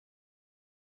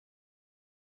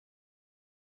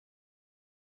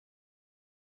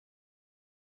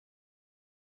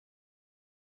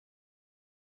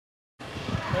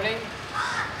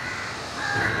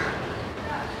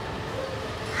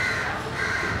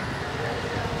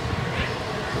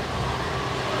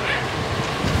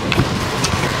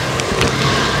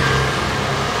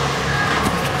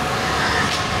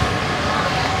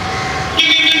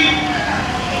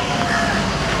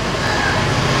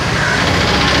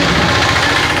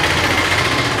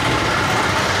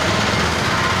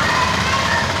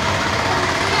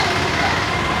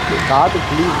காது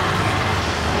கிளி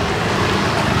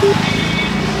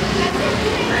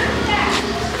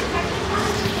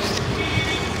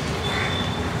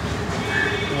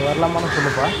வரலாமான்னு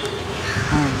சொல்லுப்பா.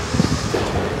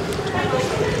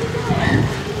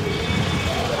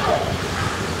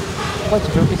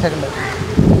 கொஞ்சம் 50 செகண்ட்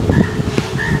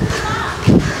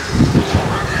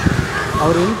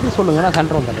அவர் இன்ட்ரி சொல்லுங்க, நான்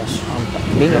சென்டர் வந்துடுறேன்.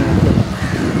 நீங்கள்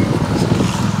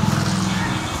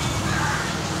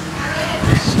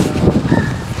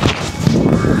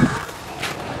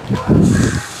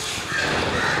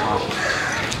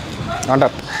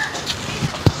ஆண்டர்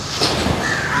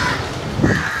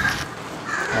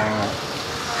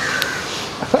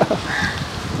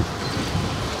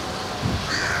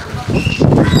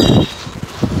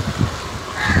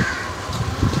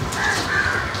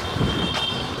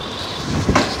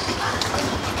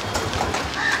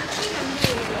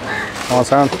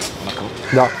Vasanth.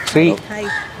 Yeah, Sri. Hi.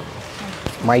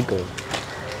 Mike.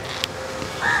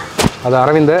 அது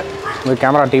அரவிந்த், இந்த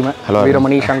camera team. Hello.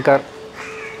 Veeramani, Shankar.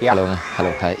 Yeah. Hello.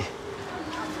 Hello. Hi.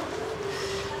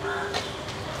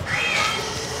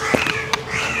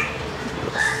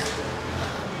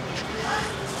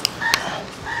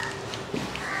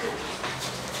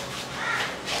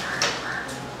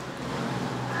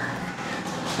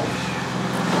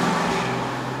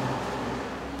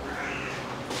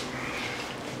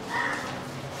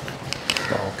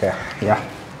 Okay. Yeah.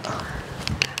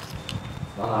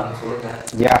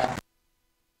 Yeah.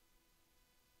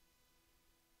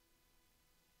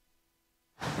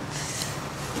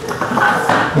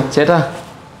 சேட்டா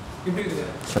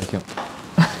வரைக்கும்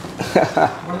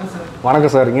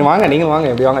வணக்கம் சார். இங்கே வாங்க, நீங்கள் வாங்க,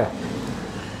 எப்படி வாங்க.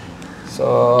 ஸோ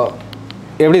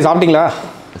எப்படி சாப்பிட்டீங்களா?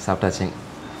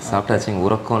 சாப்பிட்டாச்சிங்க.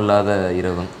 உறக்கம் இல்லாத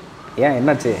இரவு. ஏன்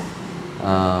என்னாச்சு?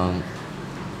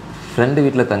 ஃப்ரெண்டு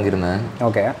வீட்டில் தங்கியிருந்தேன்.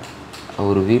 ஓகே.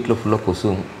 அவர் வீட்டில் ஃபுல்லாக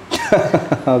கொசுவும்.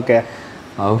 ஓகே.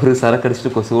 அவர் சரக்கு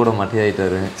அடிச்சுட்டு கொசுவோட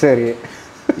மட்டையாயிட்டார். சரி.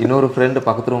 இன்னொரு ஃப்ரெண்டு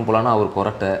பக்கத்து ரூம் போகலான்னா அவர்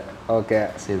கொரட்டை. ஓகே.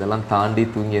 சரி, இதெல்லாம் தாண்டி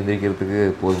தூங்கி எந்திரிக்கிறதுக்கு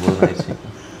போதும் ஆயிடுச்சு.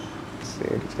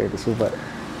 சரி சரி, சூப்பர்.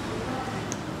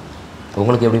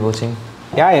 உங்களுக்கு எப்படி போச்சுங்க?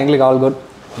 எங்களுக்கு ஆல் குட்.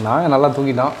 நாங்கள் நல்லா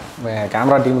தூங்கிட்டோம்.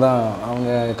 கேமரா டீம் தான் அவங்க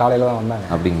காலையில் தான் வந்தாங்க.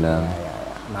 அப்படிங்களா?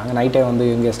 நாங்கள் நைட்டே வந்து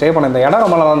இங்கே ஸ்டே பண்ண இந்த இடம்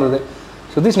ரொம்ப நல்லா இருந்தது.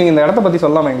 சுதீஷ், நீங்கள் இந்த இடத்த பற்றி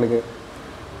சொல்லாமல் எங்களுக்கு.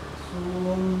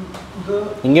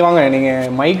 இங்கே வாங்க,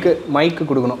 நீங்கள் மைக்கு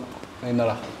கொடுக்கணும்.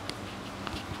 என்னடா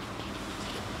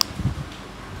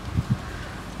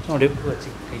வச்சு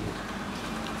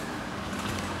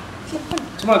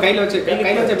சும்மா கையில்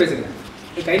வச்சே பேசுங்க.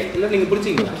 இல்லை நீங்கள்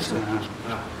பிடிச்சிங்களா?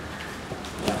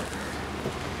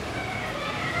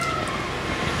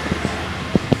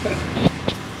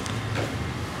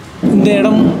 இந்த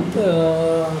இடம்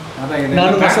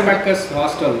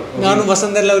நானும்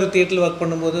வசந்தில் ஒரு தியேட்டரில் ஒர்க்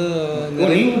பண்ணும்போது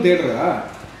தியேட்டரா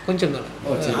கொஞ்சம் தான்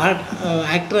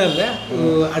ஆக்டராக இல்லை,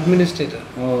 அட்மினிஸ்ட்ரேட்டர்.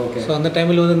 ஸோ அந்த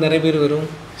டைமில் வந்து நிறைய பேர் வரும்.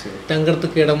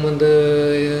 தங்கிறதுக்கு இடம் வந்து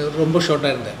ரொம்ப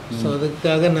ஷார்ட்டாக இருந்தேன். ஸோ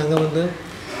அதுக்காக நாங்கள் வந்து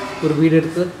ஒரு வீடு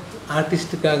எடுத்து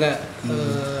ஆர்டிஸ்ட்டுக்காக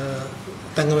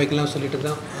தங்க வைக்கலாம் சொல்லிட்டு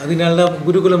தான், அதனால தான்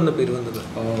குருகுலம்னு பேர் வந்தது.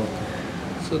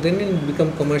 So then it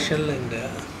become commercial and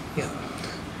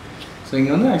so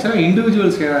இங்கே வந்து ஆக்சுவலாக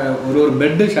இண்டிவிஜுவல்ஸ் ஒரு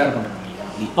பெட்டு ஷேர் பண்ணுறாங்க.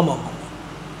 ஆமாம்.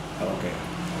 ஓகே,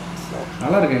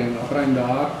 நல்லா இருக்கு. அப்புறம் இந்த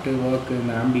ஆர்ட் ஒர்க்,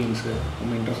 இந்த ஆம்பியன்ஸு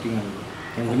ரொம்ப இன்ட்ரெஸ்டிங்காக இருக்குது.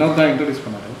 எனக்கு இன்னொரு தான் இன்ட்ரடியூஸ்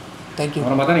பண்ணாரு. தேங்க்யூ.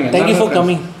 அப்புறம் பார்த்தா நீங்கள் தேங்க்யூ ஃபார்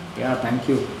கம்மிங்.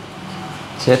 தேங்க்யூ.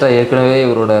 சேட்டா ஏற்கனவே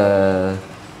இவரோட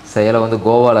செயலை வந்து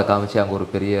கோவாவில் காமிச்சு அங்கே ஒரு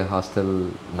பெரிய ஹாஸ்டல்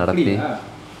நடத்தி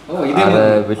அதை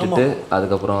விட்டுட்டு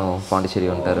அதுக்கப்புறம் பாண்டிச்சேரி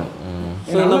வந்துட்டார்.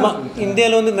 ஸோ நம்ம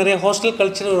இந்தியாவில் வந்து நிறைய ஹாஸ்டல்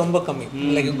கல்ச்சர் ரொம்ப கம்மி.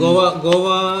 லைக் கோவாக்கு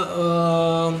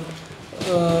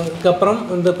அப்புறம்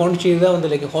இந்த பாண்டிச்சேரி தான் வந்து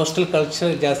லைக் ஹாஸ்டல்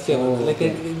கல்ச்சர் ஜாஸ்தியாக வருது. லைக்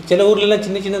சில ஊர்லலாம்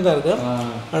சின்னதாக இருக்குது,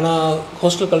 ஆனால்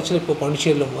ஹாஸ்டல் கல்ச்சர் இப்போ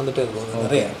பாண்டிச்சேரியில் வந்துட்டு இருக்கும்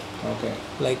நிறைய. ஓகே.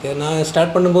 லைக் நான்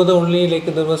ஸ்டார்ட் பண்ணும்போது only like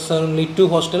there was only 2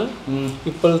 hostel.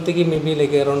 இப்போதைக்கு maybe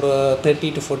like around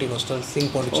 30 to 40 hostels in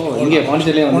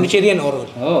Pondicherry and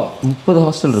Auroville. 30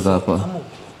 hostel இருக்கா அப்போ?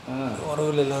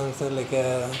 ஆரோவில் எல்லாம் sir like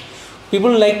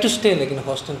people like to stay like in a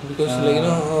hostel because like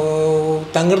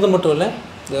தங்குறது மட்டும் இல்லை,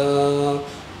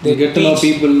 they get to know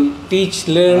people, teach,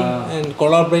 learn and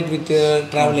collaborate with their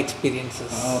travel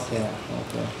experiences. Okay.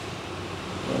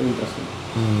 Very interesting.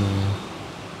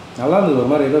 நல்லா இருந்தது, ஒரு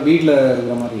மாதிரி ஏதோ வீட்டில்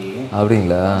இருக்கிற மாதிரி.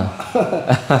 அப்படிங்களா?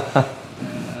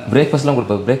 பிரேக்ஃபாஸ்ட்லாம்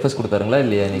பிரேக்ஃபாஸ்ட் கொடுத்தாருங்களா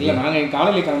இல்லையா? இல்லை, நாங்கள்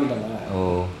காலையில் கிளம்பிட்டாங்க. ஓ,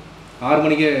 6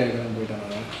 மணிக்கே கிளம்பி போயிட்டாங்க.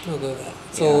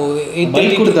 ஸோ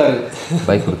பைக் கொடுத்தாரு.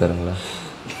 பைக் கொடுத்தாருங்களா?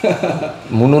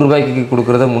 300 ரூபாய்க்கு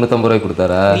கொடுக்குறத 350 ரூபாய்க்கு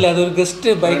கொடுத்தாரா? இல்லை, அது ஒரு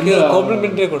கெஸ்ட்டு பைக்கு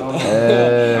காம்ப்ளிமெண்ட்டே கொடுத்தோம்.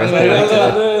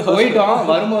 போயிட்டோம்,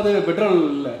 வரும்போது பெட்ரோல்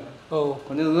இல்லை. ஓ,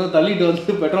 கொஞ்சம் தூரம் தள்ளிட்டு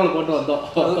வந்து பெட்ரோல் போட்டு வந்தோம்.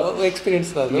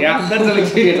 எக்ஸ்பீரியன்ஸ் தான்.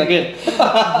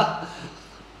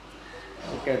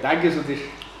 Okay, thank you Sudhish.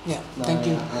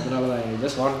 தேங்க்யூ. அதனால தான்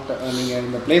ஜஸ்ட் வாண்ட் நீங்கள்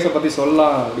இந்த பிளேஸை பற்றி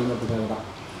சொல்லலாம் அப்படிங்கிறதுக்காக தான்.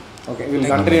 ஓகே,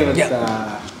 வில் கண்டினியூ வித்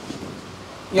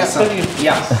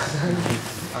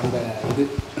அந்த இது.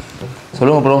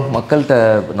 சொல்லுங்கள் ப்ரோ, மக்கள்கிட்ட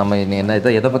நம்ம என்ன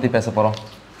எதை பற்றி பேச போகிறோம்?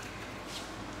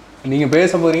 நீங்கள்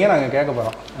பேச போகிறீங்க, நாங்கள் கேட்க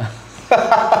போகிறோம்.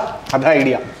 அதான்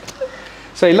ஐடியா.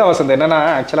 ஸோ இல்லை வசந்த், என்னென்னா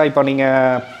ஆக்சுவலாக இப்போ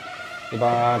நீங்கள் இப்போ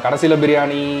கடைசியில்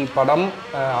பிரியாணி படம்,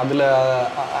 அதில்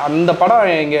அந்த படம்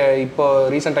இங்கே இப்போ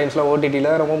ரீசெண்ட் டைம்ஸில் ஓடிடியில்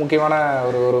ரொம்ப முக்கியமான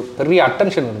ஒரு பெரிய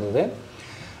அட்டென்ஷன் இருந்தது,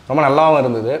 ரொம்ப நல்லாவும்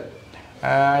இருந்தது.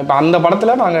 இப்போ அந்த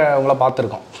படத்தில் நாங்கள் உங்களை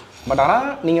பார்த்துருக்கோம். பட் ஆனால்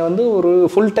நீங்கள் வந்து ஒரு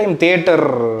ஃபுல் டைம் தியேட்டர்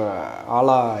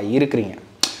ஆளாக இருக்கிறீங்க.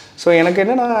 ஸோ எனக்கு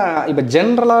என்னென்னா, இப்போ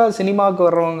ஜென்ரலாக சினிமாவுக்கு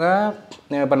வர்றவங்க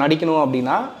இப்போ நடிக்கணும்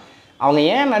அப்படின்னா அவங்க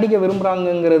ஏன் நடிக்க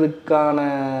விரும்புகிறாங்கங்கிறதுக்கான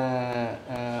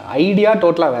ஐடியா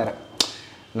டோட்டலாக வேறு.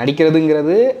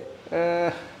 நடிக்கிறதுங்கிறது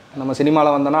நம்ம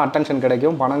சினிமாவில் வந்தோன்னா அட்டென்ஷன்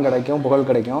கிடைக்கும், பணம் கிடைக்கும், புகழ்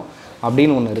கிடைக்கும்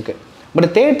அப்படின்னு ஒன்று இருக்குது. பட்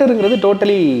தியேட்டருங்கிறது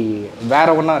டோட்டலி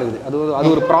வேறு ஒன்றா இருக்குது.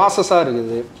 அது ஒரு ப்ராசஸாக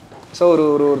இருக்குது. ஸோ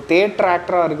ஒரு தியேட்டர்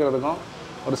ஆக்டராக இருக்கிறதுக்கும்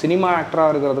ஒரு சினிமா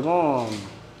ஆக்டராக இருக்கிறதுக்கும்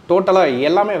டோட்டலாக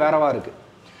எல்லாமே வேறவாக இருக்குது.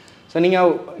 ஸோ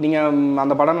நீங்கள்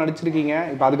அந்த படம் நடிச்சிருக்கீங்க.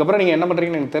 இப்போ அதுக்கப்புறம் நீங்கள் என்ன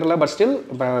பண்ணுறீங்கன்னு எனக்கு தெரியல. பட் ஸ்டில்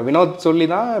இப்போ வினோத் சொல்லி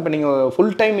தான் இப்போ நீங்கள்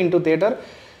full time into theatre.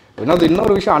 Vinod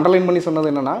இன்னொரு விஷயம் அண்டர்லைன் பண்ணி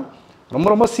சொன்னது என்னென்னா, ரொம்ப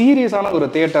ரொம்ப சீரியஸான ஒரு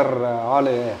தியேட்டர்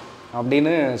ஆள்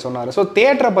அப்படின்னு சொன்னார். ஸோ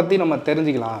தியேட்டரை பற்றி நம்ம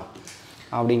தெரிஞ்சுக்கலாம்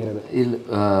அப்படிங்கிறது. இல்லை,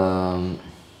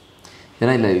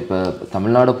 ஏன்னா இல்லை, இப்போ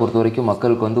தமிழ்நாடை பொறுத்த வரைக்கும்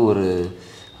மக்களுக்கு வந்து ஒரு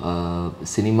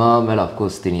சினிமா மேலே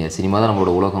அஃப்கோர்ஸ் தெரியும். சினிமா தான்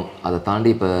நம்மளோட உலகம். அதை தாண்டி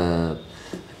இப்போ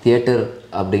தியேட்டர்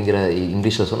அப்படிங்கிற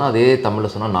இங்கிலீஷில் சொன்னால், அதே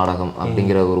தமிழில் சொன்னால் நாடகம்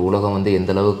அப்படிங்கிற ஒரு உலகம் வந்து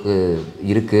எந்த அளவுக்கு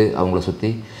இருக்குது, அவங்கள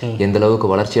சுற்றி எந்த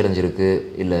அளவுக்கு வளர்ச்சி அடைஞ்சிருக்கு,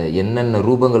 இல்லை என்னென்ன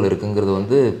ரூபங்கள் இருக்குங்கிறது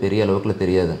வந்து பெரிய அளவுக்குள்ள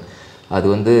தெரியாது. அது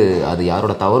வந்து அது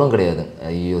யாரோட தவறும் கிடையாது,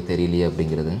 ஐயோ தெரியலையே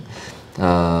அப்படிங்கிறது.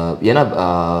 ஏன்னா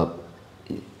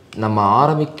நம்ம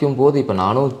ஆரம்பிக்கும் போது, இப்போ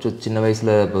நானும் சின்ன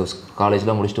வயசில் இப்போ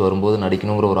காலேஜ்லாம் முடிச்சுட்டு வரும்போது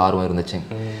நடிக்கணுங்கிற ஒரு ஆர்வம் இருந்துச்சு.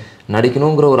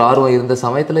 நடிக்கணுங்கிற ஒரு ஆர்வம் இருந்த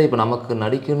சமயத்தில் இப்போ நமக்கு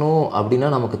நடிக்கணும் அப்படின்னா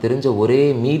நமக்கு தெரிஞ்ச ஒரே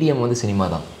மீடியம் வந்து சினிமா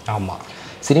தான். ஆமாம்,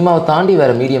 சினிமாவை தாண்டி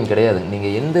வேறு மீடியம் கிடையாது.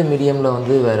 நீங்கள் எந்த மீடியமில்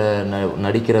வந்து வேறு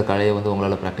நடிக்கிற கலையை வந்து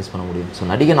உங்களால் ப்ராக்டிஸ் பண்ண முடியும். ஸோ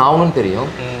நடிகன் ஆகணும்னு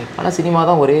தெரியும், ஆனால் சினிமா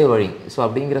தான் ஒரே வழி. ஸோ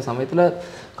அப்படிங்கிற சமயத்தில்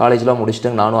காலேஜ்லாம்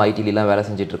முடிச்சுட்டு நானும் ஐடிலாம் வேலை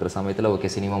செஞ்சிட்ருக்கிற சமயத்தில் ஓகே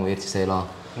சினிமா முயற்சி செய்யலாம்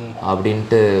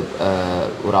அப்படின்ட்டு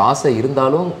ஒரு ஆசை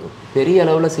இருந்தாலும், பெரிய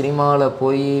அளவில் சினிமாவில்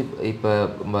போய் இப்போ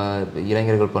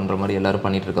இளைஞர்கள் பண்ணுற மாதிரி எல்லோரும்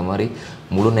பண்ணிகிட்டு இருக்க மாதிரி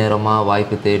முழு நேரமாக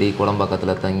வாய்ப்பு தேடி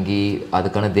குடம்பாக்கத்தில் தங்கி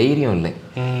அதுக்கான தைரியம் இல்லை.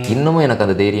 இன்னமும் எனக்கு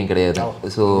அந்த தைரியம் கிடையாது.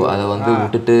 ஸோ அதை வந்து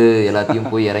விட்டுட்டு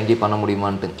எல்லாத்தையும் போய் இறங்கி பண்ண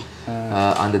முடியுமான்ட்டு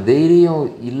அந்த தைரியம்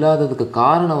இல்லாததுக்கு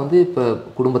காரணம் வந்து இப்போ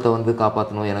குடும்பத்தை வந்து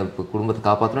காப்பாற்றணும். எனக்கு இப்போ குடும்பத்தை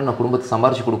காப்பாற்றணும், நான் குடும்பத்தை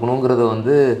சம்பாரிச்சு கொடுக்கணுங்கிறத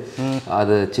வந்து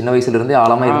அது சின்ன வயசுலேருந்தே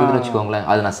ஆழமாக இருந்ததுன்னு வச்சுக்கோங்களேன்.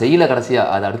 அது நான் செய்யலை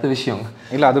கடைசியாக, அது அடுத்த விஷயம்.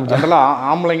 இல்லை, அது ஜென்ரலாக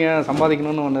ஆம்பளைங்க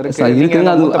சம்பாதிக்கணும்னு ஒன்று இருக்குங்க.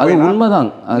 அது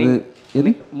உண்மைதான்.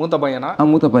 அது மூத்த பையனா?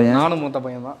 மூத்த பையன். நானும் மூத்த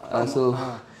பையன் தான். ஸோ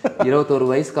 21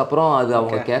 வயசுக்கு அப்புறம் அது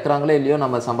அவங்க கேட்குறாங்களே இல்லையோ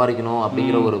நம்ம சம்பாதிக்கணும்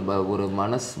அப்படிங்கிற ஒரு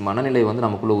மனநிலை வந்து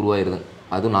நமக்குள்ளே உருவாயிருது.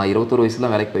 அதுவும் நான் 21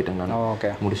 வயசுலாம் வேலைக்கு போயிட்டேன்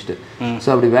நான் முடிச்சுட்டு. ஸோ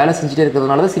அப்படி வேலை செஞ்சுட்டே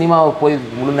இருக்கிறதுனால தான் சினிமாவை போய்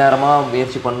முழு நேரமாக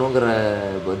முயற்சி பண்ணணுங்கிற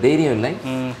தைரியம் இல்லை.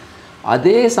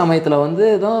 அதே சமயத்தில் வந்து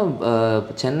தான்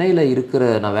சென்னையில் இருக்கிற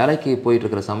நான் வேலைக்கு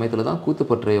போயிட்டுருக்கிற சமயத்தில் தான்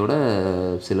கூத்துப்பற்றையோட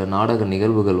சில நாடக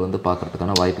நிகழ்வுகள் வந்து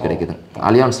பார்க்குறதுக்கான வாய்ப்பு கிடைக்குது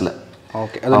அலியான்ஸில்.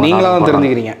 ஓகே, அது நீங்களாக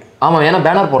தெரிஞ்சுக்கிறீங்க. ஆமாம், ஏன்னா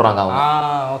பேனர் போடுறாங்க அவங்க.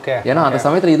 ஓகே, ஏன்னா அந்த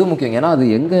சமயத்தில் இது முக்கியம். ஏன்னா அது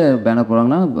எங்கே பேனர்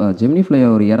போடுறாங்கன்னா, ஜெமினி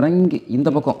ஃப்ளைஓவர் இறங்கி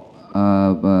இந்த பக்கம்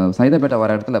சைதாப்பேட்டை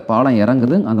வர இடத்துல பாலம்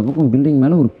இறங்குது, அந்த பக்கம் பில்டிங்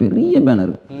மேலே ஒரு பெரிய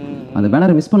பேனர். அந்த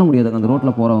பேனரை மிஸ் பண்ண முடியாது அந்த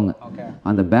ரோட்டில் போகிறவங்க.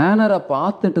 அந்த பேனரை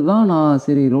பார்த்துட்டு தான் நான்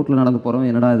சரி ரோட்டில் நடந்து போகிறோம்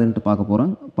என்னடா இதுன்ட்டு பார்க்க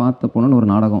போகிறேன். பார்த்த போனோன்னு ஒரு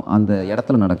நாடகம் அந்த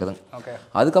இடத்துல நடக்குது.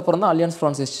 அதுக்கப்புறம் தான் அலியன்ஸ்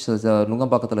ஃப்ரான்சிஸ்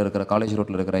நுங்கம்பாக்கத்தில் இருக்கிற காலேஜ்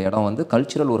ரோட்டில் இருக்கிற இடம் வந்து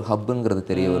கல்ச்சுரல் ஒரு ஹப்புங்கிறது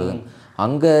தெரிய வருது.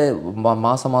 அங்கே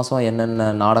மாதம் மாதம்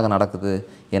என்னென்ன நாடகம் நடக்குது,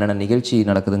 என்னென்ன நிகழ்ச்சி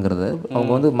நடக்குதுங்கிறது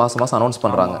அவங்க வந்து மாதம் மாதம் அனௌன்ஸ்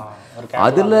பண்ணுறாங்க.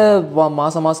 அதில்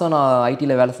மாதம் மாதம் நான்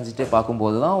ஐடியில் வேலை செஞ்சுட்டே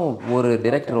பார்க்கும்போது தான் ஒரு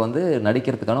டைரக்டர் வந்து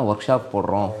நடிக்கிறதுக்கான ஒர்க் ஷாப்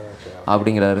போடுறோம்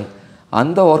அப்படிங்கிறாரு.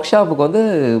 அந்த ஒர்க் ஷாப்புக்கு வந்து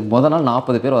முதல் நாள்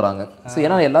 40 பேர் வராங்க. ஸோ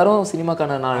ஏன்னா எல்லாரும்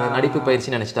சினிமாக்கான நடிப்பு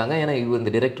பயிற்சின்னு நினச்சிட்டாங்க. ஏன்னா இவர்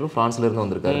இந்த டிரெக்டரும் ஃப்ரான்ஸ்லேருந்து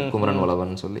வந்திருக்காரு, குமரன்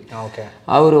வளவன் சொல்லி.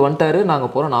 அவர் வந்துட்டாரு.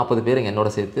 நாங்கள் போகிறோம் 40 பேர்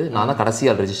என்னோட சேர்த்து. நான் தான் கடைசி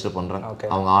ஆள் ரெஜிஸ்டர் பண்ணுறேன்.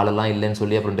 அவங்க ஆளெல்லாம் இல்லைன்னு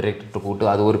சொல்லி அப்புறம் டிரெக்டர்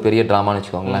போட்டு அது ஒரு பெரிய ட்ராமான்னு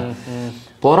வச்சுக்கோங்களேன்.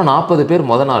 போகிற 40 பேர்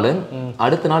முத நாள்,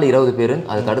 அடுத்த நாள் 20 பேர்,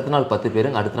 அதுக்கு அடுத்த நாள் 10 பேர்,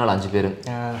 அடுத்த நாள் 5 பேர்,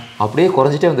 அப்படியே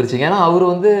குறைஞ்சிட்டே வந்துருச்சு. ஏன்னா அவர்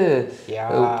வந்து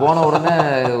போன உடனே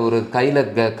ஒரு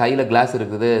கையில் கிளாஸ்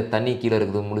இருக்குது, தண்ணி கீழே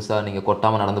இருக்குது, முழுசா நீங்கள்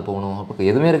கொட்டாமல் நடந்து போகணும். அப்போ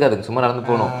எதுவுமே இருக்காது, சும்மா நடந்து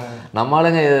போகணும்.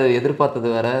 நம்மளாங்க எதிர்பார்த்தது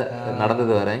வேற,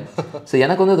 நடந்தது வேற. ஸோ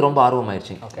எனக்கு வந்து அது ரொம்ப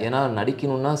ஆர்வமாயிடுச்சு. ஏன்னா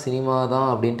நடிக்கணும்னா சினிமா தான்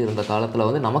அப்படின்ட்டு இருந்த காலத்தில்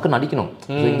வந்து நமக்கு நடிக்கணும்.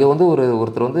 இங்கே வந்து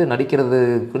ஒருத்தர் வந்து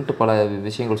நடிக்கிறதுக்குன்ட்டு பல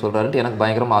விஷயங்கள் சொல்கிறாருன்ட்டு எனக்கு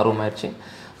பயங்கரமாக ஆர்வமாயிடுச்சு.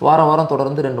 வாரம்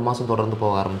தொடர்ந்து 2 மாதம் தொடர்ந்து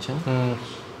போக ஆரம்பித்தோம்.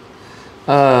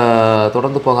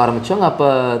 அப்போ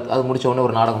அது முடித்த உடனே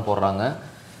ஒரு நாடகம் போடுறாங்க.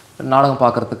 நாடகம்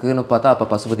பார்க்குறதுக்குன்னு பார்த்தா அப்போ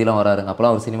பசுபதிலாம் வராருங்க.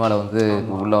 அப்போலாம் ஒரு சினிமாவில் வந்து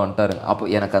உள்ளே வந்துட்டாரு. அப்போ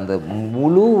எனக்கு அந்த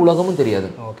முழு உலகமும்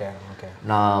தெரியாது.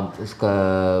 நான்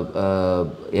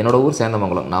என்னோடய ஊர்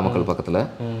சேந்தமங்கலம், நாமக்கல் பக்கத்தில்.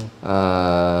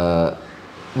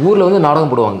 ஊரில் வந்து நாடகம்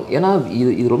போடுவாங்க. ஏன்னா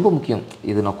இது ரொம்ப முக்கியம்.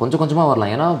 இது நான் கொஞ்சமாக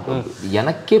வரலாம். ஏன்னா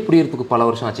எனக்கே புரியறதுக்கு பல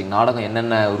வருஷம் ஆச்சுங்க நாடகம்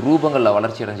என்னென்ன ரூபங்களில்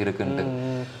வளர்ச்சி அடைஞ்சிருக்குன்ட்டு.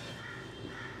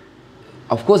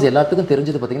 அஃப்கோர்ஸ் எல்லாத்துக்கும்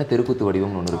தெரிஞ்சது பார்த்திங்கன்னா தெருக்கூத்து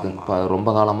வடிவம்னு ஒன்று இருக்குது. இப்போ ரொம்ப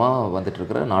காலமாக வந்துட்டு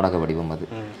இருக்கிற நாடக வடிவம் அது.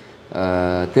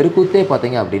 தெருக்கூத்தே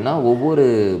பார்த்தீங்க அப்படின்னா ஒவ்வொரு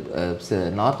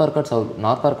நார்த்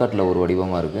ஆர்காட்டில் ஒரு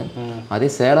வடிவமாக இருக்குது. அதே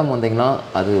சேலம் வந்தீங்கன்னா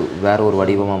அது வேற ஒரு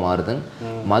வடிவமாக மாறுது.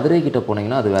 மதுரை கிட்ட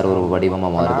போனீங்கன்னா அது வேற ஒரு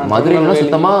வடிவமாக மாறுது. மதுரைலாம்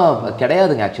சுத்தமாக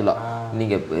கிடையாதுங்க. ஆக்சுவலாக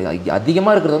நீங்கள்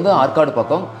அதிகமாக இருக்கிறது வந்து ஆற்காடு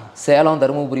பக்கம், சேலம்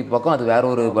தருமபுரி பக்கம் அது வேற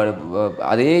ஒரு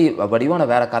அதே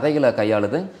வடிவான வேற கதைகளை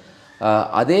கையாளுது.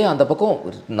 அதே அந்த பக்கம்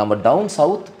நம்ம டவுன்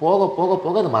சவுத் போக போக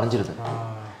போக அது மறைஞ்சிருது.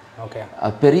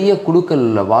 பெரிய குழுக்கள்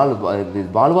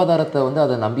வாழ்வாதாரத்தை வந்து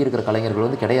அதை நம்பி இருக்கிற கலைஞர்கள்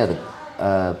வந்து கிடையாது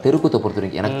தெருக்கூத்தை பொறுத்த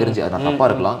வரைக்கும். எனக்கு தெரிஞ்சு அது நான் தப்பாக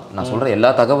இருக்கலாம். நான் சொல்கிற எல்லா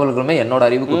தகவல்களுமே என்னோட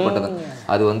அறிவுக்கு உட்பட்டது.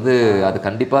 அது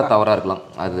கண்டிப்பாக தவறாக இருக்கலாம்.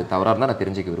 அது தவறாக இருந்தால் நான்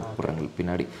தெரிஞ்சுக்க விருப்பப்படுறேங்க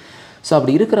பின்னாடி. ஸோ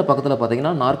அப்படி இருக்கிற பக்கத்தில்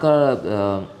பார்த்தீங்கன்னா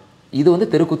இது வந்து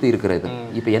தெருக்கூத்து இருக்கிறது.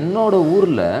 இப்போ என்னோட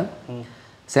ஊரில்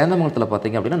சேந்தமங்கலத்தில்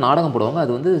பார்த்தீங்க அப்படின்னா நாடகம் போடுவாங்க.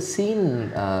 அது வந்து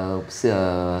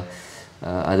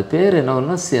அது பேர்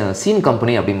என்னன்னா சீன்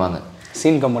கம்பெனி அப்படிம்பாங்க.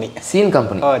 சீன் கம்பெனி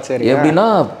எப்படின்னா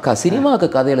சினிமாவுக்கு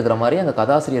கதை எழுதுற மாதிரி அங்கே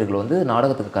கதாசிரியர்கள் வந்து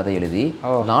நாடகத்துக்கு கதை எழுதி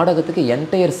நாடகத்துக்கு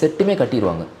என்டையர் செட்டுமே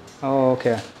கட்டிடுவாங்க.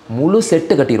 முழு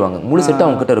செட்டு கட்டிடுவாங்க. முழு செட்டு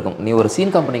அவங்க கிட்ட இருக்கும். நீ ஒரு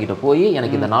சீன் கம்பெனி கிட்ட போய்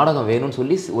எனக்கு இந்த நாடகம் வேணும்னு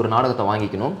சொல்லி ஒரு நாடகத்தை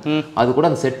வாங்கிக்கணும். அது கூட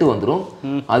அந்த செட்டு வந்துடும்.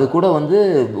 அது கூட வந்து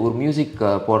ஒரு மியூசிக்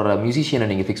போடுற மியூசிஷியனை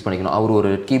நீங்கள் ஃபிக்ஸ் பண்ணிக்கணும். அவர்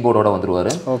ஒரு கீபோர்டோட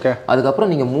வந்துருவார்.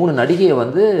 அதுக்கப்புறம் நீங்கள் 3 நடிகையை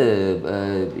வந்து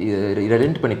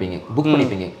ரெண்ட் பண்ணிப்பீங்க, புக்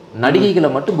பண்ணிப்பீங்க.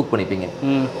 நடிகைகளை மட்டும் புக் பண்ணிப்பீங்க.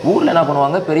 ஊரில் என்ன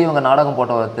பண்ணுவாங்க, பெரியவங்க நாடகம்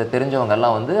போட்ட தெரிஞ்சவங்க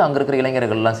எல்லாம் வந்து அங்கே இருக்கிற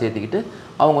இளைஞர்கள்லாம் சேர்த்துக்கிட்டு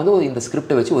அவங்க வந்து இந்த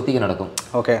ஸ்கிரிப்டை வச்சு ஒத்திகை நடக்கும்.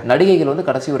 நடிகைகள் வந்து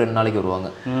கடைசி ஒரு 2 நாளைக்கு வருவாங்க.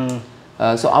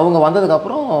 ஸோ அவங்க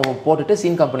வந்ததுக்கப்புறம் போட்டுட்டு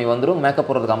சீன் கம்பெனி வந்துடும். மேக்கப்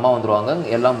போடுறதுக்கு அம்மா வந்துடுவாங்க.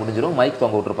 எல்லாம் முடிஞ்சிடும். மைக்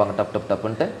தொங்க விட்டுருப்பாங்க.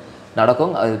 டப்புன்ட்டு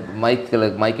நடக்கும். அது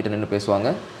மைக்கிட்ட நின்று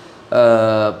பேசுவாங்க.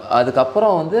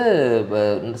 அதுக்கப்புறம் வந்து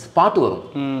பாட்டு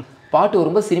வரும். பாட்டு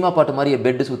வரும்போது சினிமா பாட்டு மாதிரி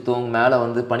பெட்டு சுற்றும். மேலே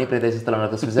வந்து பனி பிரதேசத்தில்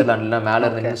நடக்கும். சுவிட்சர்லாண்டில் மேலே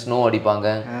இருந்து ஸ்னோ அடிப்பாங்க.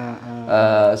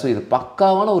 ஸோ இது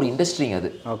பக்காவான ஒரு இண்டஸ்ட்ரிங்க அது.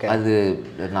 அது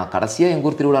நான் கடைசியாக எங்கள்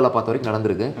ஊர் திருவிழாவில் பார்த்த வரைக்கும்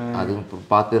நடந்திருக்கு. அது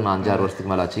பார்த்து நான் 5-6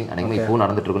 வருஷத்துக்கு மேலே ஆச்சு. அன்றைக்குமே இப்போவும்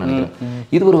நடந்துட்டு இருக்குன்னு நினைக்கிறேன்.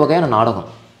 இது ஒரு வகையான நாடகம்.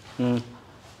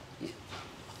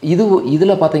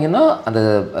 இதில் பார்த்தீங்கன்னா அந்த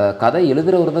கதை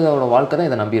எழுதுறவரோட வாழ்க்கை தான்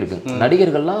இதை நம்பி இருக்கு.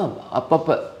 நடிகர்கள்லாம்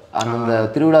அப்பப்போ அந்த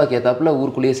திருவிழாவுக்கு ஏற்றாப்புல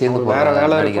ஊருக்குள்ளேயே சேர்ந்து போகிறாங்க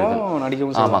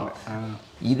நடிகர்கள். ஆமாம்.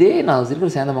 இதே நான் இருக்கிற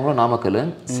சேந்தமங்கலம், நாமக்கல்,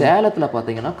 சேலத்தில்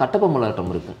பார்த்தீங்கன்னா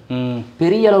கட்டபொம்மலாட்டம் இருக்கு.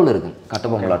 பெரிய அளவில் இருக்கு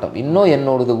கட்டபொம்மலாட்டம். இன்னும்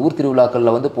என்னோட ஊர்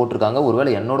திருவிழாக்களில் வந்து போட்டிருக்காங்க.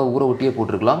 ஒருவேளை என்னோட ஊரை ஒட்டியே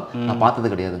போட்டிருக்கலாம். நான்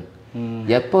பார்த்தது கிடையாது.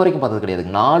 எப்போ வரைக்கும் பார்த்தது கிடையாது.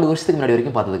 4 வருஷத்துக்கு முன்னாடி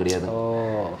வரைக்கும் பார்த்தது கிடையாது.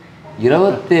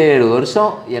 27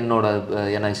 வருஷம்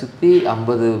என்னை சுற்றி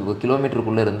 50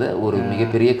 கிலோமீட்டருக்குள்ளே இருந்த ஒரு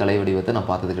மிகப்பெரிய கலை வடிவத்தை நான்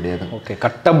பார்த்தது கிடையாது.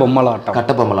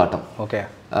 கட்டபொம்மலாட்டம்.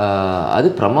 அது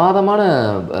பிரமாதமான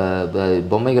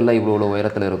பொம்மைகள்லாம் இவ்வளோ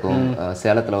உயரத்தில் இருக்கும்.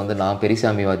 சேலத்தில் வந்து நான்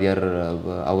பெரியசாமி வாத்தியார்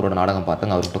அவரோட நாடகம்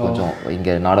பார்த்தேங்க. அவர்கிட்ட கொஞ்சம்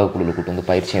இங்கே நாடக குழுவில் கூட்டு வந்து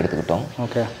பயிற்சியும் எடுத்துக்கிட்டோம்.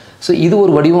 ஸோ இது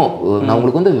ஒரு வடிவம். நான்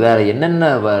உங்களுக்கு வந்து வேறு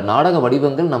என்னென்ன நாடக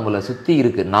வடிவங்கள் நம்மளை சுற்றி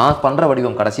இருக்குது. நான் பண்ணுற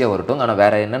வடிவம் கடைசியாக வரட்டும். ஆனால்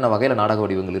வேறு என்னென்ன வகையில் நாடக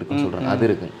வடிவங்கள் இருக்குன்னு சொல்கிறேன். அது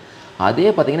இருக்குது. அதே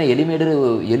பார்த்தீங்கன்னா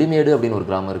எலிமேடு அப்படின்னு ஒரு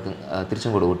கிராமம் இருக்குது,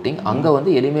 திருச்செங்கோடு ஒட்டி. அங்கே வந்து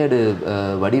எலிமேடு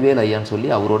வடிவேல் ஐயான்னு சொல்லி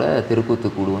அவரோட தெருக்கூத்து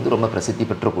குழு வந்து ரொம்ப பிரசித்தி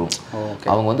பெற்ற குழு.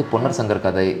 அவங்க வந்து பொன்னர் சங்கர்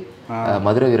கதை,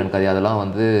 மதுரை வீரன் கதை அதெல்லாம்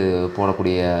வந்து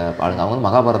போடக்கூடிய ஆளுங்க. அவங்க வந்து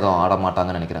மகாபாரதம் ஆட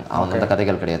மாட்டாங்கன்னு நினைக்கிறேன். அவங்க அந்த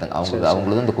கதைகள் கிடையாது.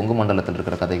 அவங்களுக்கு இந்த கொங்கு மண்டலத்தில்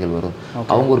இருக்கிற கதைகள் வரும்.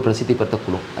 அவங்க ஒரு பிரசித்தி பெற்ற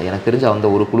குழு. எனக்கு தெரிஞ்ச அந்த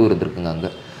ஒரு குழு இருந்திருக்குங்க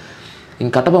அங்கே.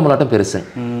 இங்கே கட்டபொம்மலாட்டம் பெருசு.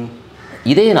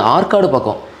 இதே ஆற்காடு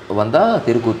பக்கம் வந்தால்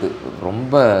தெருக்கூத்து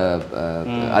ரொம்ப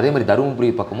அதே மாதிரி தருமபுரி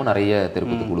பக்கமும் நிறைய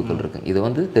தெருக்கூத்து குழுக்கள் இருக்குது. இது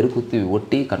வந்து தெருக்கூத்து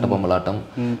ஒட்டி கட்டபொம்மலாட்டம்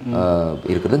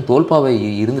இருக்கிறது. தோல்பாவை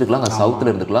இருந்திருக்கலாம், அது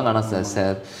சவுத்தில் இருந்திருக்கலாம். ஆனால்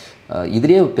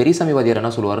இதுலேயே பெரியசாமி வாத்தியார்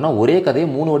என்ன சொல்லுவாருன்னா, ஒரே கதையை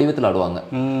 3 வடிவத்தில் ஆடுவாங்க.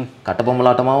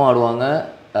 கட்டபொம்மலாட்டமாகவும் ஆடுவாங்க,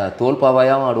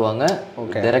 தோல்பாவையாகவும் ஆடுவாங்க,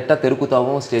 டைரெக்டாக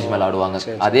தெருக்கூத்தாவும் ஸ்டேஜ் மேலே ஆடுவாங்க.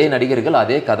 அதே நடிகர்கள்,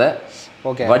 அதே கதை,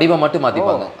 வடிவம் மட்டும்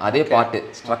மாற்றிப்பாங்க. அதே பாட்டு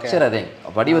ஸ்ட்ரக்சர், அதே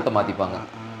வடிவத்தை மாற்றிப்பாங்க.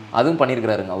 அதுவும்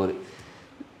பண்ணியிருக்கிறாருங்க அவர்.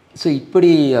 ஸோ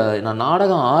இப்படி நான்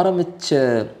நாடகம் ஆரம்பித்த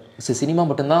சினிமா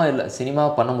மட்டும்தான் இல்லை, சினிமா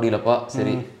பண்ண முடியலப்பா,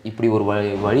 சரி இப்படி ஒரு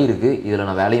வழி இருக்குது, இதில்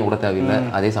நான் வேலையும் விட தேவையில்லை,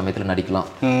 அதே சமயத்தில் நடிக்கலாம்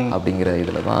அப்படிங்கிற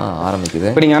இதில் தான் ஆரம்பிக்குது.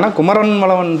 இப்போ நீங்கள் ஆனால் குமரன்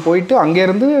வளவன் போயிட்டு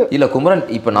அங்கேருந்து இல்லை, குமரன்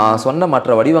இப்போ நான் சொன்ன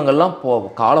மற்ற வடிவங்கள்லாம்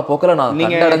காலப்போக்கில் நான்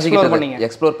கண்டடைஞ்சிக்கிட்டு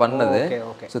எக்ஸ்ப்ளோர் பண்ணது.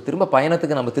 ஸோ திரும்ப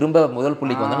பயணத்துக்கு நம்ம திரும்ப முதல்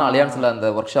புள்ளிக்கு வந்தோன்னா அலையான்ஸில்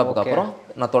அந்த ஒர்க் ஷாப்புக்கு அப்புறம்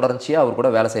நான் தொடர்ச்சியாக அவர்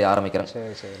கூட வேலை செய்ய ஆரம்பிக்கிறேன்.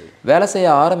 வேலை செய்ய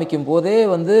ஆரம்பிக்கும் போதே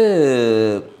வந்து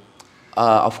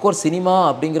அஃப்கோர்ஸ் சினிமா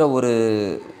அப்படிங்கிற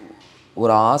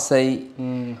ஒரு ஆசை,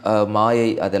 மாயை,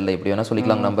 அதெல்லாம் எப்படி வேணால்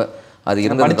சொல்லிக்கலாம் நம்ம. அது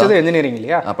இருந்தது இன்ஜினியரிங்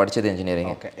இல்லையா? நான் படித்தது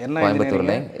இன்ஜினியரிங்,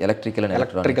 கோயம்புத்தூரில் எலக்ட்ரிக்கல் அண்ட்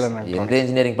எலக்ட்ரானிக்ஸ். எந்த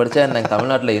இன்ஜினியரிங் படித்தா எனக்கு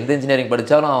தமிழ்நாட்டில் எந்த இன்ஜினியரிங்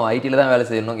படித்தாலும் அவன் ஐடியில் தான் வேலை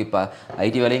செய்யணும். இப்போ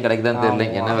ஐடி வேலையும் கிடைக்குதான்னு தெரியல,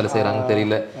 என்ன வேலை செய்கிறாங்கன்னு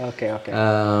தெரியல.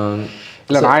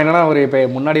 இல்லை, நான் என்னன்னா இப்போ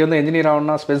முன்னாடி வந்து இன்ஜினியர்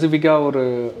ஆகணும்னா ஸ்பெசிஃபிக்காக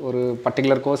ஒரு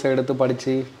பர்டிகுலர் கோர்ஸை எடுத்து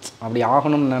படித்து அப்படி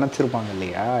ஆகணும்னு நினச்சிருப்பாங்க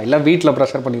இல்லையா? இல்லை வீட்டில்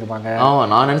ப்ரெஷர் பண்ணியிருப்பாங்க. ஆமாம்,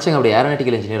 நான் நினச்சேங்க அப்படி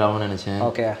ஏரோநாட்டிக்கல் இன்ஜினியர் ஆகணும்னு நினச்சேன்.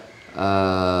 ஓகே.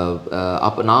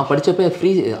 அப்போ நான் படித்தப்போ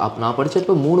நான்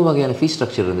படித்தப்போ 3 வகையான ஃபீஸ்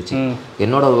ஸ்ட்ரக்சர் இருந்துச்சு.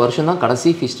 என்னோட வருஷம் தான் கடைசி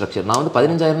ஃபீஸ் ஸ்ட்ரக்சர். நான் வந்து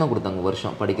 15,000 தான் கொடுத்தாங்க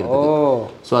வருஷம் படிக்கிறதுக்கு.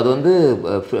 ஸோ அது வந்து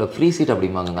ஃப்ரீ சீட்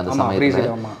அப்படிம்பாங்க அந்த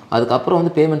சமயத்தில். அதுக்கப்புறம்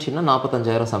வந்து பேமெண்ட் ஷீட்னா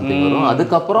 45,000 சம்திங் வரும்.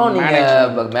 அதுக்கப்புறம்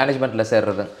நீங்கள் மேனேஜ்மெண்ட்டில்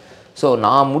சேர்றது. ஸோ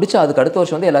நான் முடிச்ச அதுக்கு அடுத்த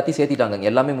வருஷம் வந்து எல்லாத்தையும் சேர்த்திட்டாங்க.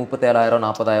 எல்லாமே 37,000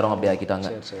 40,000 அப்படி ஆக்கிட்டாங்க.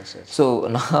 ஸோ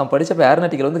நான் படித்தப்போ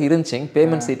ஏரோநாட்டிக்கல் வந்து இருந்துச்சு,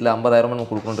 பேமெண்ட் சீட்டில் 50,000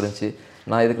 கொடுக்கணுன்னு இருந்துச்சு.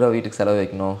 நான் எதுக்குடா வீட்டுக்கு செலவு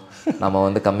வைக்கணும், நம்ம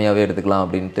வந்து கம்மியாகவே எடுத்துக்கலாம்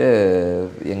அப்படின்ட்டு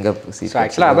எங்கள் சீட்.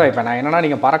 ஆக்சுவலாக அதான் இப்போ நான் என்னன்னா,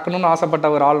 நீங்கள் பறக்கணும்னு ஆசைப்பட்ட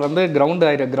ஒரு ஆள் வந்து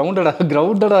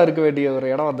கிரவுண்டடாக இருக்க வேண்டிய ஒரு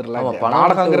இடம் வந்துடலாம்.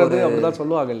 நாடகங்கிறது அப்படிதான்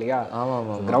சொல்லுவாங்க இல்லையா?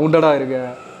 ஆமாம், கிரவுண்டடாக இருக்க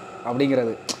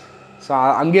அப்படிங்கிறது. ஸோ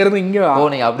அங்கேருந்து இங்கே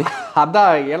நீங்கள் அப்படி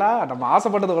அதான் ஏன்னா நம்ம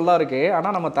ஆசைப்பட்டது எல்லாம் இருக்குது,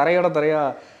 ஆனால் நம்ம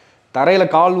தரையில்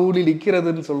கால் ஊழி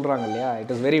நிற்கிறதுன்னு சொல்கிறாங்க இல்லையா? It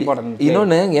is very important.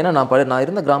 இன்னொன்று, ஏன்னா நான்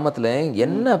இருந்த கிராமத்தில்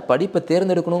என்ன படிப்பை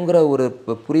தேர்ந்தெடுக்கணுங்கிற ஒரு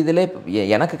புரிதலே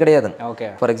எனக்கு கிடையாது. ஓகே.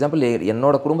 ஃபார் எக்ஸாம்பிள்,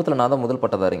 என்னோட குடும்பத்தில் நான் தான் முதல்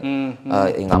பட்டதாரி.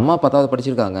 எங்கள் அம்மா 10வது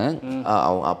படிச்சிருக்காங்க,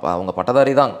 அவங்க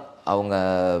பட்டதாரி தான் அவங்க.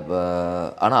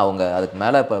 ஆனால் அவங்க அதுக்கு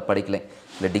மேலே படிக்கலை,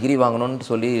 இல்லை டிகிரி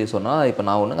வாங்கணும்னு சொன்னால் இப்போ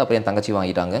நான் ஒன்றுங்க, அப்போ என் தங்கச்சி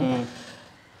வாங்கிட்டாங்க.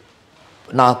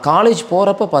 நான் காலேஜ்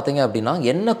போகிறப்ப பார்த்தீங்க அப்படின்னா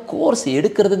என்ன கோர்ஸ்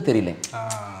எடுக்கிறதுன்னு தெரியல.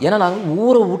 ஏன்னா நாங்கள்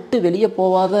ஊரை விட்டு வெளியே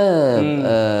போகாத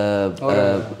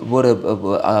ஒரு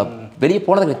வெளியே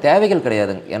போனதுக்கு தேவைகள்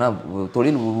கிடையாதுங்க. ஏன்னா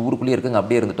தொழில் ஊருக்குள்ளேயே இருக்குங்க,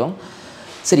 அப்படியே இருந்துட்டோம்.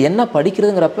 சரி என்ன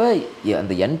படிக்கிறதுங்கிறப்ப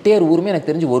அந்த என்டையர் ஊருமே எனக்கு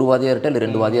தெரிஞ்சு ஒரு வாதியார்கிட்ட இல்லை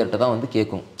 2 வாதியார்கிட்ட தான் வந்து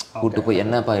கேட்கும், கூப்பிட்டு போய்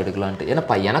என்னப்பா எடுக்கலான்ட்டு.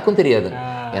 ஏன்னா எனக்கும் தெரியாது,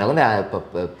 எனக்கு வந்து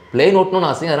இப்போ பிளேன்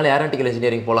ஓட்டணும்னு ஆசை, அதனால் ஏரோநாட்டிக்கல்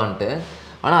இன்ஜினியரிங் போகலான்ட்டு.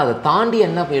 ஆனால் அதை தாண்டி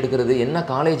என்ன எடுக்கிறது, என்ன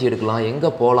காலேஜ் எடுக்கலாம், எங்கே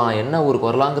போகலாம், என்ன ஊருக்கு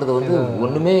வரலாங்கிறது வந்து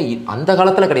ஒன்றுமே அந்த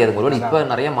காலத்தில் கிடையாது. ஒருவேளை இப்போ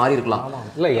நிறைய மாறி இருக்கலாம்.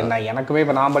 இல்லை எனக்குமே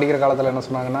இப்போ நான் படிக்கிற காலத்தில் என்ன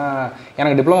சொன்னாங்கன்னா,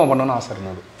 எனக்கு டிப்ளமோ பண்ணணும்னு ஆசை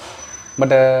இருந்தது.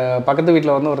 பட் பக்கத்து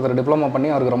வீட்டில் வந்து ஒருத்தர் டிப்ளமோ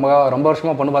பண்ணி அவருக்கு ரொம்ப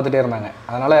வருஷமாக பொண்ணு பார்த்துட்டே இருந்தாங்க.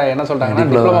 அதனால் என்ன சொல்லிட்டாங்கன்னா,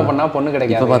 டிப்ளமோ பண்ணால் பொண்ணு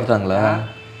கிடைக்காது. பார்த்துட்டாங்களா?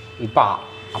 இப்போ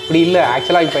அப்படி இல்லை.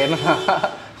 ஆக்சுவலாக இப்போ என்னன்னா,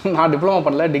 நான் டிப்ளமோ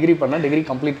பண்ணல, டிகிரி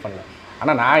கம்ப்ளீட் பண்ணல.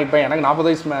 ஆனால் நான் இப்போ எனக்கு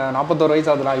 41 வயசு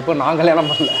ஆகுதுண்ணா, இப்போ நான் கல்யாணம்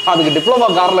பண்ணல. அதுக்கு டிப்ளமோ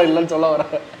காரில் இல்லைன்னு சொல்ல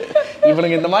வரேன்.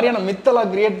 இவனுக்கு இந்த மாதிரியான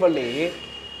மித்தெல்லாம் கிரியேட் பண்ணி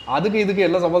இதுக்கு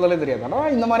எல்லாம் சம்மந்தமே தெரியாது.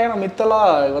 ஆனால் இந்த மாதிரியான மித்தெல்லாம்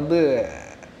வந்து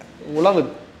உழவு.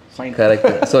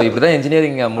 கரெக்ட். ஸோ இப்படி தான்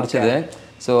இன்ஜினியரிங் முடிச்சது.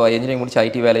 ஸோ இன்ஜினியரிங் முடிச்சு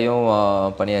ஐடி வேலையும்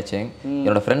பண்ணியாச்சு.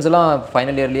 என்னோடய ஃப்ரெண்ட்ஸ் எல்லாம்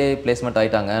ஃபைனல் இயர்லேயே பிளேஸ்மெண்ட்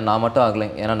ஆகிட்டாங்க, நான் மட்டும் ஆகலை.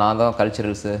 ஏன்னா நான் தான்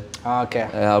கல்ச்சுரல்ஸு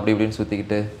அப்படி இப்படின்னு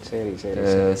சுற்றிக்கிட்டு.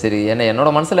 சரி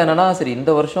என்னோட மனசில் என்னென்னா, சரி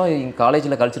இந்த வருஷம்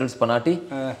காலேஜில் கல்ச்சுரல்ஸ் பண்ணாட்டி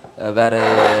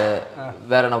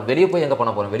வேற நான் வெளியே போய் எங்கே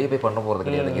பண்ண போகிறேன், வெளியே போய் பண்ண போகிறது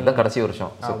கிடையாது. இதுதான் கடைசி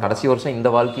வருஷம். ஸோ கடைசி வருஷம்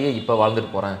இந்த வாழ்க்கையை இப்போ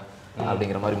வாழ்ந்துட்டு போகிறேன்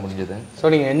அப்படிங்கிற மாதிரி முடிஞ்சது. ஸோ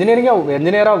நீங்கள்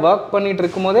என்ஜினியராக ஒர்க் பண்ணிட்டு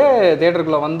இருக்கும்போதே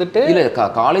தியேட்டருக்குள்ளே வந்துட்டு? இல்லை,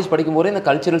 காலேஜ் படிக்கும்போதே இந்த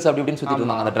கல்ச்சுரல்ஸ் அப்படி இப்படின்னு சுற்றிட்டு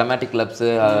இருந்தாங்க, அந்த ட்ராமாட்டிக் கிளப்ஸு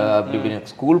அப்படி இப்படின்னு.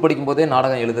 ஸ்கூல் படிக்கும்போதே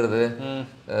நாடகம் எழுதுறது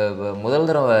முதல்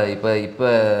தடவை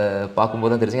இப்போ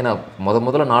பார்க்கும்போது தான் தெரிஞ்சுங்க. நான்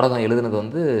முதல்ல நாடகம் எழுதுனது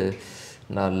வந்து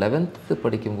நான் 11th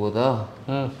படிக்கும்போதா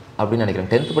அப்படின்னு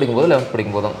நினைக்கிறேன். 10th படிக்கும்போது 11th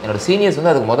படிக்கும்போது தான். என்னோட சீனியர்ஸ்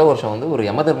வந்து அதுக்கு முதல் வருஷம் வந்து ஒரு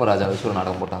யமதர்மராஜா வச்சு ஒரு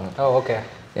நாடகம் போட்டாங்க. ஓகே.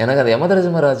 எனக்கு அந்த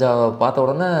யமதர்மராஜாவை பார்த்த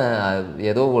உடனே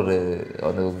ஏதோ ஒரு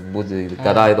அந்த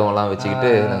கதாயுதம்லாம் வச்சுக்கிட்டு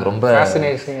எனக்கு ரொம்ப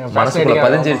மனசுக்குள்ள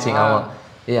பதிஞ்சிருச்சிங்க. ஆமாம்,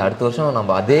 அடுத்த வருஷம்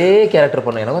நம்ம அதே கேரக்டர்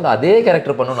பண்ணோம், எனக்கு வந்து அதே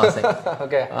கேரக்டர் பண்ணணும்னு ஆசை.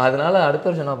 அதனால அடுத்த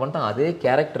வருஷம் என்ன பண்ணிட்டேன், அதே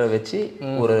கேரக்டரை வச்சு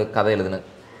ஒரு கதை எழுதுனேன்.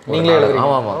 நீங்களே எழுதுறீங்க?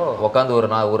 ஆமாம் ஆமாம். உட்காந்து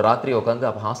ஒரு ராத்திரி உட்காந்து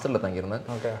அப்போ ஹாஸ்டலில் தங்கியிருந்தேன்.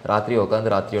 ராத்திரி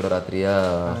உட்காந்து ராத்திரியோட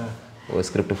ராத்திரியாக ஒரு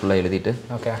ஸ்கிரிப்ட் ஃபுல்லாக எழுதிட்டு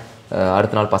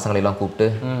அடுத்த நாள் பசங்களெல்லாம் கூப்பிட்டு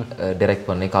டைரக்ட்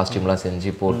பண்ணி காஸ்டியூம்லாம்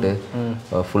செஞ்சு போட்டு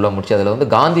ஃபுல்லாக முடிச்சு அதில் வந்து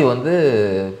காந்தி வந்து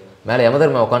மேலே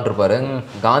யமதர்ம உட்காந்துருப்பாரு.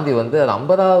 காந்தி வந்து அது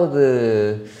 50வது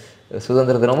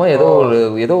சுதந்திர தினமோ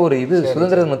ஏதோ ஒரு இது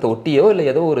சுதந்திர தினத்தை ஒட்டியோ இல்லை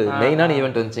ஏதோ ஒரு மெயினான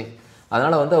ஈவெண்ட் வந்துச்சு.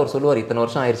 அதனால் வந்து அவர் சொல்லுவார், இத்தனை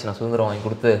வருஷம் ஆயிடுச்சு நான் சுதந்திரம் வாங்கி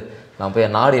கொடுத்து, நான் போய்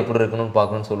நாடு எப்படி இருக்கணும்னு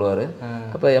பார்க்கணும்னு சொல்லுவார்.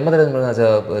 அப்போ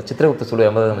சித்திரகுப்த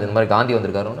சொல்லுவார், இந்த மாதிரி காந்தி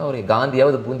வந்திருக்காருன்னு. அவர்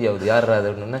காந்தியாவது பூந்தியாவது யார் அது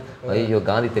அப்படின்னு. ஐயோ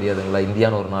காந்தி தெரியாதுங்களா,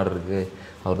 இந்தியான்னு ஒரு நாடு இருக்குது,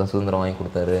 அவர் தான் சுதந்திரம் வாங்கி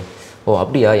கொடுத்தாரு. ஓ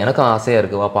அப்படியா, எனக்கும் ஆசையாக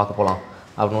இருக்குது, வா பார்க்க போகலாம்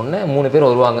அப்படின்னு 3 பேர்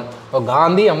வருவாங்க.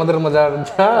 காந்தி யமதர்மராஜா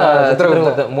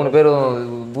 3 பேரும்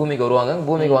பூமிக்கு வருவாங்க.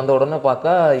 பூமிக்கு வந்த உடனே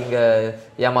பார்த்தா இங்கே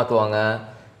ஏமாற்றுவாங்க.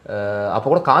 அப்போ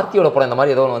கூட கார்த்தியோட படம் இந்த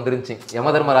மாதிரி ஏதோ ஒன்று வந்துருந்துச்சு,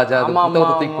 யமதர்மராஜா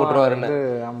தூக்கி போட்டுருவாருன்னு.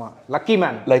 ஆமாம், லக்கி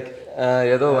மேன் லைக்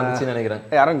ஏதோ வந்துச்சுன்னு நினைக்கிறேன்.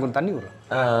 யாரும் கொஞ்சம் தண்ணி விடுறோம்.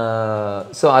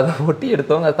 ஸோ அதை ஒட்டி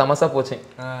எடுத்தவங்க அது தமாசா போச்சு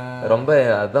ரொம்ப.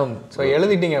 அதுதான். ஸோ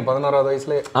எழுதிட்டீங்க 11வது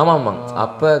வயசுல? ஆமாம் ஆமாம்.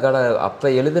 அப்போ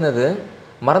எழுதுனது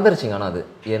மறந்துருச்சுங்க. ஆனால் அது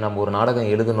நம்ம ஒரு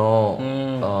நாடகம் எழுதணும்,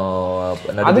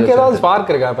 அதுக்கு ஏதாவது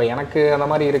ஸ்பார்க் இருக்கா? இப்போ எனக்கு அந்த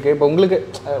மாதிரி இருக்குது. இப்போ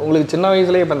உங்களுக்கு சின்ன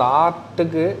வயசுலேயே இப்போ இந்த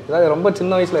ஆர்ட்டுக்கு ஏதாவது ரொம்ப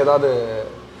சின்ன வயசில் ஏதாவது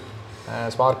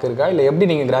ஸ்பார்க் இருக்கா, இல்லை எப்படி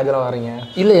நீங்கள் கிராஜுவலாக வரீங்க?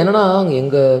 இல்லை என்னன்னா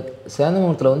எங்கள்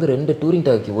சேந்தமங்கலத்தில் வந்து 2 டூரிங்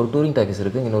டாக்கி, ஒரு டூரிங் டாக்கிஸ்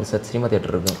இருக்குது, இன்னொரு சினிமா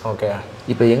தியேட்டர் இருக்குது. ஓகே.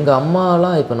 இப்போ எங்கள்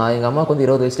அம்மாலாம் எங்கள் அம்மாவுக்கு வந்து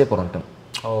 20 வயசுலேயே பிறந்துட்டேன்.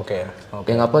 ஓகே.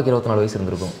 எங்கள் அப்பாவுக்கு 24 வயசு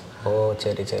இருந்திருக்கும். ஓ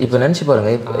சரி சரி. இப்போ நினச்சி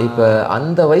பாருங்கள், இப்போ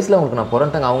அந்த வயசில் அவங்களுக்கு நான்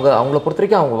பிறந்துட்டேங்க. அவங்கள பொறுத்த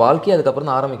வரைக்கும் அவங்க வாழ்க்கையை அதுக்கப்புறம்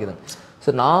தான் ஆரம்பிக்குது. ஸோ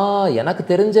எனக்கு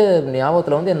தெரிஞ்ச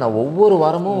ஞாபகத்தில் வந்து என்ன ஒவ்வொரு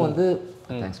வாரமும் வந்து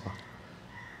தேங்க்ஸ்ப்பா,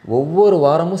 ஒவ்வொரு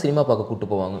வாரமும் சினிமா பார்க்க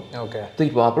கூப்பிட்டு போவாங்க. ஓகே.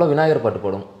 தூக்கி அப்போலாம் விநாயகர் பாட்டு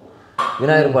போடும்.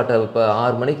 விநாயகர் பாட்டை இப்போ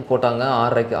 6 மணிக்கு போட்டாங்க,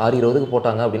 6:20க்கு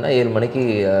போட்டாங்க அப்படின்னா 7 மணிக்கு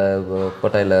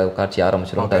கொட்டாயில் காட்சி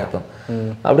ஆரம்பிச்சிடும் அர்த்தம்.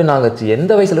 அப்படி நாங்கள்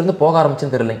எந்த வயசுலேருந்து போக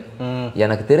ஆரம்பிச்சுன்னு தெரியலைங்க.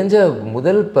 எனக்கு தெரிஞ்ச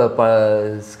முதல்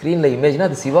ஸ்க்ரீனில் இமேஜ்னா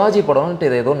அது சிவாஜி படம்ன்ட்டு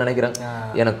இதை ஏதோ நினைக்கிறேன்.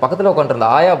 எனக்கு பக்கத்தில் உட்காந்துருந்த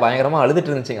ஆயா பயங்கரமாக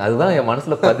அழுதுட்டு இருந்துச்சுங்க. அதுதான் என்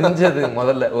மனசில் பதிஞ்சது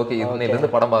முதல்ல. ஓகே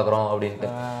இன்னையிலேருந்து படம் பார்க்குறோம் அப்படின்ட்டு.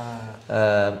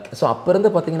 ஸோ அப்போ இருந்து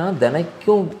பார்த்தீங்கன்னா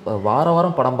தினைக்கும்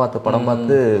வாரம் படம்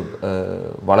பார்த்து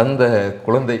வளர்ந்த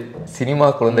குழந்தை, சினிமா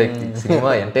குழந்தை.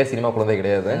 என்கிட்ட சினிமா குழந்தை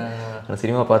கிடையாது,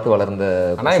 சினிமா பார்த்து வளர்ந்த.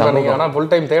 ஆனால் ஃபுல்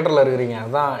டைம் தியேட்டரில் இருக்கிறீங்க,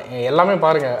 அதான் எல்லாமே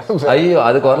பாருங்க. ஐயோ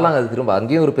அதுக்கு வரலாங்க, அது திரும்ப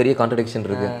அங்கேயும் ஒரு பெரிய கான்ட்ரடிக்ஷன்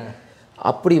இருக்குது.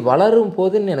 அப்படி வளரும்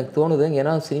போதுன்னு எனக்கு தோணுது.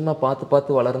 ஏன்னா சினிமா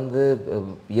பார்த்து வளர்ந்து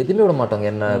எதுவுமே விட மாட்டாங்க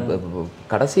என்ன.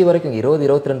 கடைசி வரைக்கும்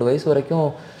 20-22 வயசு வரைக்கும்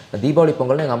தீபாவளி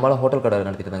பொங்கல்னு எங்கள் அம்மாலாம் ஹோட்டல் கடை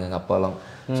நடத்திட்டு இருந்தாங்க எங்கள் அப்பாலாம்.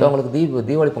 ஸோ அவங்களுக்கு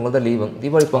தீபாவளி பொங்கல் தான் லீவு.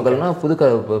 தீபாவளி பொங்கல்னா புது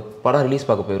படம் ரிலீஸ்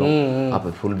பார்க்க போயிடும்.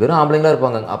 அப்போ ஃபுல் பேரும் ஆம்பளைங்களாக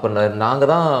இருப்பாங்க. அப்போ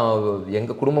நாங்கள் தான்,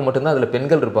 எங்கள் குடும்பம் மட்டும்தான் அதில்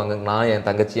பெண்கள் இருப்பாங்க. நான், என்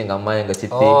தங்கச்சி, எங்கள் அம்மா, எங்கள்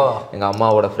சித்தி, எங்கள்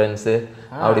அம்மாவோட ஃப்ரெண்ட்ஸு.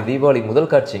 அப்படி தீபாவளி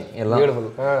முதல் காட்சி எல்லாம்.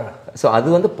 ஸோ அது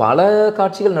வந்து பல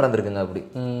காட்சிகள் நடந்திருக்குங்க. அப்படி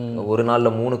ஒரு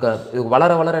நாளில் 3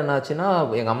 வளர என்ன ஆச்சுன்னா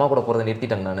எங்கள் அம்மா கூட போகிறத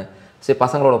நிறுத்திட்டேங்க நான். சரி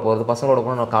பசங்களோட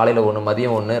போனால் நான் காலையில் 1,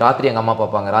 மதியம் 1, ராத்திரி எங்கள் அம்மா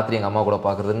பார்ப்பாங்க, ராத்திரி எங்கள் அம்மா கூட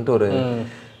பார்க்குறதுன்ட்டு ஒரு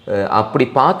அப்படி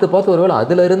பார்த்து ஒருவேளை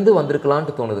அதுலேருந்து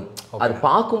வந்திருக்கலான்ட்டு தோணுது. அது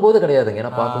பார்க்கும்போது கிடையாதுங்க.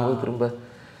 ஏன்னா பார்க்கும்போது திரும்ப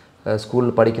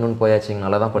ஸ்கூல் படிக்கணும்னு போயாச்சுங்க.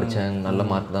 நல்லா தான் படித்தேன், நல்ல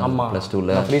மார்க் தான்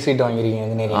 +2ல் ஃப்ரீ சீட்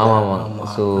வாங்கிருக்கீங்க. ஆமாம்.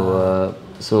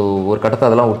 ஸோ ஒரு கட்டத்தை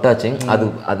அதெல்லாம் விட்டாச்சுங்க.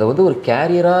 அதை வந்து ஒரு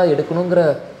கேரியராக எடுக்கணுங்கிற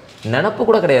நினப்பு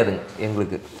கூட கிடையாதுங்க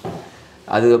எங்களுக்கு.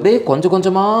 அது அப்படியே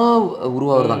கொஞ்சமாக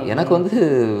உருவாகுதான். எனக்கு வந்து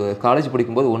காலேஜ்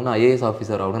படிக்கும்போது ஒன்று IAS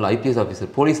ஆஃபீஸர் ஆகணும், இல்லை IPS ஆஃபீஸர்,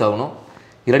 போலீஸ் ஆகணும்,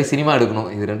 இல்லாட்டி சினிமா எடுக்கணும்.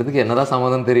 இது ரெண்டுத்துக்கு என்ன தான்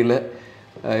சம்மதம் தெரியல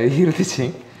இருந்துச்சு.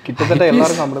 கிட்டத்தட்ட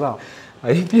எல்லாருக்கும் அப்படி தான்.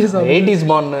 IPS 80s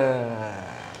born.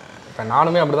 இப்போ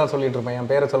நானுமே அப்படி தான் சொல்லிட்டு இருப்பேன். என்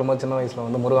பேரை சொல்லும்போது சின்ன வயசில்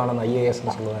வந்து முருகானந்த்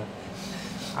IASன்னு சொல்லுவேன்.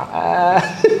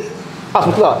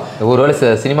 ஒருவேளை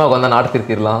சினிமாவுக்கு வந்தால் நாட்டை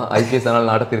திருத்திடலாம், IPS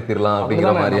ஆனால் நாட்டை திருத்திடலாம்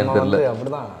அப்படிங்கிற மாதிரியான்னு தெரியல.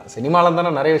 அப்படிதான் சினிமாவில்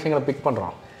தானே நிறைய விஷயங்களை பிக்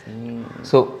பண்ணுறோம்.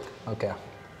 ஸோ ஓகே,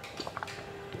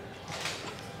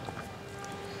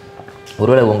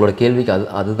 ஒருவேளை உங்களோட கேள்விக்கு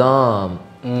அதுதான்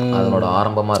அதனோட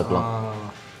ஆரம்பமாக இருக்கலாம்.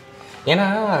 ஏன்னா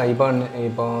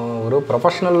இப்போ ஒரு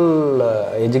ப்ரொஃபஷ்னல்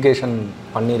எஜுகேஷன்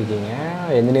பண்ணியிருக்கீங்க,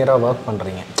 என்ஜினியராக ஒர்க்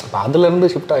பண்ணுறீங்க. இப்போ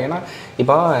அதுலேருந்து ஷிஃப்ட் ஆகும். ஏன்னா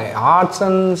இப்போ ஆர்ட்ஸ்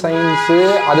அண்ட் சயின்ஸு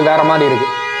அது வேறு மாதிரி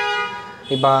இருக்குது.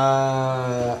 இப்போ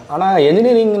ஆனால்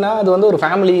என்ஜினியரிங்னா அது வந்து ஒரு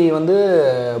ஃபேமிலி வந்து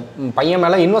பையன்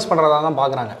மேலே இன்வெஸ்ட் பண்ணுறதா தான்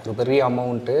பார்க்குறாங்க, ஒரு பெரிய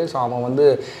அமௌண்ட்டு. ஸோ அவன் வந்து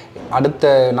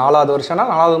அடுத்த 4வது வருஷம்னா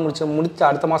 4வது முடிச்சு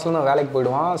அடுத்த மாதத்துல தான் வேலைக்கு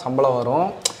போயிடுவான், சம்பளம் வரும்.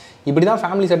 இப்படி தான்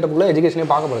ஃபேமிலி செட்டப்புக்குள்ளே எஜுகேஷனே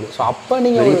பார்க்கப்படுது. ஸோ அப்போ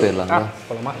நீங்கள் வெளியே போயிடலாம்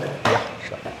போகலாமா?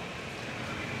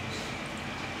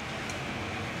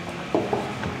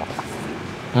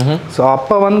 ஸோ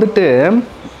அப்போ வந்துட்டு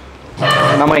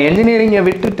நம்ம என்ஜினியரிங்கை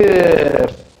விட்டுட்டு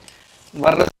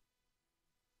வர்ற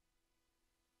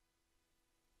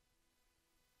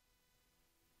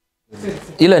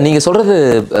இல்லை நீங்கள் சொல்கிறது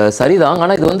சரிதான்.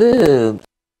 ஆனால் இது வந்து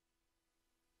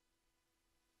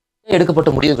எடுக்கப்பட்ட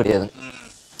முடிவு கிடையாது.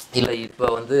 இல்லை இப்போ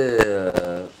வந்து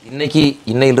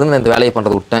இன்னையிலிருந்து நான் இந்த வேலையை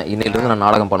பண்ணுறது விட்டேன், இன்னையிலிருந்து நான்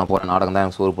நாடகம் பண்ண போகிறேன், நாடகம் தான்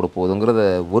எனக்கு சோறு போட போகுதுங்கிறத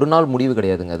ஒரு நாள் முடிவு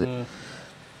கிடையாதுங்க. அது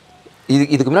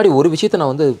இதுக்கு முன்னாடி ஒரு விஷயத்தை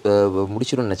நான் வந்து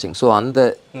முடிச்சிடும்னு நினச்சேங்க. ஸோ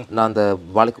நான் அந்த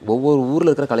ஒவ்வொரு ஊரில்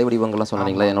இருக்கிற கலை வடிவங்கள்லாம்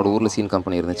சொன்னீங்களா, என்னோடய ஊரில் சீன்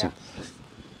கம்பெனி இருந்துச்சு.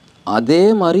 அதே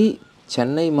மாதிரி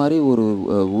சென்னை மாதிரி ஒரு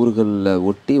ஊர்களில்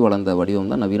ஒட்டி வளர்ந்த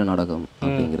வடிவம் தான் நவீன நாடகம்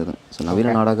அப்படிங்கிறது. ஸோ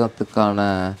நவீன நாடகத்துக்கான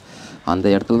அந்த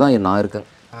இடத்துல தான் நான் இருக்கேன்.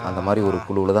 அந்த மாதிரி ஒரு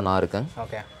குழுவில் தான் நான் இருக்கேன்.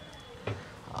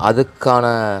 அதுக்கான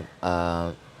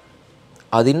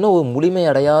அது இன்னும் ஒரு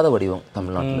முழுமையடையாத வடிவம்.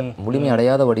 தமிழ்நாட்டில்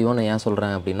முழுமையடையாத வடிவம்னு ஏன்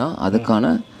சொல்கிறேன் அப்படின்னா,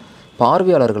 அதுக்கான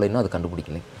பார்வையாளர்களை இன்னும் அதை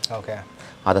கண்டுபிடிக்கலை.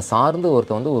 அதை சார்ந்து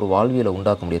ஒருத்தர் வந்து ஒரு வாழ்வியலை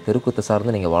உண்டாக்க முடியாது. தெருக்கூத்தை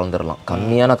சார்ந்து நீங்கள் வாழ்ந்துடலாம்,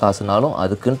 கம்மியான காசுனாலும்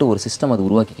அதுக்குன்ட்டு ஒரு சிஸ்டம் அது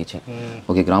உருவாக்கிக்கிச்சு.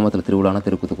 ஓகே, கிராமத்தில் திருவிழானா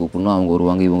தெருக்கூத்தை கூப்பிடணும், அவங்க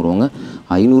வருவாங்க, இவங்க வருவாங்க.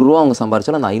 500 அவங்க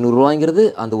சம்பாரிச்சாலும் அந்த 500 ரூபாய்ங்கிறது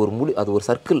அந்த ஒரு அது ஒரு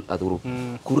சர்க்கிள், அது ஒரு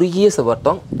குறுகிய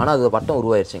வட்டம். ஆனால் அது வட்டம்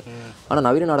உருவாயிருச்சு. ஆனால்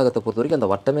நவீன நாடகத்தை பொறுத்த வரைக்கும்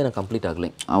அந்த வட்டமே எனக்கு கம்ப்ளீட்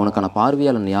ஆகலை. அவனுக்கான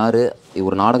பார்வையாளன் யார்,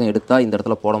 ஒரு நாடகம் எடுத்தால் இந்த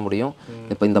இடத்துல போட முடியும்,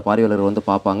 இப்போ இந்த பார்வையாளர் வந்து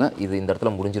பார்ப்பாங்க, இது இந்த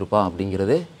இடத்துல முடிஞ்சிருப்பா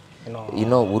அப்படிங்கிறதே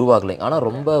இன்னும் உருவாகலை. ஆனால்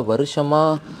ரொம்ப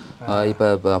வருஷமாக இப்போ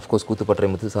அஃப்கோர்ஸ் கூத்துப்பற்றை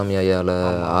முத்துசாமி ஐயாவில்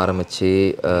ஆரம்பித்து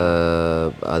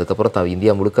அதுக்கப்புறம்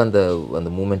இந்தியா முழுக்க அந்த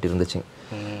மூமெண்ட் இருந்துச்சு.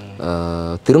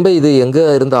 திரும்ப இது எங்கே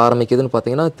இருந்து ஆரம்பிக்குதுன்னு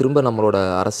பார்த்தீங்கன்னா, திரும்ப நம்மளோட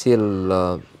அரசியல்,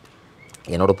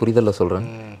 என்னோடய புரிதலில் சொல்கிறேன்,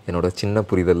 என்னோடய சின்ன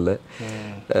புரிதலில்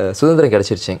சுதந்திரம்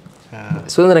கிடச்சிருச்சு.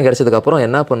 சுதந்திரம் கிடச்சதுக்கப்புறம்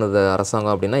என்ன பண்ணுது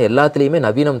அரசாங்கம் அப்படின்னா, எல்லாத்துலேயுமே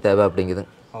நவீனம் தேவை அப்படிங்குது.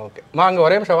 ஓகே, வாங்க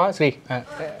ஒரே நிமிஷம் வா ஸ்ரீ,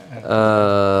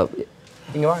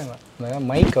 இங்கே வாங்க,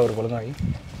 மைக் அவர் ஒழுங்காகி.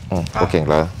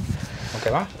 ஓகேங்களா?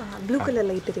 ஓகேவா? Blue colour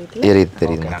light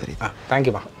தெரியுதுமா?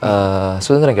 தேங்க்யூமா.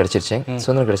 சுதந்திரம் கிடச்சிருச்சு.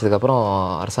 சுதந்திரம் கிடச்சதுக்கப்புறம்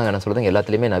அரசாங்கம் என்ன சொல்லுது,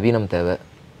 எல்லாத்துலேயுமே நவீனம் தேவை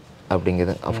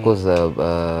அப்படிங்குது. அஃப்கோர்ஸ்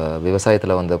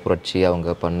விவசாயத்தில் வந்த புரட்சி, அவங்க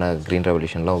பண்ண க்ரீன்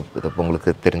ரெவல்யூஷன்லாம்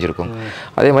உங்களுக்கு தெரிஞ்சிருக்கும்.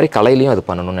 அதே மாதிரி கலையிலையும் அது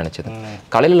பண்ணணும்னு நினச்சது.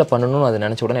 கலையில் பண்ணணும்னு அது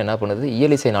நினச்ச உடனே என்ன பண்ணுது,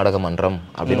 இயலிசை நாடக மன்றம்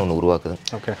அப்படின்னு ஒன்று உருவாக்குது.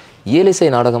 இயலிசை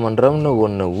நாடக மன்றம்னு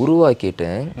ஒன்று உருவாக்கிட்டு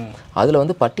அதில்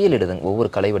வந்து பட்டியலிடுதுங்க ஒவ்வொரு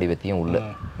கலை வடிவத்தையும் உள்ள.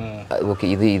 ஓகே,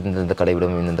 இது இந்த கலை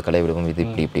வடிவம், இந்த கலை வடிவம், இது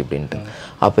இப்படி இப்படின்ட்டு.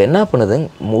 அப்போ என்ன பண்ணுது,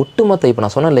 ஒட்டுமொத்த இப்போ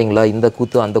நான் சொன்னேன் இல்லைங்களா, இந்த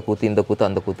கூத்து அந்த கூத்து, இந்த கூத்து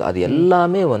அந்த கூத்து, அது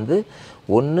எல்லாமே வந்து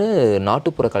ஒன்று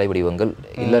நாட்டுப்புற கலை வடிவங்கள்,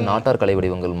 இல்லை நாட்டார் கலை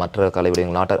வடிவங்கள், மற்ற கலை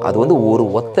வடிவங்கள், நாட்டார், அது வந்து ஒரு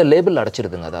ஒத்த லேபிள்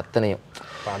அடைச்சிருதுங்க அது அத்தனையும்.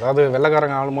 அதாவது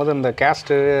வெள்ளைக்காரங்க ஆளும்போது இந்த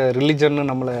கேஸ்ட்டு ரிலிஜன்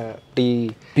நம்மளை இப்படி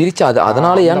பிரிச்சு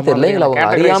அதனால ஏன்னு தெரியலைங்களா, அவங்க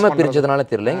அறியாமல் பிரிச்சதுனால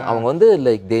தெரியலைங்க. அவங்க வந்து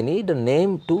like they need a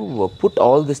name to put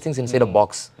all this things inside a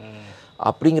box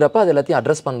அப்படிங்கிறப்ப அது எல்லாத்தையும்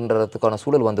அட்ரஸ் பண்ணுறதுக்கான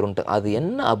சூழல் வந்துருன்ட்டு. அது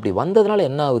என்ன அப்படி வந்ததுனால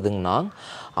என்ன ஆகுதுங்கன்னா,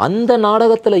 அந்த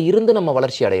நாடகத்தில் இருந்து நம்ம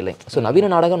வளர்ச்சி அடையலை. ஸோ நவீன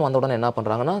நாடகம் வந்த உடனே என்ன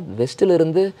பண்ணுறாங்கன்னா, வெஸ்ட்டில்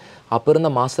இருந்து அப்போ இருந்த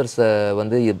மாஸ்டர்ஸை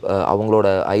வந்து அவங்களோட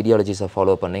ஐடியாலஜிஸை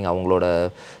ஃபாலோ பண்ணி, அவங்களோட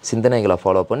சிந்தனைகளை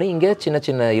ஃபாலோ பண்ணி, இங்கே சின்ன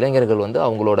சின்ன இளைஞர்கள் வந்து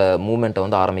அவங்களோட மூமெண்ட்டை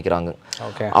வந்து ஆரம்பிக்கிறாங்க.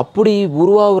 அப்படி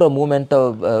உருவாகிற மூமெண்ட்டை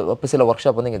இப்போ சில ஒர்க்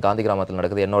ஷாப் வந்து இங்கே காந்தி கிராமத்தில்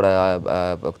நடக்குது. என்னோட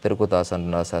தெருக்கூத்தாசன்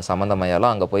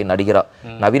சம்பந்தமையாலாம் அங்கே போய்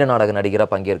நவீன நாடக நடிகராக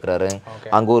பங்கேற்கிறாரு.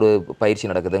 அங்கே ஒரு பயிற்சி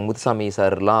நடக்குது. முத்துசாமி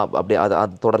சார்லாம் அப்படி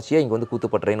அது தொடர்ச்சியாக இங்கே வந்து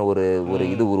கூத்துப்பற்றைன்னு ஒரு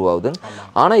இது உருவாகுது.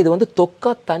 ஆனால் இது வந்து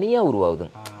தொக்கா தனியாக உருவாகுது.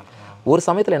 ஒரு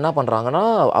சமயத்தில் என்ன பண்ணுறாங்கன்னா,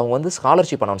 அவங்க வந்து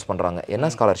ஸ்காலர்ஷிப் அனௌன்ஸ் பண்ணுறாங்க. என்ன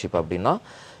ஸ்காலர்ஷிப் அப்படின்னா,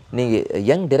 நீங்கள்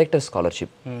யங் டிரெக்டர்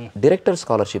ஸ்காலர்ஷிப். டிரெக்டர்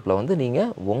ஸ்காலர்ஷிப்பில் வந்து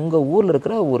நீங்கள் உங்கள் ஊரில்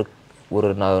இருக்கிற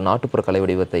ஒரு நாட்டுப்புற கலை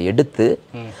வடிவத்தை எடுத்து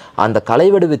அந்த கலை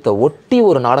வடிவத்தை ஒட்டி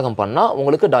ஒரு நாடகம் பண்ணால்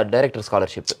உங்களுக்கு டைரக்டர்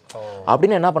ஸ்காலர்ஷிப்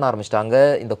அப்படின்னு என்ன பண்ண ஆரம்பிச்சிட்டாங்க.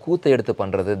 இந்த கூத்தை எடுத்து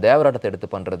பண்ணுறது, தேவராட்டத்தை எடுத்து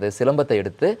பண்ணுறது, சிலம்பத்தை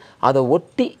எடுத்து அதை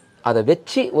ஒட்டி அதை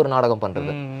வச்சு ஒரு நாடகம்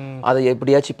பண்ணுறது, அதை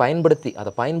எப்படியாச்சும்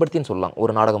பயன்படுத்தின்னு சொல்லலாம்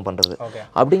ஒரு நாடகம் பண்ணுறது.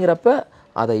 அப்படிங்கிறப்ப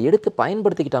அதை எடுத்து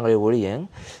பயன்படுத்திக்கிட்டாங்களே ஒழிய,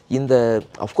 இந்த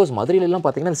அஃப்கோர்ஸ் மதுரையிலலாம்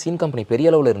பார்த்தீங்கன்னா சீன் கம்பெனி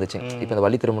பெரிய அளவில் இருந்துச்சு. இப்போ இந்த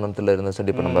வள்ளி திருமணத்தில் இருந்து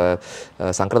சொல்லி இப்போ நம்ம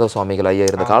சங்கரத சுவாமிகள் ஐயா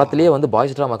இருந்த காலத்திலேயே வந்து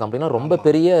பாய்ஸ் ட்ராமா கம்பெனிலாம் ரொம்ப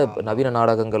பெரிய நவீன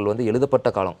நாடகங்கள் வந்து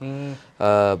எழுதப்பட்ட காலம்.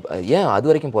 ஏன் அது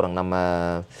வரைக்கும் போகிறாங்க, நம்ம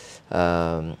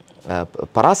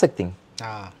பராசக்தி,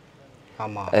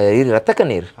 ரத்த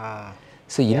கண்ணீர்.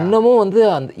 ஸோ இன்னமும் வந்து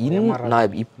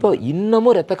நான் இப்போ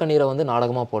இன்னமும் ரத்த கண்ணீரை வந்து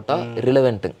நாடகமாக போட்டால்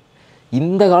ரிலவெண்ட்டுங்க.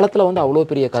 இந்த காலத்தில் வந்து அவ்வளோ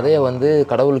பெரிய கதையை வந்து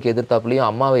கடவுளுக்கு எதிர்த்தாப்புலையும்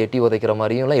அம்மாவை எட்டி உதைக்கிற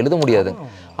மாதிரியும்லாம் எழுத முடியாது.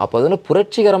 அப்போ அது வந்து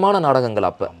புரட்சிகரமான நாடகங்கள்.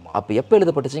 அப்போ எப்போ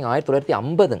எழுதப்பட்டுச்சுங்க,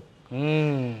 1950.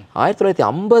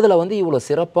 1950 வந்து இவ்வளோ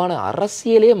சிறப்பான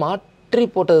அரசியலே மாற்றி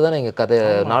போட்டது தானே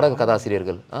எங்கள் நாடக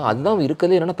கதாசிரியர்கள். அதுதான்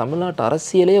இருக்கிறதே. என்னென்னா தமிழ்நாட்டு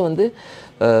அரசியலே வந்து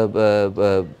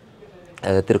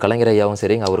திரு கலைஞர் ஐயாவும்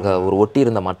சரி, அவருக்கு ஒரு ஒட்டி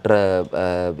இருந்த மற்ற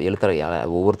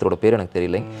எழுத்தாளர் ஒவ்வொருத்தரோட பேர் எனக்கு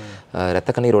தெரியல.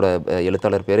 ரத்த கண்ணீரோட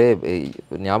எழுத்தாளர் பேரே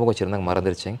ஞாபகம் வச்சுருந்தாங்க,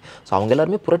 மறந்துருச்சுங்க. ஸோ அவங்க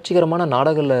எல்லாருமே புரட்சிகரமான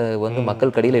நாடகங்களை வந்து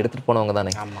மக்கள் கடியில் எடுத்துகிட்டு போனவங்க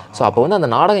தானே. ஸோ அப்போ வந்து அந்த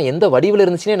நாடகம் எந்த வடிவில்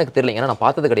இருந்துச்சுன்னு எனக்கு தெரியல, ஏன்னா நான்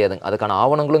பார்த்தது கிடையாதுங்க, அதுக்கான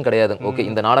ஆவணங்களும் கிடையாது. ஓகே,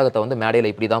 இந்த நாடகத்தை வந்து மேடையில்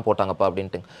இப்படி தான் போட்டாங்கப்பா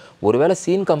அப்படின்ட்டு. ஒருவேளை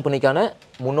சீன் கம்பெனிக்கான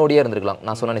முன்னோடியாக இருந்திருக்கலாம்.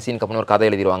 நான் சொன்ன சீன் கம்பெனி ஒரு கதை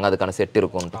எழுதிடுவாங்க, அதுக்கான செட்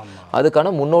இருக்கும்ட்டு,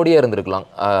 அதுக்கான முன்னோடியாக இருந்திருக்கலாம்.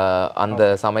 அந்த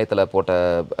சமயத்தில் போட்ட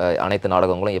அனைத்து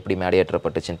நாடகங்களும் எப்படி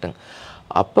மேடையேற்றப்பட்டுச்சுன்ட்டு.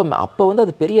 அப்போ வந்து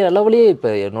அது பெரிய அளவுலேயே இப்போ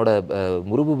என்னோட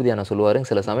முருபூபதியான சொல்லுவாருங்க,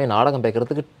 சில சமயம் நாடகம்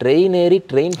பார்க்குறதுக்கு ட்ரெயின் ஏறி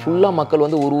ட்ரெயின் ஃபுல்லாக மக்கள்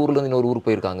வந்து ஒரு ஊர்லேருந்து இன்னொரு ஊருக்கு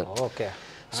போயிருக்காங்க. ஓகே.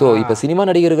 ஸோ இப்போ சினிமா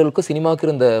நடிகர்களுக்கும் சினிமாவுக்கு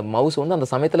இருந்த மவுஸ் வந்து அந்த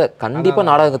சமயத்தில் கண்டிப்பாக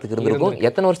நாடகத்துக்கு இருந்திருக்கும்.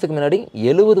 எத்தனை வருஷத்துக்கு முன்னாடி?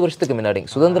 70 வருஷத்துக்கு முன்னாடி,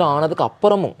 சுதந்திரம் ஆனதுக்கு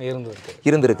அப்புறமும்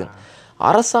இருந்திருக்கு.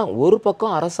 ஒரு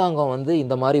பக்கம் அரசாங்கம் வந்து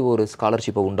இந்த மாதிரி ஒரு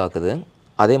ஸ்காலர்ஷிப்பை உண்டாக்குது,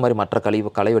 அதே மாதிரி மற்ற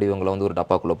கலை வடிவங்களை வந்து ஒரு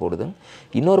டப்பாக்குள்ளே போடுது.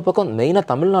 இன்னொரு பக்கம் மெயினாக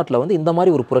தமிழ்நாட்டில் வந்து இந்த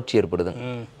மாதிரி ஒரு புரட்சி ஏற்படுது.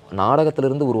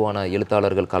 நாடகத்திலிருந்து உருவான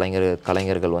எழுத்தாளர்கள்,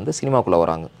 கலைஞர்கள் வந்து சினிமாக்குள்ளே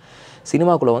வராங்க.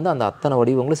 சினிமாக்குள்ளே வந்து அந்த அத்தனை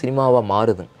வடிவங்களும் சினிமாவாக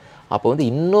மாறுது. அப்போ வந்து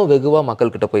இன்னும் வெகுவாக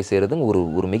மக்கள்கிட்ட போய் சேருதுங்க.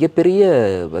 ஒரு மிகப்பெரிய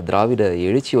திராவிட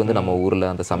எழுச்சி வந்து நம்ம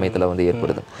ஊரில் அந்த சமயத்தில் வந்து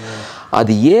ஏற்படுது.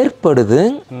 அது ஏற்படுது.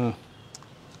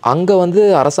 அங்கே வந்து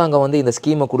அரசாங்கம் வந்து இந்த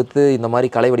ஸ்கீமை கொடுத்து இந்த மாதிரி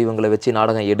கலை வடிவங்களை வச்சு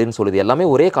நாடகம் எடுன்னு சொல்லுது. எல்லாமே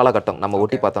ஒரே காலகட்டம் நம்ம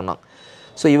ஒட்டி பார்த்தோம்னா.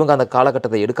 ஸோ இவங்க அந்த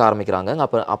காலகட்டத்தை எடுக்க ஆரம்பிக்கிறாங்க.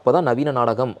 அப்போ தான் நவீன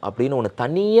நாடகம் அப்படின்னு ஒன்று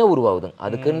தனியாக உருவாகுதுங்க.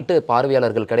 அதுக்குன்ட்டு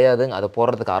பார்வையாளர்கள் கிடையாதுங்க, அதை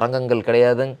போடுறதுக்கு அரங்கங்கள்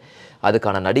கிடையாதுங்க,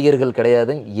 அதுக்கான நடிகர்கள்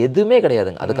கிடையாதுங்க, எதுவுமே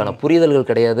கிடையாதுங்க, அதுக்கான புரிதல்கள்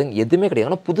கிடையாதுங்க, எதுவுமே கிடையாது.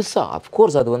 ஆனால் புதுசாக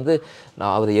அஃப்கோர்ஸ் அது வந்து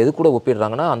நான் அது எது கூட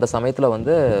ஒப்பிடுறாங்கன்னா, அந்த சமயத்தில்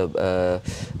வந்து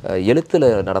எழுத்தில்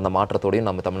நடந்த மாற்றத்தோடையும்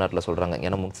நம்ம தமிழ்நாட்டில் சொல்கிறாங்க.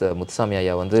 ஏன்னா முத்துசாமி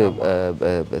ஐயா வந்து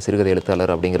சிறுகதை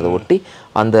எழுத்தாளர் அப்படிங்கிறத ஒட்டி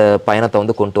அந்த பயணத்தை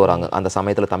வந்து கொண்டு வராங்க. அந்த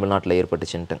சமயத்தில் தமிழ்நாட்டில்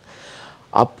ஏற்பட்டுச்சுன்ட்டு.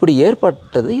 அப்படி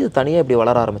ஏற்பட்டது. இது தனியாக இப்படி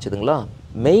வளர ஆரம்பிச்சதுங்களா.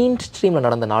 மெயின் ஸ்ட்ரீமில்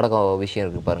நடந்த நாடக விஷயம்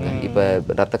இருக்குது பாருங்கள். இப்போ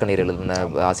ரத்த கண்ணீர் எழுதின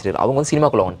ஆசிரியர் அவங்க வந்து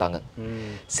சினிமாக்குள்ளே வந்துட்டாங்க.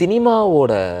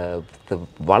 சினிமாவோட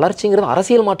வளர்ச்சிங்கிறது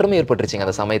அரசியல் மாற்றமே ஏற்பட்டுருச்சுங்க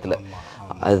அந்த சமயத்தில்.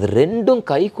 அது ரெண்டும்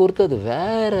கை கோர்த்து அது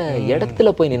வேற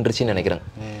இடத்துல போய் நின்றுச்சுன்னு நினைக்கிறேன்.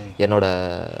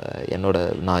 என்னோட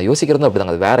நான் யோசிக்கிறது அப்படி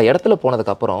தாங்க. அது வேற இடத்துல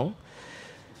போனதுக்கப்புறம்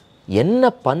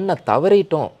என்ன பண்ண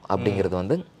தவறிட்டோம் அப்படிங்கிறது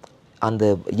வந்து அந்த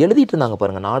எழுதிட்டு இருந்தாங்க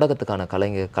பாருங்கள் நாடகத்துக்கான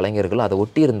கலைஞர்கள், அதை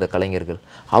ஒட்டி இருந்த கலைஞர்கள்,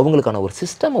 அவங்களுக்கான ஒரு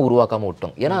சிஸ்டமை உருவாக்காமல்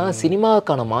விட்டோம். ஏன்னா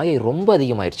சினிமாக்கான மாயை ரொம்ப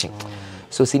அதிகமாகிடுச்சு.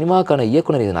 ஸோ சினிமாக்கான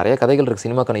இயக்குனர், இது நிறைய கதைகள் இருக்குது,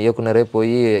 சினிமாக்கான இயக்குனரே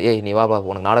போய் நீ வாப்பா,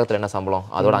 உனக்கு நாடகத்தில் என்ன சம்பளம்,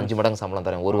 அதோட 5 மடங்கு சம்பளம்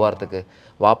தரேன் ஒரு வாரத்துக்கு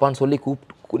வாப்பான்னு சொல்லி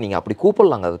நீங்கள் அப்படி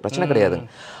கூப்பிடலாங்க, அது பிரச்சனை கிடையாது.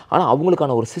 ஆனால்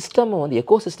அவங்களுக்கான ஒரு சிஸ்டம் வந்து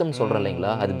எக்கோ சிஸ்டம்னு சொல்கிறேன்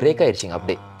இல்லைங்களா, அது பிரேக் ஆகிடுச்சிங்க.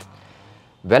 அப்படியே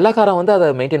வெள்ளைக்காரன் வந்து அதை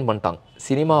மெயின்டைன் பண்ணிட்டாங்க.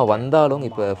 சினிமா வந்தாலும்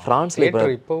இப்போ ஃப்ரான்ஸில்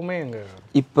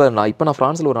இப்போ நான்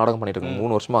ஃப்ரான்ஸில் ஒரு நாடகம் பண்ணிட்டு இருக்கேன்,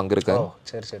 3 வருஷமாக அங்கே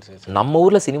இருக்கேன். நம்ம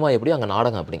ஊரில் சினிமா எப்படி, அங்கே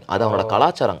நாடகம் அப்படி, அது அவனோட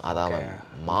கலாச்சாரம், அதை அவன்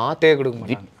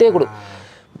விட்டே கொடு,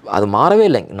 அது மாறவே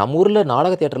இல்லைங்க. நம்ம ஊரில்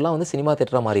நாடக தியேட்டர்லாம் வந்து சினிமா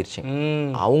தியேட்டராக மாறிடுச்சு.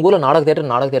 அவங்க ஊரில் நாடக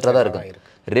தியேட்டராக தான் இருக்கு.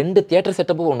 2 தியேட்டர்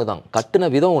செட்டப்பும் ஒன்று தான்,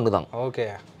 கட்டின விதம் ஒன்று தான். ஓகே,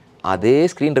 அதே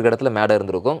ஸ்க்ரீன் இருக்கிற இடத்துல மேடை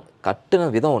இருந்திருக்கும், கட்டின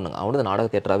விதம் ஒன்றுங்க. அவனது நாடக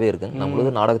தியேட்டராகவே இருக்குது.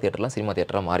 நம்மளது நாடக தியேட்டர்லாம் சினிமா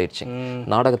தியேட்டராக மாறிடுச்சு.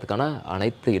 நாடகத்துக்கான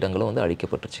அனைத்து இடங்களும் வந்து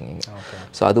அழிக்கப்பட்டுருச்சுங்க.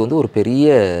 ஸோ அது வந்து ஒரு பெரிய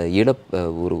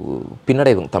ஒரு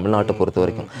பின்னடைவு தமிழ்நாட்டை பொறுத்த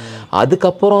வரைக்கும்.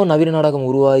 அதுக்கப்புறம் நவீன நாடகம்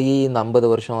உருவாகி இந்த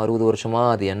 50 வருஷம் 60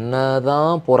 வருஷமாக அது என்ன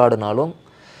தான் போராடினாலும்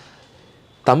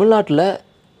தமிழ்நாட்டில்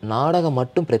நாடகம்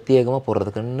மட்டும் பிரத்யேகமாக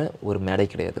போடுறதுக்குன்னு ஒரு மேடை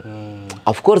கிடையாது.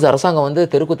 அஃப்கோர்ஸ் அரசாங்கம் வந்து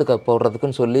தெருக்கூத்துக்கு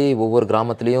போடுறதுக்குன்னு சொல்லி ஒவ்வொரு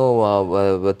கிராமத்துலேயும்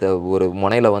ஒரு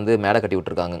முனையில் வந்து மேடை கட்டி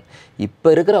விட்டுருக்காங்க.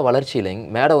 இப்போ இருக்கிற வளர்ச்சியிலைங்க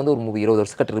மேடை வந்து ஒரு 20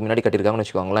 வருஷத்துக்கு முன்னாடி கட்டியிருக்காங்கன்னு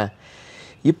வச்சுக்கோங்களேன்.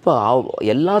 இப்போ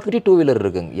எல்லாத்துக்கிட்டையும் 2 வீலர்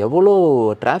இருக்குங்க. எவ்வளோ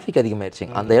டிராஃபிக்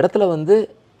அதிகமாகிடுச்சிங்க. அந்த இடத்துல வந்து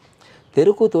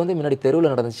தெருக்கூத்து வந்து முன்னாடி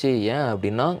தெருவில் நடந்துச்சு. ஏன்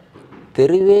அப்படின்னா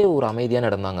தெருவே ஒரு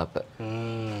அமைதியான இடம் தாங்க. அப்போ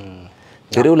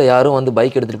தெருவில் யாரும் வந்து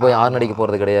பைக் எடுத்துகிட்டு போய் ஹார்ன் அடிக்க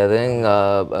போகிறது கிடையாது.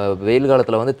 வெயில்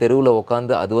காலத்தில் வந்து தெருவில்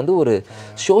உட்காந்து அது வந்து ஒரு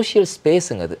சோஷியல்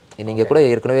ஸ்பேஸுங்க. அது நீங்கள் கூட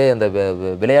ஏற்கனவே அந்த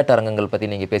விளையாட்டு அரங்கங்கள் பற்றி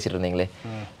நீங்கள் பேசிகிட்டு இருந்தீங்களே,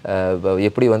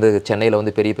 எப்படி வந்து சென்னையில்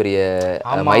வந்து பெரிய பெரிய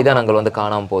மைதானங்கள் வந்து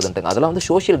காணாமல் போகுதுன்ட்டுங்க. அதெல்லாம் வந்து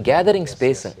சோஷியல் கேதரிங்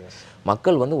ஸ்பேஸு.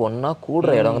 மக்கள் வந்து ஒன்றா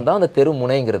கூடுற இடம் தான் அந்த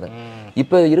தெருமுனைங்கிறது.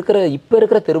 இப்போ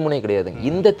இருக்கிற தெருமுனை கிடையாதுங்க.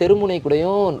 இந்த தெருமுனை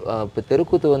கூடயும் இப்போ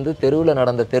தெருக்கூத்து வந்து தெருவில்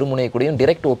நடந்த தெருமுனை கூடயும்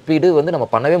டிரெக்ட் ஒப்பீடு வந்து நம்ம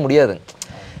பண்ணவே முடியாது.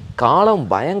 காலம்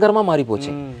பயங்கரமாக மாறி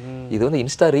போச்சு. இது வந்து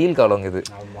இன்ஸ்டா ரீல் காலம் இது.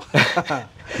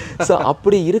 ஸோ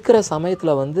அப்படி இருக்கிற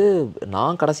சமயத்தில் வந்து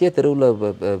நான் கடைசியாக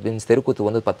தெருக்கூத்து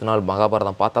வந்து 10 நாள்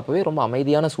மகாபாரதம் பார்த்தப்பவே ரொம்ப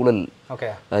அமைதியான சூழல்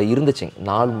இருந்துச்சுங்க.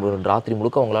 ராத்திரி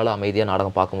முழுக்க அவங்களால அமைதியாக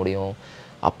நாடகம் பார்க்க முடியும்.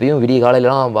 அப்பயும் விடிய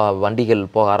காலையிலாம் வண்டிகள்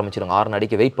போக ஆரம்பிச்சிடுங்க, ஹார்ன்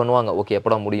அடிக்க வெயிட் பண்ணுவாங்க, ஓகே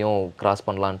எப்படா முடியும் கிராஸ்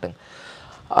பண்ணலான்ட்டு.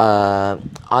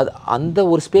 அது அந்த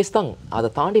ஒரு ஸ்பேஸ் தான். அதை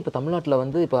தாண்டி இப்போ தமிழ்நாட்டில்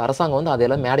வந்து இப்போ அரசாங்கம் வந்து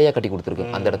அதையெல்லாம் மேடையாக கட்டி கொடுத்துருக்கு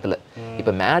அந்த இடத்துல.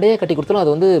 இப்போ மேடையாக கட்டி கொடுத்தாலும்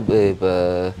அது வந்து இப்போ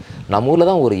நம்ம ஊரில்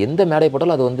தான் ஒரு எந்த மேடை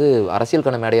போட்டாலும் அது வந்து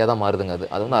அரசியலுக்கான மேடையாக தான் மாறுதுங்க.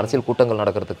 அது வந்து அரசியல் கூட்டங்கள்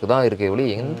நடக்கிறதுக்கு தான் இருக்கே ஒளி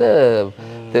எந்த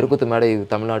தெருக்கூத்து மேடை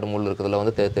தமிழ்நாட்டு முள்ள இருக்கிறதுல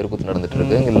வந்து தெருக்கூத்து நடந்துட்டு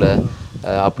இருக்கு இல்லை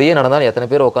அப்படியே நடந்தாலும் எத்தனை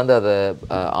பேர் உட்காந்து அதை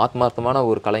ஆத்மார்த்தமான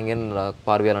ஒரு கலைஞன்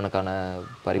பார்வையாளனுக்கான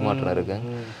பரிமாற்றம் இருக்கு,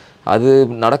 அது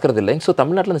நடக்கிறது இல்லைங்க. ஸோ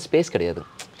தமிழ்நாட்டில் அந்த ஸ்பேஸ் கிடையாது.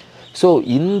 ஸோ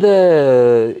இந்த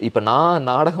இப்போ நான்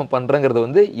நாடகம் பண்ணுறேங்கிறது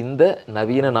வந்து இந்த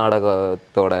நவீன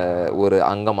நாடகத்தோட ஒரு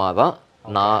அங்கமாக தான்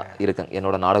நான் இருக்கேன்.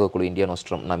 என்னோட நாடக குழு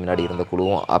இந்தியானோஸ்ட்ரம், நான் முன்னாடி இருந்த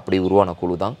குழுவும் அப்படி உருவான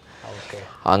குழு தான்.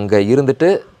 அங்கே இருந்துட்டு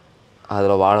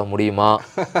அதில் வாழ முடியுமா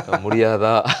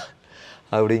முடியாதா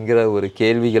அப்படிங்கிற ஒரு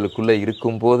கேள்விகளுக்குள்ளே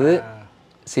இருக்கும்போது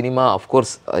சினிமா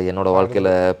அஃப்கோர்ஸ் என்னோடய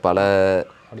வாழ்க்கையில் பல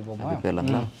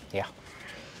இல்லைங்களா.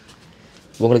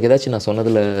 உங்களுக்கு ஏதாச்சும் நான்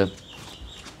சொன்னதில்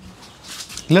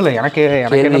இல்லை எனக்கு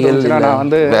என்ன தோணுச்சுன்னா, நான்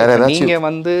வந்து நீங்கள்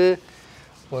வந்து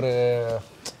ஒரு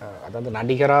அதாவது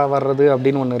நடிகராக வர்றது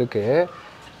அப்படின்னு ஒன்று இருக்குது.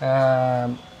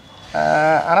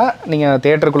 ஆனால் நீங்கள்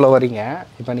தேட்டருக்குள்ளே வரீங்க.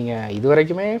 இப்போ நீங்கள் இது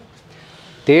வரைக்குமே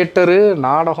தேட்டரு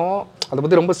நாடகம் அதை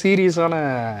பற்றி ரொம்ப சீரியஸான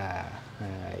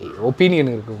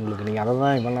ஒப்பீனியன் இருக்குது உங்களுக்கு. நீங்கள் அதை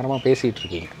தான் இவ்வளோ நேரமாக பேசிகிட்டு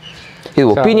இருக்கீங்க. இது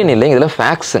ஒப்பீனியன் இல்லைங்க, இதெல்லாம்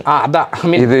ஃபேக்ட்ஸ். அதான்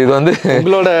இது வந்து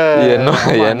உங்களோட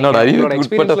என்னோட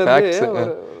அறிவுக்கு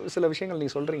சில விஷயங்கள்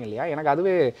நீங்கள் சொல்கிறீங்க இல்லையா, எனக்கு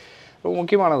அதுவே ரொம்ப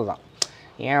முக்கியமானது தான்.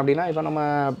 ஏன் அப்படின்னா இப்போ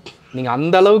நீங்கள்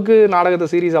அந்த அளவுக்கு நாடகத்தை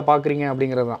சீரியஸாக பார்க்குறீங்க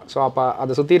அப்படிங்கிறது தான். ஸோ அப்போ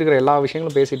அதை சுற்றி இருக்கிற எல்லா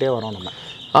விஷயங்களும் பேசிகிட்டே வரோம் நம்ம.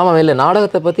 ஆமாம், இல்லை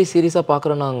நாடகத்தை பற்றி சீரியஸாக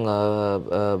பார்க்குறோம்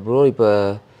நாங்கள் ப்ரோ. இப்போ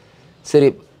சரி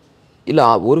இல்லை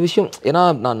ஒரு விஷயம், ஏன்னா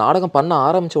நான் நாடகம் பண்ண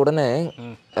ஆரம்பித்த உடனே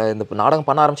இந்த நாடகம்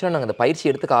பண்ண ஆரம்பிச்சோன்னா நாங்கள் இந்த பயிற்சி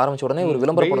எடுத்துக்க ஆரம்பித்த உடனே ஒரு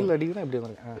விளம்பரம் படம்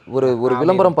ஒரு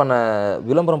விளம்பரம்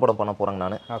படம் பண்ண போகிறாங்க.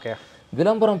 நான் ஓகே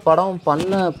விளம்பரம் படம்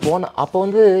போன அப்போ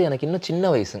வந்து எனக்கு இன்னும் சின்ன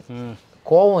வயசு,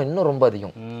 கோவம் இன்னும் ரொம்ப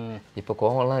அதிகம். இப்போ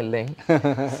கோவம்லாம் இல்லைங்க.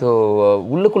 ஸோ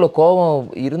உள்ளுக்குள்ளே கோவம்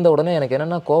இருந்த உடனே எனக்கு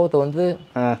என்னென்னா கோவத்தை வந்து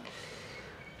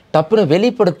டப்புன்னு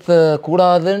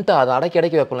வெளிப்படுத்தக்கூடாதுன்ட்டு அதை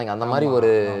அடக்கி வைப்பலைங்க, அந்த மாதிரி ஒரு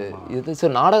இது. ஸோ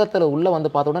நாடகத்தில் உள்ளே வந்து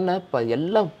பார்த்த உடனே இப்போ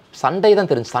எல்லாம் சண்டை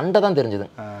தான் தெரிஞ்சுது.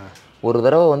 ஒரு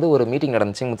தடவை வந்து ஒரு மீட்டிங்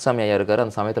நடந்துச்சு, முத்துசாமி ஐயா இருக்கார்.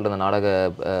 அந்த சமயத்தில் இந்த நாடக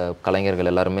கலைஞர்கள்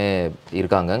எல்லாருமே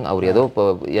இருக்காங்க. அவர் ஏதோ இப்போ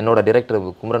என்னோட டிரெக்டர்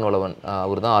குமரன் வளவன்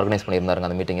அவர் தான் ஆர்கனைஸ் பண்ணியிருந்தாருங்க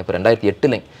அந்த மீட்டிங். இப்போ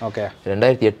 2008 ஓகே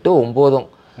 2008-09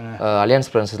 அலியன்ஸ்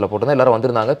பிரான்சஸில் போட்டு தான் எல்லாரும்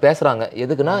வந்திருந்தாங்க. பேசுகிறாங்க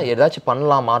எதுக்குன்னா ஏதாச்சும்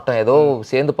பண்ணலாம் மாட்டோம், ஏதோ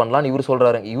சேர்ந்து பண்ணலான்னு இவர்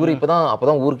சொல்கிறாரு. இவர் அப்போ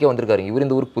தான் ஊருக்கே வந்திருக்காரு. இவர்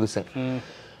இந்த ஊருக்கு புதுசு.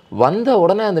 வந்த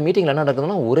உடனே அந்த மீட்டிங்கில் என்ன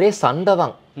நடக்குதுன்னா ஒரே சண்டை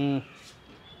தான்.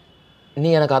 நீ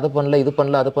எனக்கு அதை பண்ணல இது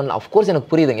பண்ணல அது பண்ணல. அஃப்கோர்ஸ் எனக்கு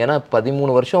புரியுதுங்க, ஏன்னா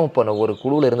 13 வருஷம் இப்போ ஒரு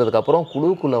குழுவில் இருந்ததுக்கப்புறம்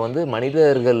குழுக்குள்ளே வந்து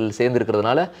மனிதர்கள்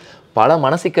சேர்ந்துருக்கிறதுனால பல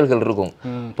மனசிக்கல்கள் இருக்கும்,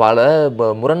 பல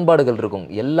முரண்பாடுகள் இருக்கும்,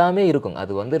 எல்லாமே இருக்கும்.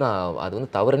 அது வந்து அது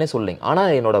வந்து தவறுனே சொல்லிங்க.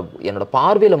 ஆனால் என்னோட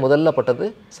பார்வையில் முதல்ல பட்டது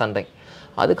சண்டை.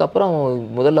 அதுக்கப்புறம்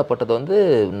முதல்ல பட்டது வந்து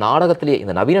நாடகத்திலேயே,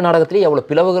 இந்த நவீன நாடகத்திலேயே எவ்வளோ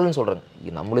பிளவுகள்னு சொல்கிறேன்.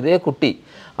 நம்மளுதே குட்டி,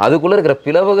 அதுக்குள்ளே இருக்கிற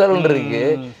பிளவுகள்ன்றிருக்கு.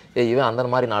 இவன் அந்த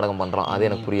மாதிரி நாடகம் பண்ணுறான், அது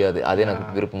எனக்கு புரியாது, அது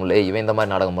எனக்கு விருப்பம் இல்லை. இவன் இந்த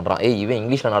மாதிரி நாடகம் பண்ணுறான், இவன்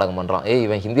இங்கிலீஷில் நாடகம் பண்ணுறான்,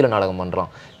 இவன் ஹிந்தியில் நாடகம் பண்ணுறான்,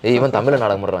 இவன் தமிழில்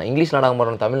நாடகம் பண்ணுறான். இங்கிலீஷ் நாடகம்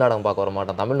பண்ணுறான், தமிழ் நாடகம் பார்க்க வர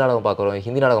மாட்டான், தமிழ் நாடகம் பார்க்க வர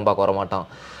ஹிந்தி நாடகம் பார்க்க வர மாட்டான்.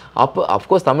 அப்போ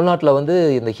அஃப்கோர்ஸ் தமிழ்நாட்டில் வந்து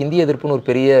இந்த ஹிந்தி எதிர்ப்புன்னு ஒரு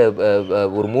பெரிய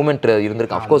ஒரு மூமெண்ட்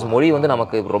இருந்திருக்கு. அஃப்கோர்ஸ் மொழி வந்து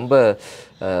நமக்கு ரொம்ப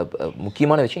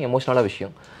முக்கியமான விஷயம், எமோஷ்னலான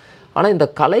விஷயம். ஆனால் இந்த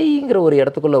கலைங்கிற ஒரு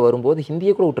இடத்துக்குள்ளே வரும்போது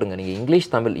ஹிந்தியை கூட விட்டுருங்க, நீங்கள் இங்கிலீஷ்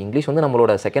இங்கிலீஷ் வந்து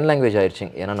நம்மளோட செகண்ட் லாங்குவேஜ் ஆயிடுச்சு.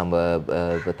 ஏன்னா நம்ம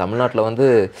இப்போ தமிழ்நாட்டில் வந்து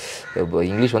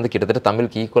இங்கிலீஷ் வந்து கிட்டத்தட்ட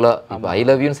தமிழுக்கு ஈக்குவலாக. இப்போ ஐ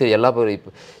லவ் யூன்னு சரி எல்லா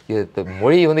இப்போ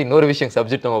மொழி வந்து இன்னொரு விஷயம்,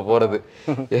 சப்ஜெக்ட் நம்ம போகிறது.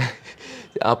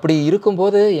 அப்படி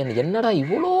இருக்கும்போது என்னடா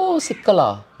இவ்வளோ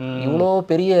சிக்கலா, இவ்வளோ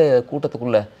பெரிய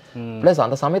கூட்டத்துக்குள்ளே. ப்ளஸ்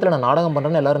அந்த சமயத்தில் நான் நாடகம்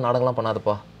பண்ணுறேன்னு எல்லோரும் நாடகம்லாம்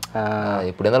பண்ணாதப்பா,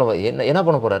 எப்படி இருந்தாலும் என்ன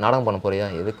பண்ண போகிற, நாடகம் பண்ண போறியா,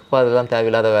 எதுக்குப்பா அதெல்லாம்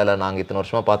தேவையில்லாத வேலை, நாங்கள் இத்தனை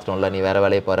வருஷமாக பார்த்துட்டோம்ல, நீ வேறு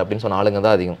வேலையை பாரு அப்படின்னு சொன்ன ஆளுங்க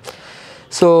தான் அதிகம்.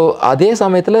 ஸோ அதே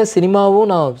சமயத்தில்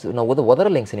சினிமாவும் நான்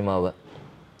உதறலைங்க சினிமாவை.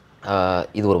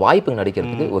 இது ஒரு வாய்ப்பு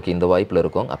நடிக்கிறதுக்கு, ஓகே இந்த வாய்ப்பில்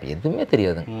இருக்கும். அப்போ எதுவுமே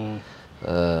தெரியாது,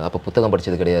 அப்போ புத்தகம்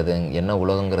படித்தது கிடையாது, என்ன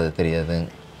உலகங்கிறது தெரியாது,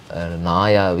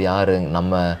 நான் யார்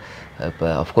நம்ம இப்போ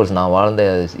அஃப்கோர்ஸ் நான் வாழ்ந்த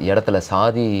இடத்துல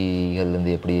சாதிகள்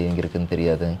வந்து எப்படி எங்கே இருக்குதுன்னு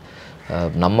தெரியாது.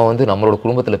 நம்ம வந்து நம்மளோட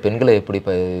குடும்பத்தில் பெண்களை எப்படி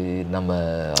இப்போ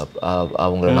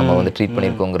அவங்கள நம்ம வந்து ட்ரீட்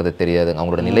பண்ணியிருக்கோங்கிறது தெரியாது,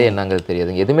 அவங்களோட நிலை என்னங்கிறது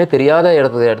தெரியாது. எதுவுமே தெரியாத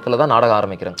இடத்துல தான் நாடகம்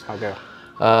ஆரம்பிக்கிறேன்.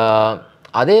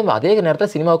 அதே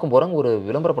நேரத்தில் சினிமாவுக்கும் போகிறேன், ஒரு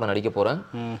விளம்பர படம் நடிக்க போகிறேன்.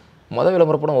 மொதல்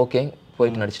விளம்பர படம் ஓகே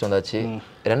போயிட்டு நடிச்சிட்டு வந்தாச்சு.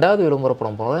 ரெண்டாவது விளம்பர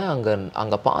படம் போகிறேன்.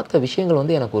 அங்கே பார்த்த விஷயங்கள்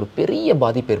வந்து எனக்கு ஒரு பெரிய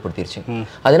பாதிப்பு ஏற்படுத்திடுச்சு.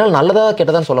 அதனால் நல்லதாக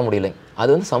கெட்டதான்னு சொல்ல முடியலை, அது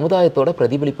வந்து சமுதாயத்தோட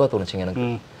பிரதிபலிப்பாக தோணுச்சுங்க எனக்கு.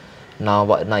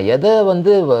 நான் எதை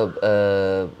வந்து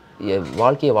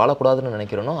வாழ்க்கையை வாழக்கூடாதுன்னு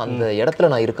நினைக்கிறேனோ அந்த இடத்துல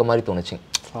நான் இருக்க மாதிரி தோணுச்சு.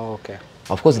 ஓகே.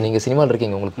 அஃப்கோர்ஸ் நீங்கள் சினிமாவில்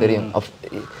இருக்கீங்க, உங்களுக்கு தெரியும்.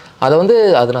 அதை வந்து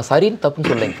அது நான் சரின்னு தப்புன்னு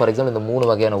சொல்லேங்க. ஃபார் எக்ஸாம்பிள் இந்த 3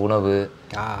 வகையான உணவு,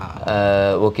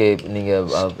 ஓகே, நீங்கள்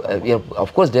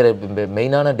அஃப்கோர்ஸ்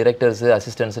மெயினான டிரெக்டர்ஸு,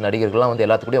 அசிஸ்டன்ஸ், நடிகர்கள்லாம் வந்து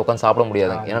எல்லாத்துக்கூடயும் உட்காந்து சாப்பிட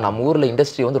முடியாது. ஏன்னா நம்ம ஊரில்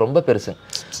இண்டஸ்ட்ரி வந்து ரொம்ப பெருசு.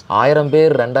 1000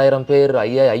 பேர், 2000 பேர்,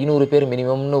 500 பேர்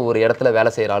மினிமம்னு ஒரு இடத்துல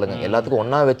வேலை செய்கிற ஆளுங்க. எல்லாத்துக்கும்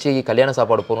ஒன்றா வச்சு கல்யாண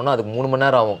சாப்பாடு போகணுன்னா அதுக்கு 3 மணி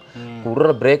நேரம் ஆகும்.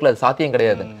 விடுற பிரேக்கில் அது சாத்தியம்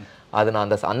கிடையாது. அது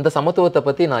நான் அந்த சமத்துவத்தை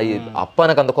பற்றி நான் அப்போ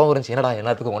எனக்கு அந்த கோவம் இருந்துச்சு. என்னடா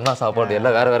எல்லாத்துக்கும் ஒன்றா சாப்பாடு,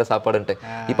 எல்லாம் வேறு வேறு சாப்பாடுன்ட்டு.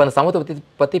 இப்போ அந்த சமத்துவத்தை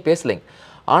பற்றி பேசலைங்க.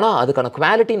 ஆனால் அதுக்கான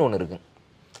குவாலிட்டின்னு ஒன்று இருக்குது.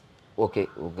 ஓகே,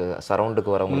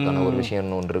 சரௌண்டுக்கு வரவங்களுக்கான ஒரு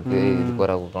விஷயம்னு ஒன்று இருக்குது, இதுக்கு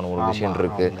வரவங்களுக்கான ஒரு விஷயம்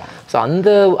இருக்குது. ஸோ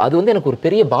அது வந்து எனக்கு ஒரு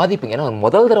பெரிய பாதிப்புங்க. ஏன்னா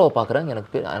முதல் தடவை பார்க்குறேன்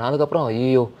எனக்கு. அதுக்கப்புறம்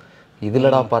ஐயோ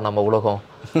இதுலடாப்பா நம்ம உலகம்,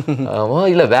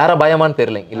 இல்லை வேற பயமானு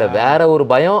தெரியலைங்க. இல்லை வேற ஒரு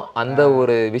பயம், அந்த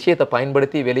ஒரு விஷயத்தை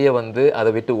பயன்படுத்தி வெளியே வந்து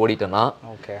அதை விட்டு ஓடிட்டேன்னா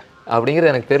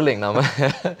அப்படிங்கிறது எனக்கு தெரியலைங்க. நாம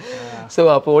ஸோ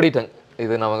அப்போ ஓடிட்டேங்க.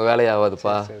 இது நமக்கு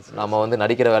வேலையாகாதுப்பா, நம்ம வந்து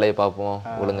நடிக்கிற வேலையை பார்ப்போம்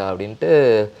ஒழுங்கா அப்படின்ட்டு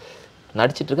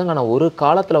நடிச்சிட்டு இருக்கேங்க. ஆனால் ஒரு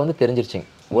காலத்தில் வந்து தெரிஞ்சிருச்சிங்க,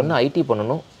 ஒன்று ஐடி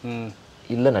பண்ணணும்,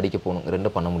 இல்லை நடிக்க போகணும்,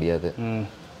 ரெண்டும் பண்ண முடியாது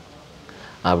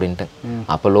அப்படின்ட்டு.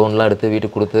 அப்போ லோன்லாம் எடுத்து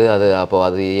வீட்டுக்கு கொடுத்து அப்போ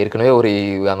அது ஏற்கனவே ஒரு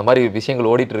அந்த மாதிரி விஷயங்கள்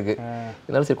ஓடிட்டு இருக்கு.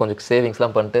 இருந்தாலும் சரி கொஞ்சம்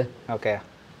சேவிங்ஸ்லாம் பண்ணிட்டு ஓகே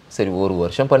சரி 1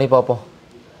 வருஷம் பண்ணி பார்ப்போம்,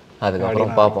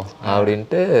 அதுக்கப்புறம் பார்ப்போம்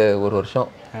அப்படின்ட்டு 1 வருஷம்.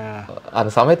 அந்த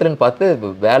சமயத்துலன்னு பார்த்து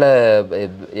வேலை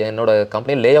என்னோட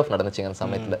கம்பெனி லே ஆஃப் நடந்துச்சுங்க அந்த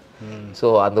சமயத்தில். ஸோ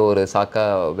அந்த ஒரு சாக்கா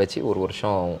வச்சு 1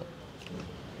 வருஷம்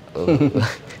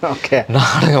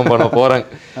நாடகம் பண்ண போகிறேங்க.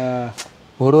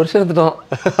 1 வருஷம் இருந்துட்டோம்,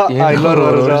 இன்னொரு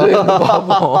 1 வருஷம்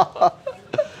பார்ப்போம்.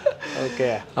 ஓகே.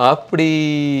 அப்படி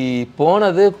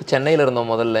போனது சென்னையில்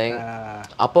இருந்தோம் முதல்ல.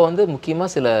 அப்போ வந்து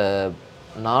முக்கியமாக சில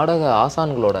நாடக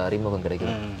ஆசான்களோட அறிமுகம்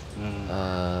கிடைக்குது.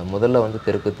 முதல்ல வந்து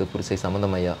தெருக்கூத்து புரிசை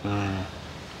சம்பந்தமையா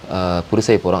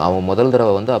புரிசை போகிறோம். அவங்க முதல்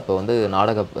தடவை வந்து அப்போ வந்து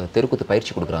நாடக தெருக்கூத்து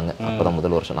பயிற்சி கொடுக்குறாங்க. அப்போ தான்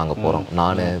முதல் வருஷம் நாங்கள் போகிறோம்.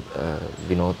 நான்,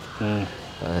 வினோத்,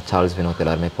 சார்ல்ஸ் வினோத்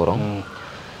எல்லாருமே போகிறோம்.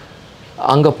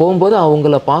 அங்கே போகும்போது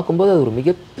அவங்கள பார்க்கும்போது அது ஒரு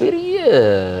மிகப்பெரிய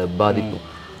பாதிப்பு.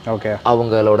 ஓகே.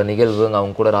 அவங்களோட நிகழ்வு,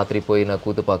 அவங்க கூட ராத்திரி போய் நான்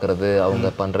கூத்து பார்க்குறது, அவங்க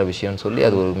பண்ணுற விஷயம்னு சொல்லி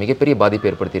அது ஒரு மிகப்பெரிய பாதிப்பு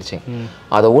ஏற்படுத்திருச்சுங்க.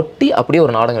 அதை ஒட்டி அப்படியே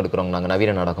ஒரு நாடகம் எடுக்கிறோங்க நாங்கள்,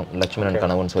 நவீன நாடகம், லட்சுமணன்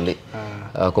கனவுன்னு சொல்லி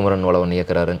குமரன் வளவன்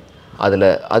இயக்குறாரு.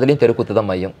 அதுலேயும் தெருக்கூத்து தான்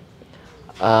மையம்.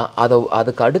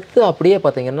 அதுக்கு அடுத்து அப்படியே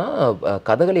பார்த்தீங்கன்னா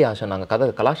கதகளி ஆசான்,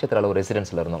 நாங்கள் கலாக்ஷேத்ராவில் ஒரு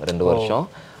ரெசிடென்ஸில் இருந்தோம் 2 வருஷம்.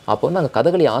 அப்போ வந்து அங்கே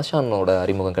கதகளி ஆசானோட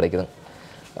அறிமுகம் கிடைக்குது.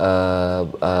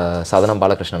 சதனம்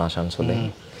பாலகிருஷ்ணன் ஆசான்னு சொல்லி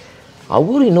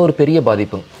அவரு இன்னொரு பெரிய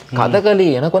பாதிப்பு. கதகளி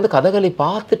எனக்கு வந்து கதகளி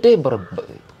பார்த்துட்டே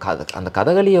அந்த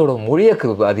கதகளியோட மொழியை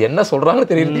அது என்ன சொல்றாங்கன்னு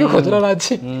தெரியறதுக்கு கொஞ்ச நாள்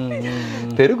ஆச்சு.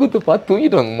 தெருக்கூத்து பார்த்து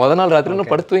தூங்கிட்டோங்க. முதல் நாள் ராத்திரி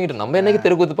படுத்து தூங்கிட்டோம். நம்ம என்னைக்கு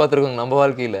தெருக்கூத்து பார்த்துருக்கோங்க நம்ம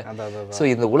வாழ்க்கையில. ஸோ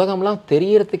இந்த உலகம்லாம்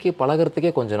தெரியறதுக்கே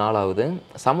பழகிறதுக்கே கொஞ்சம் நாள் ஆகுது.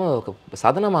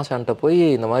 சதன மாசான்ட்ட போய்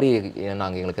இந்த மாதிரி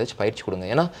நாங்கள் எங்களுக்கு ஏதாச்சும் பயிற்சி கொடுங்க.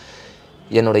 ஏன்னா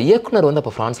என்னோட இயக்குனர் வந்து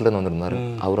அப்போ ஃப்ரான்ஸ்லேருந்து வந்திருந்தார்.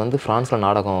 அவர் வந்து ஃப்ரான்ஸில்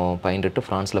நாடகம் பயின்றுட்டு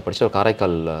ஃப்ரான்ஸில் படிச்சு ஒரு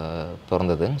காரைக்கால்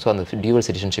பிறந்தது. ஸோ அந்த டியூவல்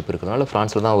சிட்டிசன்ஷிப் இருக்கிறதுனால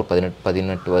ஃப்ரான்ஸில் தான் ஒரு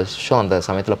 18 வருஷம் அந்த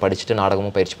சமயத்தில் படிச்சுட்டு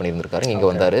நாடகமும் பயிற்சி பண்ணியிருந்திருக்காரு. இங்கே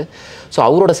வந்தார். ஸோ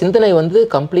அவரோட சிந்தனை வந்து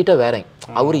கம்ப்ளீட்டாக வேறேங்க.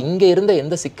 அவர் இங்கே இருந்த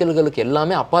எந்த சிக்கல்களுக்கு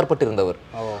எல்லாமே அப்பாற்பட்டு இருந்தவர்.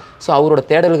 ஸோ அவரோட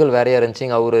தேடல்கள் வேறையாக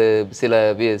இருந்துச்சுங்க. அவர்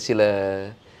சில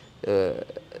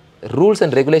ரூல்ஸ்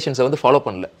அண்ட் ரெகுலேஷன்ஸை வந்து ஃபாலோ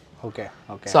பண்ணல. Okay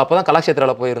okay. ஸோ அப்போ தான்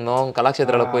கலாக்ஷேத்ராவில் போயிருந்தோம்.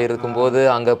 கலாக்ஷேத்ராவில் போயிருக்கும்போது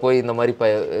அங்கே போய் இந்த மாதிரி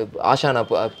ஆசானை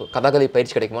கதகளி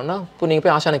பயிற்சி கிடைக்குமான்னா இப்போ நீங்கள்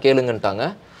போய் ஆசானை கேளுங்கன்ட்டாங்க.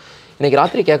 இன்றைக்கி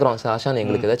ராத்திரி கேட்குறோம், சார் ஆசான்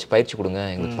எங்களுக்கு ஏதாச்சும் பயிற்சி கொடுங்க,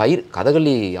 எங்களுக்கு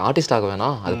கதகளி ஆர்டிஸ்ட் ஆக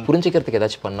வேணாம், அது புரிஞ்சிக்கிறதுக்கு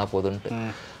ஏதாச்சும் பண்ணால் போதுன்ட்டு.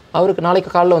 அவருக்கு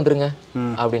நாளைக்கு காலையில் வந்துருங்க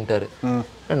அப்படின்ட்டாரு.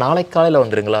 நாளைக்கு காலையில்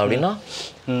வந்துருங்களா அப்படின்னா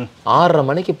 6:30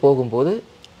 மணிக்கு போகும்போது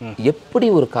எப்படி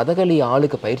ஒரு கதகளி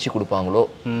ஆளுக்கு பயிற்சி கொடுப்பாங்களோ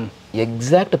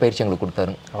எக்ஸாக்ட் பயிற்சி எங்களுக்கு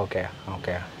கொடுத்தாரு. Okay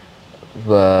okay.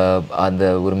 அந்த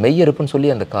ஒரு மெய்யறுப்புன்னு சொல்லி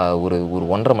அந்த ஒரு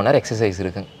 1.5 மணி நேரம் எக்ஸசைஸ்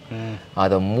இருக்குங்க.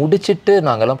 அதை முடிச்சுட்டு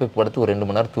நாங்கள்லாம் போய் படுத்து ஒரு 2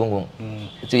 மணி நேரம் தூங்குவோம்.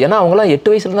 ஏன்னா அவங்களாம்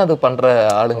 8 வயசுலேருந்து அது பண்ணுற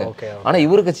ஆளுங்க. ஆனால்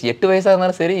இவருக்கு 8 வயசாக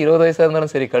இருந்தாலும் சரி, 20 வயசாக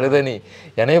இருந்தாலும் சரி, கழுதனி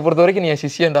என்னைய பொறுத்த வரைக்கும் நீ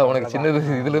சிஷியன்டா, உனக்கு சின்னது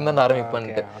இதுலேருந்து தான்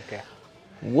ஆரம்பிப்பான்ட்டு.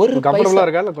 ஒரு கம்ஃபர்டபுளாக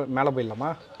இருக்கா இல்லை மேலே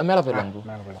போயிடலாமா? மேலே போயிடலாம்.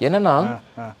 என்னன்னா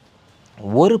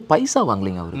ஒரு பைசா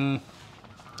வாங்கலிங்க அவர்.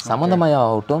 சம்பந்தமயா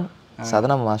ஆகட்டும்,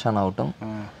 சதனம் மாஷான் ஆகட்டும்,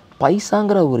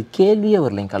 பைசாங்கிற ஒரு கேள்வியே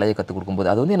வரலைங்க கலையை கற்றுக் கொடுக்கும்போது.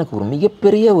 அது வந்து எனக்கு ஒரு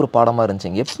மிகப்பெரிய ஒரு பாடமாக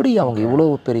இருந்துச்சுங்க. எப்படி அவங்க இவ்வளோ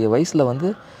பெரிய வயசில் வந்து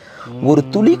ஒரு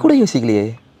துளி கூட யோசிக்கலையே,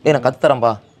 நான்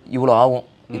கற்றுத்தரம்பா இவ்வளோ ஆகும்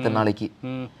இத்தனை நாளைக்கு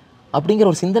அப்படிங்கிற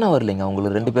ஒரு சிந்தனை வரலைங்க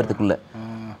அவங்களுக்கு 2 பேர்த்துக்குள்ள.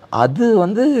 அது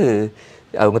வந்து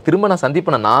அவங்க திரும்ப நான்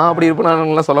சந்திப்பேன், நான் அப்படி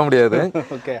இருப்பேனான்லாம் சொல்ல முடியாது.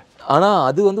 ஆனால்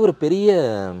அது வந்து ஒரு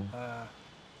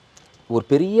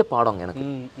பெரிய பாடம் எனக்கு.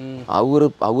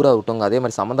 அவராகட்டும், அதே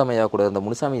மாதிரி சம்பந்தமையா கூட இருந்த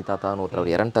முனுசாமி தாத்தான்னு ஒருத்தர்,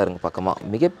 அவர் இறந்துட்டாருங்க பக்கமாக,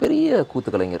 மிகப்பெரிய கூத்து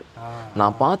கலைஞர்.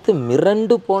 நான் பார்த்து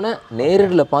மிரண்டு போன,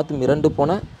 நேரில் பார்த்து மிரண்டு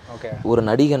போன ஒரு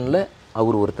நடிகனில்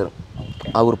அவர் ஒருத்தர்.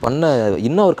 அவர் பண்ண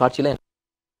இன்னும் ஒரு காட்சியில்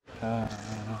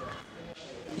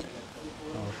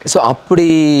ஸோ அப்படி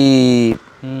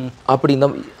இந்த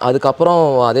அதுக்கப்புறம்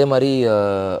அதே மாதிரி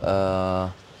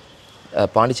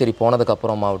பாண்டிச்சேரி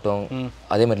போனதுக்கப்புறமாகட்டும்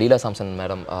அதே மாதிரி லீலா சாம்சன்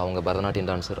மேடம் அவங்க பரதநாட்டியம்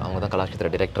டான்ஸர், அவங்க தான் கலாட்சேத்திர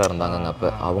டிரெக்டராக இருந்தாங்க அப்போ.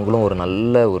 அவங்களும் ஒரு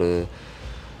நல்ல ஒரு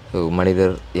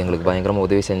மனிதர், எங்களுக்கு பயங்கரமாக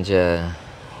உதவி செஞ்ச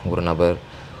ஒரு நபர்.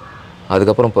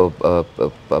 அதுக்கப்புறம்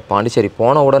இப்போ பாண்டிச்சேரி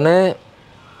போன உடனே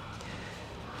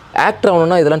ஆக்டர்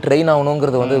ஆகணும்னா இதெல்லாம் ட்ரெயின்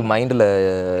ஆகணுங்கிறது வந்து மைண்டில்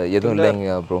எதுவும் இல்லைங்க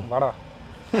அப்புறம்.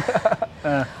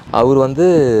 அவர் வந்து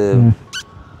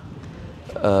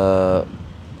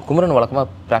குமரன்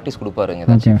வழக்கமாக ப்ராக்டிஸ் கொடுப்பாருங்க,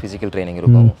 ஏதாச்சும் ஃபிசிக்கல் ட்ரைனிங்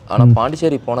இருக்கும். ஆனால்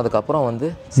பாண்டிச்சேரி போனதுக்கப்புறம் வந்து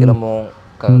சிலம்பம்,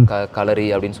 கலரி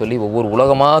அப்படின்னு சொல்லி ஒவ்வொரு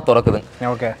உலகமாக திறக்குதுங்க.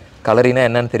 ஓகே, கலரினா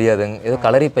என்னன்னு தெரியாதுங்க. ஏதோ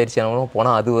கலரி பயிற்சி ஆனவங்களும்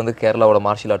போனால் அது வந்து கேரளாவோட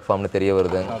மார்ஷியல் ஆர்ட் ஃபார்ம்னு தெரிய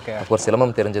வருதுங்க. அப்போ ஒரு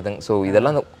சிலம்பம் தெரிஞ்சதுங்க. ஸோ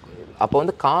இதெல்லாம் அப்போ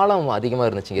வந்து காலம் அதிகமாக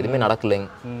இருந்துச்சுங்க, எதுவுமே நடக்கலைங்க.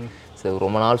 ஸோ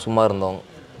ரொம்ப நாள் சும்மா இருந்தோம்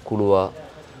குழுவாக.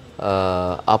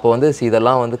 அப்போ வந்து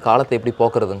இதெல்லாம் வந்து காலத்தை எப்படி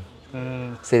போக்குறதுங்க.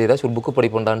 சரி ஏதாச்சும் ஒரு புக்கு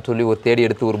படிப்போண்டான்னு சொல்லி ஒரு தேடி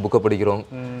எடுத்து ஒரு புக்கை படிக்கிறோம்.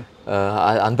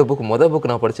 அந்த புக் புக்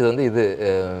நான் படித்தது வந்து இது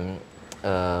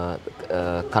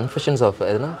கன்ஃபெஷன்ஸ் ஆஃப்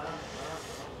எதுனா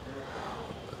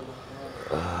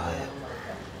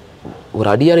ஒரு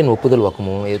அடியாரின் ஒப்புதல்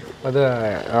வாக்குமூலம் அது.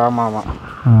 ஆமாம் ஆமாம்,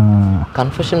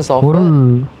 கன்ஃபெஷன்ஸ் ஆஃப்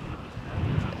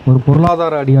ஒரு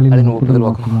பொருளாதார அடியாரின் ஒப்புதல்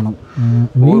வாக்குமூலம்.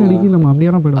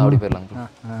 அப்படி போயிடலாம்.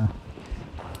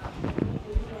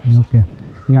 ஓகே,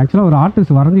 நீங்கள் ஆக்சுவலாக ஒரு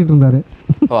ஆர்டிஸ்ட் வரைஞ்சிட்டு இருந்தார்.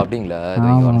 ஓ அப்படிங்களா,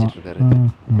 வரைஞ்சிட்டு இருக்காரு.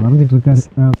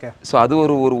 ஓகே. ஸோ அது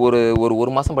ஒரு ஒரு ஒரு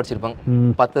ஒரு மாதம் படிச்சிருப்பாங்க.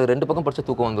 2 பக்கம் படிச்ச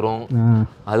தூக்கம் வந்துடும்.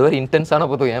 அது ஒரு இன்டென்ஸான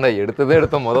புத்தகம், ஏன்னா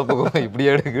எடுத்தோம் மொதல் பக்கம் இப்படியே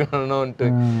எடுக்கணும்னுட்டு.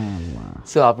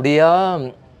 ஸோ அப்படியா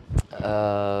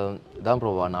தான் ப்ரோ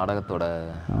நாடகத்தோட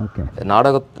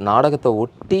நாடகத்தை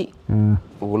ஒட்டி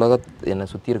என்னை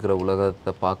சுற்றி இருக்கிற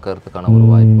உலகத்தை பார்க்கறதுக்கான ஒரு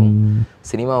வாய்ப்பும்,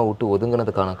 சினிமாவை விட்டு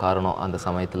ஒதுங்கினதுக்கான காரணம் அந்த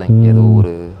சமயத்தில் ஏதோ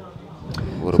ஒரு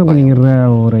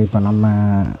இப்போ நம்ம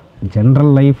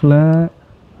ஜென்ரல் லைஃப்பில்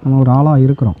நம்ம ஒரு ஆளாக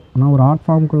இருக்கிறோம். ஆனால் ஒரு ஆர்ட்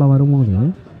ஃபார்முக்குள்ளே வரும்போது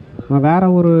நம்ம வேறு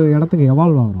ஒரு இடத்துக்கு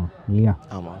எவால்வ் ஆகிறோம் இல்லையா?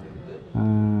 ஆமாம்,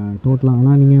 டோட்டலாக.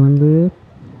 ஆனால் நீங்கள் வந்து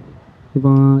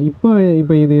இப்போ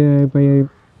இது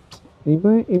இப்போ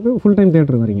ஃபுல் டைம்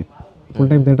தேட்டர் வரீங்க, ஃபுல்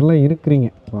டைம் தேட்டரில் இருக்கிறீங்க.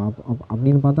 இப்போ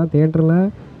அப்படின்னு பார்த்தா தேட்டரில்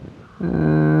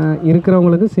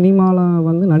இருக்கிறவங்களுக்கு சினிமாவில்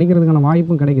வந்து நடிக்கிறதுக்கான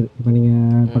வாய்ப்பும் கிடைக்குது. இப்போ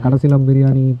நீங்கள் இப்போ கடைசியில்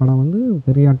பிரியாணி படம் வந்து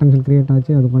பெரிய அட்டென்ஷன் க்ரியேட்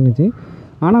ஆச்சு, அது பண்ணிச்சு.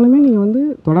 ஆனாலுமே நீங்கள் வந்து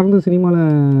தொடர்ந்து சினிமாவில்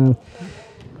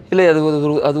இல்லை,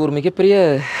 அது ஒரு மிகப்பெரிய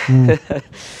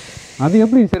அது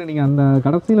எப்படி சரி நீங்கள் அந்த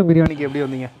கடைசியில் பிரியாணிக்கு எப்படி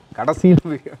வந்தீங்க? கடைசியில்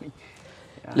பிரியாணி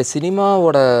இல்லை,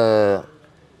 சினிமாவோட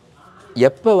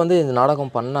எப்போ வந்து இந்த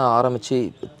நாடகம் பண்ண ஆரம்பித்து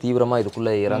தீவிரமாக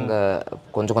இதுக்குள்ளே இறங்க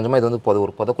கொஞ்சம் கொஞ்சமாக இது வந்து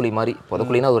ஒரு புதக்குழி மாதிரி.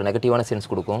 புதக்குழினா ஒரு நெகட்டிவான சென்ஸ்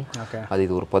கொடுக்கும். அது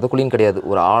இது ஒரு புதக்குழின்னு கிடையாது,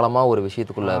 ஒரு ஆழமாக ஒரு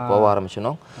விஷயத்துக்குள்ளே போக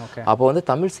ஆரம்பிச்சோம். அப்போ வந்து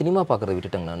தமிழ் சினிமா பார்க்குறத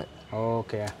விட்டுட்டேங்க நான்.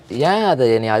 ஓகே, ஏன் அதை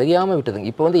என்னை அறியாமல் விட்டதுங்க.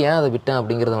 இப்போ வந்து ஏன் அதை விட்டேன்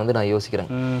அப்படிங்கிறத வந்து நான் யோசிக்கிறேன்.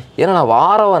 ஏன்னா நான்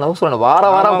வார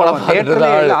வாரம் படம்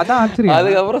பார்த்துட்டு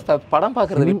அதுக்கப்புறம் படம்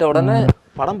பார்க்குறத விட்ட உடனே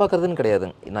படம் பார்க்குறதுன்னு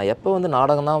கிடையாதுங்க. நான் எப்போ வந்து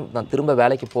நாடகம் தான் நான் திரும்ப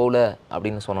வேலைக்கு போகல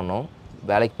அப்படின்னு சொன்னணும்,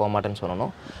 வேலைக்கு போக மாட்டேன்னு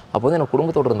சொல்லணும், அப்போ வந்து எனக்கு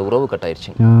குடும்பத்தோட இருந்த உறவு கட்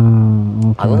ஆயிடுச்சு.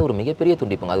 அது வந்து ஒரு மிகப்பெரிய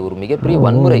துண்டிப்புங்க, அது ஒரு மிகப்பெரிய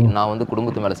வன்முறை நான் வந்து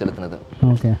குடும்பத்து மேலே செலுத்தினது.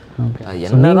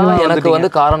 என்னதான் எனக்கு வந்து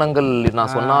காரணங்கள்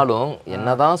நான்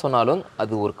என்னதான் சொன்னாலும்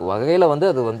அது ஒரு வகையில் வந்து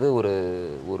அது வந்து ஒரு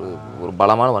ஒரு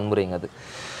பலமான வன்முறைங்க.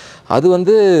 அது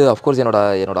வந்து அஃப்கோர்ஸ்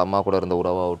என்னோட அம்மா கூட இருந்த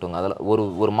உறவாகட்டும், அதில்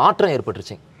ஒரு மாற்றம்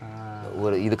ஏற்பட்டுருச்சு.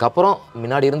 இதுக்கப்புறம்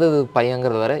முன்னாடி இருந்தது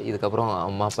பையங்கிறது வேற, இதுக்கப்புறம்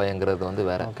அம்மா பையங்கிறது வந்து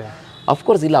வேற.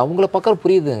 அஃப்கோர்ஸ் இல்லை, அவங்கள பக்கம்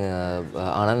புரியுதுங்க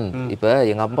ஆனந்த். இப்போ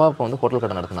எங்கள் அப்பா அப்போ வந்து ஹோட்டல்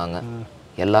கடை நடத்துனாங்க,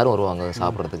 எல்லாரும் வருவாங்க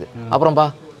சாப்பிட்றதுக்கு. அப்புறம்பா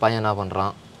பையன் என்ன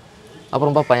பண்ணுறான்,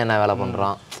 அப்புறம்பா பையன் என்ன வேலை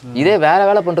பண்ணுறான். இதே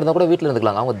வேலை பண்ணுறதா கூட வீட்டில்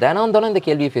இருந்துக்கலாங்க. அவங்க தினம் இந்த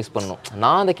கேள்வியை ஃபேஸ் பண்ணணும்.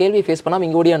 நான் அந்த கேள்வியை ஃபேஸ் பண்ணாமல்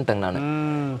இங்கே ஓடியான்ட்டேங்க.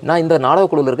 நான் இந்த நாடக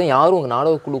குழுவில் இருக்கேன், யாரும் உங்கள்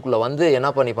நாடக குழுக்குள்ளே வந்து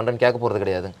என்னப்பா நீ பண்ணுறேன்னு கேட்க போகிறது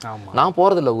கிடையாது. நான்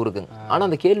போகிறதில்ல ஊருக்கு. ஆனால்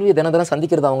அந்த கேள்வியை தினம்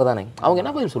சந்திக்கிறது அவங்க தானே. அவங்க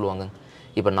என்ன பதில் சொல்லுவாங்க?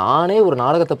 இப்போ நானே ஒரு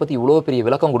நாடகத்தை பற்றி இவ்வளோ பெரிய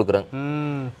விளக்கம் கொடுக்குறேன்,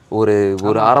 ஒரு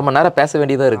 1/2 மணி நேரம் பேச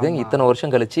வேண்டியதாக இருக்குது. இத்தனை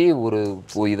வருஷம் கழிச்சு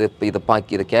இதை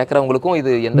கேட்குறவங்களுக்கும்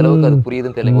இது எந்த அளவுக்கு அது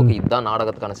புரியுதுன்னு தெரியல. ஓகே, இதுதான்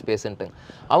நாடகத்துக்கான ஸ்பேஸ்ன்ட்டு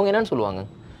அவங்க என்னன்னு சொல்லுவாங்க?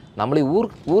 நம்மளே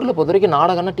ஊரில் பொறுத்த வரைக்கும்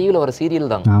நாடகம்னா டிவியில் வர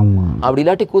சீரியல் தாங்க, அப்படி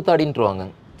இல்லாட்டி கூத்தாடின்ட்டுருவாங்க.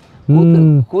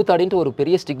 கூத்தாடின்ட்டு ஒரு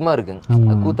பெரிய ஸ்டிக்மா இருக்குங்க.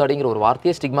 கூத்தாடிங்கிற ஒரு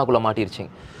வார்த்தையே ஸ்டிக்மாக்குள்ளே மாட்டிருச்சு.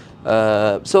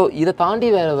 ஸோ இதை தாண்டி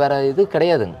வேற இது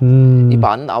கிடையாதுங்க. இப்போ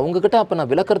அவங்க கிட்ட அப்போ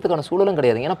நான் விளக்கறதுக்கான சூழலும்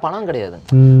கிடையாதுங்க, ஏன்னா பணம் கிடையாது.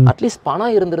 அட்லீஸ்ட்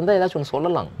பணம் இருந்திருந்தா ஏதாச்சும் ஒன்று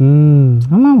சொல்லலாம்.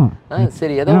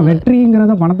 சரி, ஏதாவது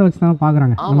வெற்றிங்கிறத பணத்தை வச்சு தான்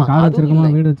பார்க்குறாங்க.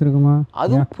 வீடு வச்சிருக்கோமா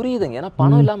அதுவும் புரியுதுங்க, ஏன்னா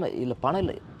பணம் இல்லாமல் இல்லை. பணம்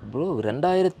இல்லை ப்ரோ.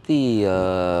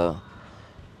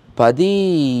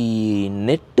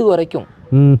 2018 வரைக்கும்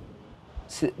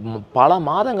பல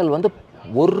மாதங்கள் வந்து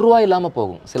 ₹1 இல்லாமல்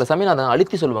போகும். சில சமயம் நான் அதை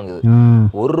அழுத்தி சொல்லுவாங்க, இது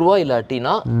 ₹1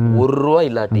 இல்லாட்டினா ₹1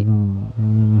 இல்லாட்டி.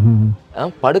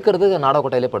 படுக்கிறதுக்கு நாடக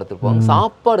கொட்டையிலே படுத்துருப்போம்.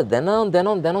 சாப்பாடு தினம்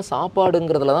தினம் தினம்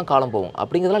சாப்பாடுங்கிறதுல தான் காலம் போகும்.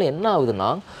 அப்படிங்கிறதுனால என்ன ஆகுதுன்னா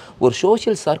ஒரு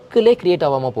சோஷியல் சர்க்கிளே கிரியேட்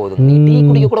ஆகாமல் போகுது. நீ டீ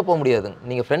குடிக்க கூட போக முடியாது.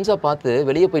 நீங்கள் ஃப்ரெண்ட்ஸை பார்த்து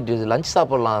வெளியே போயிட்டு லஞ்ச்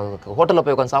சாப்பிடலாம், ஹோட்டலில்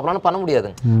போய் உட்காந்து சாப்பிடலாம்னு பண்ண முடியாது.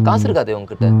 காசு இருக்காது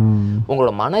உங்ககிட்ட.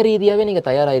 உங்களோட மன ரீதியாகவே நீங்கள்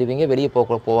தயாராகிருவீங்க வெளியே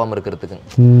போகாமல் இருக்கிறதுக்கு.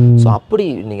 ஸோ அப்படி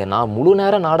நீங்கள் முழு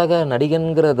நேர நாடக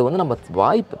நடிகன்கிறது வந்து நம்ம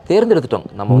வாய்ப்பு தேர்ந்தெடுத்துட்டோம்.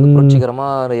 நம்ம வந்து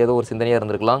புரட்சிகரமாக ஏதோ ஒரு சிந்தனையாக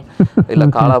இருந்திருக்கலாம், இல்லை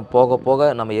காலம் போக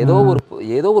போக நம்ம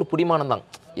ஏதோ ஒரு புடிமானம் தான்,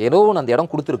 ஏதோ ஒன்று அந்த இடம்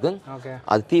கொடுத்துருக்கு,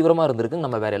 அது தீவிரமாக இருந்திருக்கு,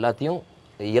 நம்ம வேறு எல்லாத்தையும்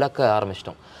இழக்க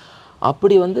ஆரம்பிச்சிட்டோம்.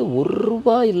 அப்படி வந்து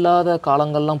 ₹1 இல்லாத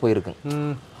காலங்கள்லாம் போயிருக்கு.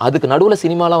 அதுக்கு நடுவில்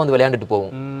சினிமாலாம் வந்து விளையாண்டுட்டு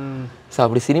போவோம். ஸோ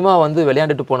அப்படி சினிமா வந்து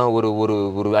விளையாண்டுட்டு போன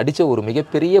ஒரு அடித்த ஒரு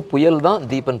மிகப்பெரிய புயல் தான்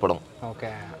தீபன் படம். ஓகே,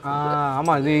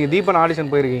 ஆமாம், இது தீபன்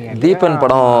ஆடிஷன் போயிருக்கீங்க. தீபன்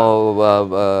படம்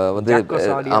வந்து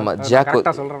ஆமாம்,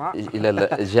 இல்லை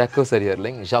ஜாக்கோ சரியார்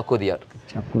இல்லைங்க, ஜாக் ஆடியார்,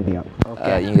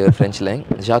 இங்கே ஃப்ரெஞ்சில்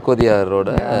ஜாக் ஆடியாரோட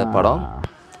படம்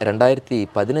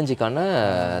 2015க்கான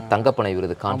தங்கப்பனை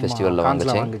விருது கான் ஃபெஸ்டிவலில்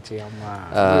வாங்குச்சு.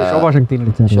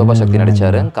 சோபா சக்தி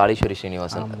நடித்தார். காளீஸ்வரி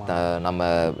ஸ்ரீனிவாசன் நம்ம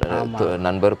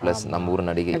நண்பர் ப்ளஸ் நம்ம ஊர்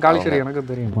நடிகை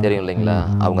தெரியும் இல்லைங்களா,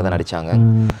 அவங்க தான் நடித்தாங்க.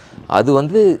 அது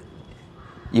வந்து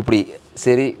இப்படி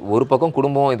சரி, ஒரு பக்கம்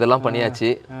குடும்பம் இதெல்லாம்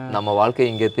பண்ணியாச்சு, நம்ம வாழ்க்கை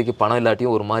இங்கே எத்துக்கு பணம்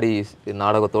இல்லாட்டியும் ஒரு மாதிரி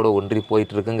நாடகத்தோடு ஒன்றி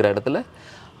போயிட்டு இருக்குங்கிற இடத்துல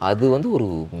அது வந்து ஒரு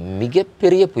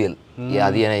மிகப்பெரிய புயல்.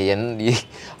 அது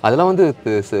அதெல்லாம் வந்து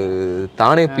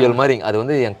தானே புயல் மாதிரி. அது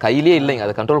வந்து என் கையிலே இல்லைங்க,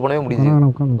 அதை கண்ட்ரோல் பண்ணவே முடியுது.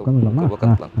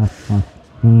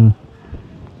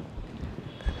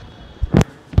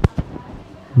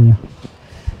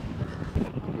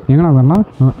 எங்கண்ணா வரலாம்?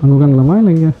 அங்கே உட்காந்துக்கலாமா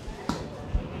இல்லை இங்கே?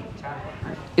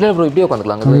 இல்லை ப்ரோ, இப்படியே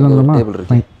உட்காந்துக்கலாம், அங்கே டேபிள்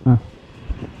இருக்கு.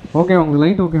 ஓகே, உங்களுக்கு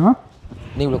லைட் ஓகேவா?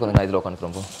 நீங்களும் உட்காந்துங்க, இதில்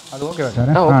உட்காந்துக்கிறோம் ப்ரோ. அது ஓகேவா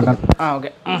சார்?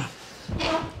 ஓகே.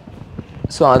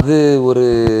 ஸோ அது ஒரு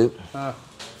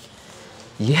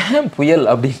ஏன் புயல்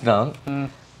அப்படின்னா,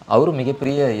 அவரும்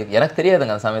மிகப்பெரிய, எனக்கு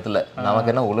தெரியாதுங்க அந்த சமயத்தில்.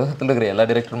 நமக்கு என்ன உலகத்தில் இருக்கிற எல்லா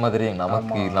டிரெக்டருமா தெரியும்,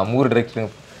 நமக்கு நம்ம ஊர்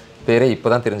டிரெக்டர் பேரே இப்போ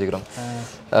தான் தெரிஞ்சுக்கிறோம்.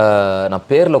 நான்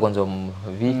பேரில் கொஞ்சம்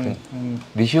வீக்,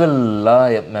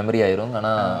 விஷுவலாக மெமரி ஆயிரும்,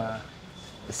 ஆனால்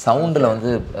சவுண்டில்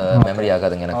வந்து மெமரி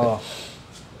ஆகாதுங்க எனக்கு.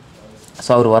 ஸோ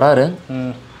அவர் வராரு,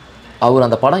 அவர்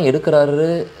அந்த படம்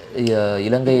எடுக்கிறாரு.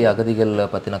 இலங்கை அகதிகள்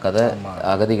பற்றின கதை.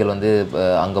 அகதிகள் வந்து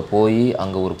அங்கே போய்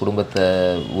அங்கே ஒரு குடும்பத்தை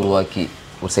உருவாக்கி,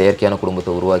 ஒரு செயற்கையான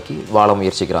குடும்பத்தை உருவாக்கி வாழ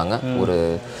முயற்சிக்கிறாங்க. ஒரு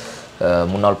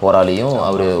முன்னாள் போராளியும்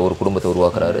அவர் ஒரு குடும்பத்தை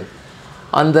உருவாக்குறாரு.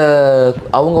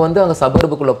 அவங்க வந்து அந்த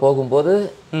சபர்புக்குள்ளே போகும்போது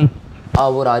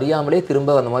அவர் அறியாமலே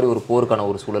திரும்ப அந்த மாதிரி ஒரு போருக்கான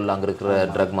ஒரு சூழல் அங்கே இருக்கிற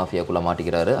ட்ரக் மாஃபியாக்குள்ளே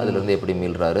மாட்டிக்கிறாரு. அதுலேருந்து எப்படி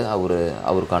மீள்றாரு,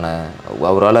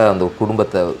 அவரால் அந்த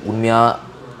குடும்பத்தை உண்மையாக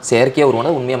செயற்கையாக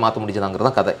உருவான உண்மையாக மாற்ற முடிஞ்சதாங்கிறது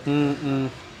தான் கதை.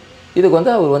 இதுக்கு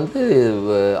வந்து அவர் வந்து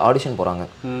ஆடிஷன் போகிறாங்க.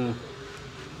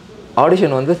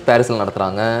 ஆடிஷன் வந்து பாரிஸில்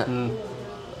நடத்துகிறாங்க,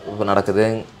 நடக்குது.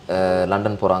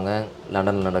 லண்டன் போகிறாங்க,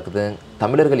 லண்டனில் நடக்குது.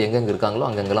 தமிழர்கள் எங்கெங்கே இருக்காங்களோ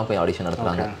அங்கெங்கெல்லாம் போய் ஆடிஷன்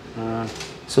நடத்துகிறாங்க.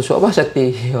 ஸோ சோபா சக்தி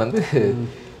வந்து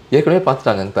ஏற்கனவே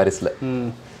பார்த்துட்டாங்க பாரிஸில்.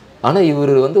 ஆனால்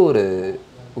இவர் வந்து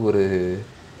ஒரு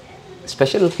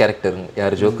ஸ்பெஷல் கேரக்டருங்க.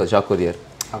 யார்? ஜாக் ஆடியார்.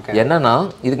 என்னன்னா,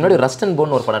 இதுக்கு முன்னாடி ரஸ்ட் அண்ட்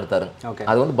போன் ஒரு படம் எடுத்தாரு.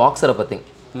 அது வந்து பாக்ஸரை பற்றி.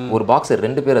 ஒரு பாக்ஸர்,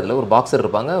 2 பேர், அதில் ஒரு பாக்ஸர்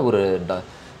இருப்பாங்க,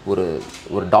 ஒரு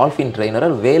டால்ஃபின் ட்ரெயினர்,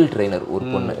 வேல் ட்ரெயினர், ஒரு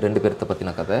பொண்ணு, 2 பேர்த்த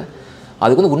பற்றின கதை.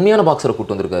 அதுக்கு வந்து உண்மையான பாக்ஸரை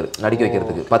கூப்பிட்டு வந்திருக்காரு நடிக்க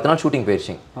வைக்கிறதுக்கு. 10 நாள் ஷூட்டிங்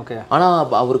போயிடுச்சு.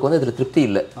 ஆனால் அவருக்கு வந்து அதில் திருப்தி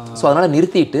இல்லை. ஸோ அதனால்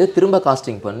நிறுத்திட்டு திரும்ப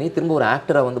காஸ்டிங் பண்ணி திரும்ப ஒரு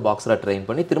ஆக்டரை வந்து பாக்ஸராக ட்ரெயின்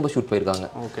பண்ணி திரும்ப ஷூட் போயிருக்காங்க.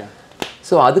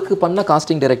 ஸோ அதுக்கு பண்ண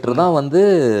காஸ்டிங் டைரக்டர் தான் வந்து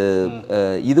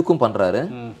இதுக்கும் பண்ணுறாரு.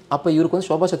 அப்போ இவருக்கு வந்து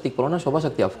சோபா சக்திக்கு போகிறோன்னா, சோபா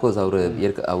சக்தி அஃப்கோர்ஸ்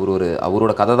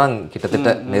அவரோட கதை தான் கிட்டத்தட்ட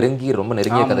ரொம்ப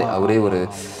நெருங்கிய கதை. அவரே ஒரு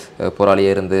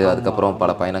போராளியே இருந்து அதுக்கப்புறம்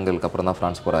பல பயணங்களுக்கு அப்புறம் தான்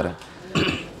ஃப்ரான்ஸ் போகிறாரு.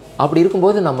 அப்படி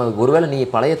இருக்கும்போது நம்ம ஒருவேளை நீ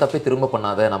பழைய தப்பே திரும்ப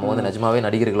பண்ணாத, நம்ம வந்து நிஜமாவே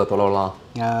நடிகர்களை தொலைவலாம்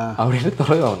அப்படின்னு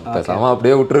தொலைவாங்க. பேசாமல்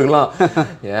அப்படியே விட்டுருக்கலாம்.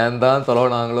 ஏன் தான்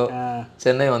தொலைவினாங்களோ.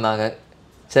 சென்னை வந்தாங்க.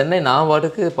 சென்னை நான்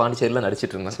பாட்டுக்கு பாண்டிச்சேரியில்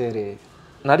நடிச்சிட்டு இருந்தேன். சரி,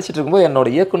 நடிச்சிட்டு இருக்கும்போது என்னோட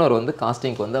இயக்குனர் வந்து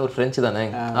காஸ்டிங்க்கு வந்து அவர் ஃப்ரெஞ்சு தானே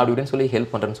அப்படி இப்படின்னு சொல்லி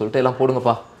ஹெல்ப் பண்ணுறேன்னு சொல்லிட்டு எல்லாம்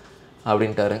போடுங்கப்பா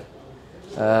அப்படின்ட்டாரு.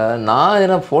 நான்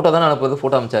என்ன ஃபோட்டோ தானே அனுப்புறது,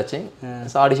 ஃபோட்டோ அனுப்பிச்சாச்சு.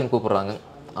 ஆடிஷன் கூப்பிட்றாங்க.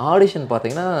 ஆடிஷன்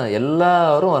பார்த்தீங்கன்னா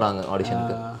எல்லாரும் வராங்க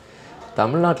ஆடிஷனுக்கு.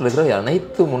 தமிழ்நாட்டில் இருக்கிற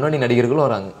அனைத்து முன்னணி நடிகர்களும்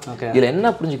வராங்க. இதில் என்ன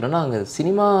புரிஞ்சுக்கணும்னா, அங்கே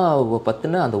சினிமாவை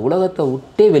பற்றின அந்த உலகத்தை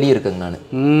விட்டே வெளியே இருக்கேங்க நான்.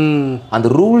 அந்த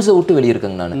ரூல்ஸை விட்டு வெளியே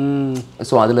இருக்கேங்க நான்.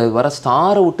 ஸோ அதில் வர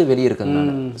ஸ்டாரை விட்டு வெளியே இருக்கேங்க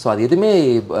நான். ஸோ அது எதுவுமே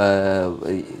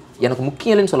எனக்கு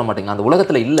முக்கியம் இல்லைன்னு சொல்ல மாட்டேங்க. அந்த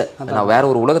உலகத்தில் இல்லை, நான் வேற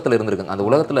ஒரு உலகத்தில் இருந்திருக்கேன். அந்த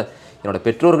உலகத்தில் என்னோட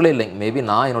பெற்றோர்களே இல்லைங்க. மேபி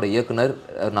நான், என்னோட இயக்குனர்,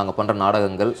 நாங்கள் பண்ணுற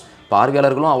நாடகங்கள்,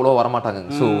 பார்வையாளர்களும் அவ்வளோ வரமாட்டாங்க.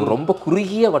 ஸோ ரொம்ப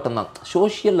குறுகிய வட்டம் தான்,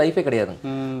 சோஷியல் லைஃபே கிடையாது,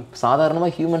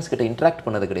 சாதாரணமாக ஹியூமன்ஸ் கிட்ட இன்ட்ராக்ட்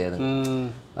பண்ணது கிடையாது.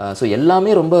 ஸோ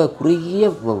எல்லாமே ரொம்ப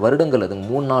குறுகிய வருடங்கள், அது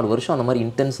 3-4 வருஷம் அந்த மாதிரி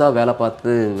இன்டென்ஸாக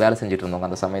வேலை செஞ்சுட்டு இருந்தோங்க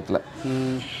அந்த சமயத்தில்.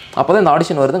 அப்போ தான் இந்த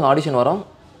ஆடிஷன் வருதுங்க. ஆடிஷன்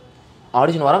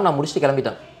வராங்க, நான் முடிச்சுட்டு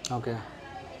கிளம்பிட்டேன். ஓகே.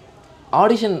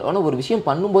 ஆடிஷன் ஆனால் ஒரு விஷயம்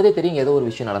பண்ணும்போதே தெரியுங்க, ஏதோ ஒரு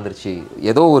விஷயம் நடந்துருச்சு,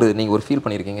 ஏதோ ஒரு நீங்கள் ஒரு ஃபீல்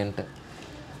பண்ணியிருக்கீங்கன்ட்டு.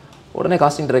 உடனே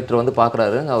காஸ்டிங் டைரக்டர் வந்து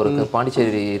பார்க்குறாரு அவருக்கு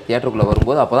பாண்டிச்சேரி தியேட்டருக்குள்ளே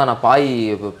வரும்போது. அப்போ தான் நான்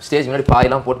ஸ்டேஜ் முன்னாடி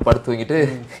பாயெல்லாம் போட்டு படுத்து தூங்கிட்டு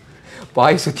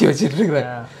பாய் சுற்றி வச்சுட்டு இருக்கிறேன்.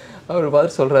 அவர்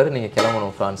பார்த்து சொல்கிறாரு, நீங்கள்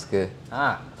கிளம்பணும் ஃப்ரான்ஸ்க்கு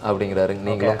அப்படிங்கிறாரு,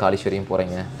 நீங்களும் காளீஸ்வரியும்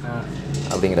போகிறீங்க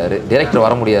அப்படிங்கிறாரு. டைரக்டர்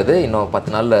வர முடியாது, இன்னும்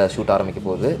 10 நாளில் ஷூட் ஆரம்பிக்க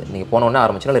போகுது, நீங்கள் போன உடனே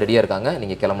ஆரம்பிச்சனால ரெடியாக இருக்காங்க,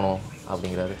 நீங்கள் கிளம்பணும்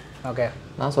அப்படிங்கிறாரு. ஓகே.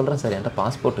 நான் சொல்கிறேன், சார் என்கிட்ட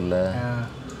பாஸ்போர்ட் இல்லை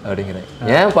அப்படிங்கிறேன்.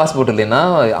 ஏன் பாஸ்போர்ட் இல்லைன்னா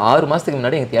 6 மாதத்துக்கு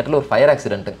முன்னாடி எங்கள் தியேட்டரில் ஒரு ஃபயர்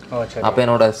ஆக்சிடென்ட்டு.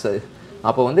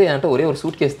 அப்போ வந்து என்கிட்ட ஒரே ஒரு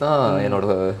சூட் கேஸ் தான் என்னோட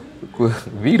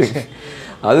வீடு,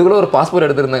 அதுக்குள்ளே ஒரு பாஸ்போர்ட்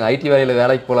எடுத்திருந்தாங்க, ஐடி வேலையில்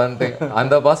வேலைக்கு போகலான்ட்டு.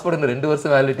 அந்த பாஸ்போர்ட் இன்னும் 2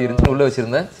 வருஷம் வேலிடிட்டி இருந்துச்சு, உள்ளே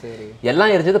வச்சுருந்தேன்.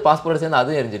 எல்லாம் எரிஞ்சது, பாஸ்போர்ட் சேர்ந்து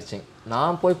அதுவும் எரிஞ்சிருச்சு.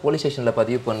 நான் போய் போலீஸ் ஸ்டேஷனில்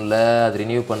பதிவு பண்ணல, அது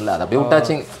ரினியூ பண்ணல, அது அப்படியே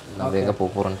விட்டாச்சுங்க. நம்ம எங்கே போக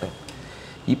போகிறோன்ட்டு.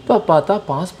 இப்போ பார்த்தா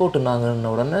பாஸ்போர்ட்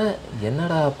நாங்கன்ன உடனே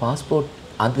என்னடா பாஸ்போர்ட்,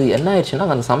 அது என்ன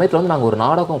ஆயிடுச்சுன்னா அந்த சமயத்தில் வந்து நாங்கள் ஒரு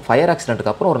நாடகம் ஃபயர்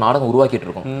ஆக்சிடென்ட்டுக்கு அப்புறம் ஒரு நாடகம் உருவாக்கிட்டு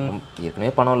இருக்கோம்.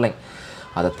 ஏற்கனவே பணம் இல்லைங்க,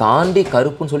 அதை தாண்டி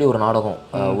கருப்புன்னு சொல்லி ஒரு நாடகம்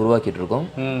உருவாக்கிட்டு இருக்கோம்.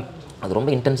 அது ரொம்ப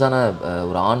இன்டென்ஸான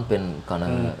ஒரு ஆண் பெண்கான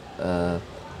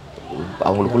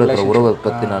அவங்களுக்குள்ள இருக்கிற உறவை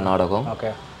பற்றின நாடகம்.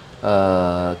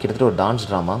 கிட்டத்தட்ட ஒரு டான்ஸ்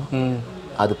ட்ராமா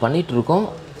அது பண்ணிட்டு இருக்கோம்.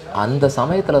 அந்த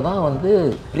சமயத்தில் தான் வந்து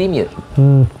ப்ரீமியர்,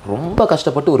 ரொம்ப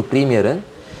கஷ்டப்பட்டு ஒரு ப்ரீமியரு.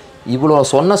 இவ்வளோ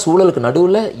சொன்ன சூழலுக்கு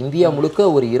நடுவில் இந்தியா முழுக்க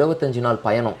ஒரு 25 நாள்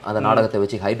பயணம் அந்த நாடகத்தை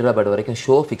வச்சு ஹைதராபாத் வரைக்கும்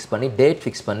ஷோ ஃபிக்ஸ் பண்ணி டேட்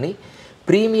ஃபிக்ஸ் பண்ணி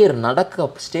ப்ரீமியர் நடக்க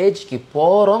ஸ்டேஜ்க்கு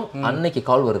போகிறோம். அன்னைக்கு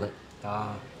கால் வருது,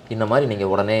 இந்த மாதிரி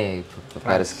நீங்கள் உடனே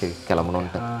பாரிஸ்க்கு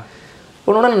கிளம்பணுன்ட்டு.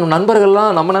 உடனே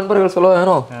நம்ம நண்பர்கள் சொல்ல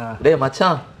வேணும், டே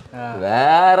மச்சான்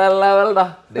வேற லெவல்டா,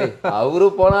 டே அவரு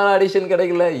போனாலும் ஆடிஷன்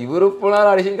கிடைக்கல, இவரு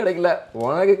போனாலும் ஆடிஷன் கிடைக்கல,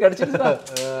 உனக்கு கிடைச்சிருச்சா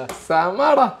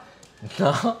செமாடா.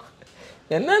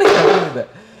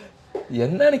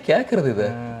 என்னன்னு கேட்கறது இதை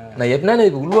நான் என்னன்னு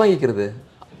உள்வாங்கிக்கிறது.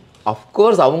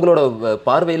 அஃப்கோர்ஸ் அவங்களோட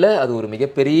பார்வையில் அது ஒரு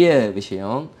மிகப்பெரிய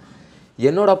விஷயம்.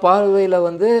 என்னோட பார்வையில்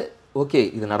வந்து ஓகே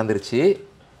இது நடந்துருச்சு,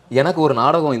 எனக்கு ஒரு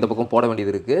நாடகம் இந்த பக்கம் போட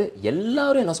வேண்டியது இருக்குது.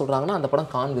 எல்லாரும் என்ன சொல்கிறாங்கன்னா அந்த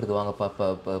படம் கான் விருது வாங்க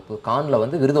கானில்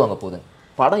வந்து விருது வாங்க போகுது.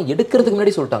 படம் எடுக்கிறதுக்கு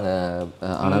முன்னாடி சொல்லிட்டாங்க.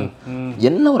 ஆனால்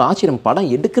என்ன ஒரு ஆச்சரியம்,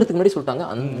 படம் எடுக்கிறதுக்கு முன்னாடி சொல்லிட்டாங்க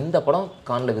இந்த படம்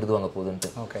கானில் விருது வாங்க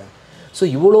போகுதுன்ட்டு. ஓகே. ஸோ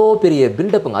இவ்வளோ பெரிய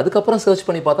பில்டப்புங்க. அதுக்கப்புறம் சர்ச்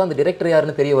பண்ணி பார்த்தா அந்த டிரெக்டர்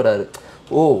யாருன்னு தெரிய வராரு.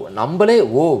 நம்மளே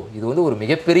இது வந்து ஒரு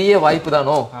மிகப்பெரிய வாய்ப்பு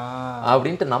தானோ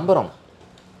அப்படின்ட்டு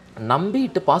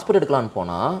நம்பிட்டு பாஸ்போர்ட் எடுக்கலான்னு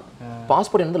போனால்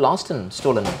பாஸ்போர்ட் வந்து லாஸ்ட் அண்ட்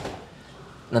ஸ்டோலன்.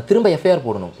 நான் திரும்ப எஃப்ஐஆர்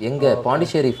போடணும், எங்கே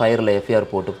பாண்டிச்சேரி ஃபயரில்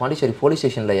எஃப்ஐஆர் போட்டு பாண்டிச்சேரி போலீஸ்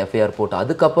ஸ்டேஷனில் எஃப்ஐஆர் போட்டு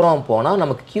அதுக்கப்புறம் போனால்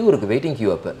நமக்கு கியூ இருக்குது, வெயிட்டிங் கியூ.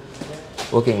 அப்போ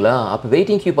ஓகேங்களா, அப்போ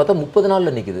வெயிட்டிங் கியூ பார்த்தா 30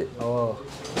 நாளில் நிற்குது.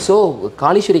 ஸோ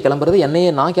காளீஸ்வரி கிளம்புறது என்னையே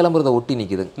நான் கிளம்புறத ஒட்டி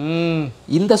நிற்குது.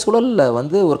 இந்த சூழலில்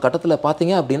வந்து ஒரு கட்டத்தில்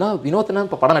பார்த்தீங்க அப்படின்னா வினோத்னா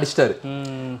இப்போ படம் நடிச்சிட்டாரு.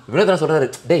 வினோத்னா சொல்கிறாரு,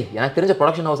 டேய் எனக்கு தெரிஞ்ச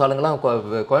ப்ரொடக்ஷன் ஹவுஸ் ஆளுங்கலாம்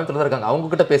கோயம்புத்தூர் தான் இருக்காங்க,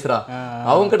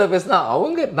 அவங்கக்கிட்ட பேசுனா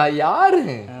அவங்க நான் யாரு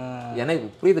எனக்கு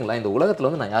புரியுதுங்களா? இந்த உலகத்தில்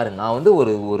வந்து நான் யாரு, நான் வந்து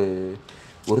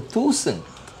ஒரு தூசு.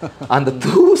 அந்த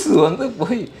தூசு வந்து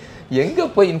போய் எங்கே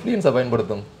போய் இன்ஃப்ளூயன்ஸை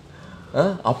பயன்படுத்தும்,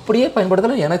 அப்படியே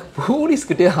பயன்படுத்தலாம். எனக்கு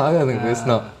போலீஸ்கிட்டே ஆகாதுங்க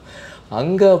பேசினா.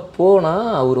 அங்கே போனால்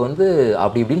அவர் வந்து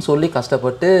அப்படி இப்படின்னு சொல்லி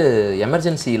கஷ்டப்பட்டு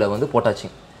எமர்ஜென்சியில் வந்து போட்டாச்சு.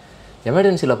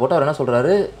 எமர்ஜென்சியில் போட்டால் அவர் என்ன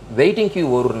சொல்கிறாரு, வெயிட்டிங் கியூ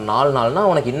ஒரு 4 நாள்னா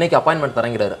உனக்கு இன்றைக்கி அப்பாயின்மெண்ட்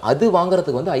தரங்கிறாரு. அது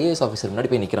வாங்குறதுக்கு வந்து ஐஏஎஸ் ஆஃபீஸர்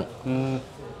முன்னாடி போய் நிற்கிறேன்.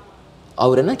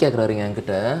 அவர் என்ன கேட்குறாருங்க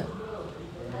என்கிட்ட,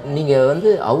 நீங்கள் வந்து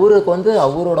அவருக்கு வந்து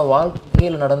அவரோட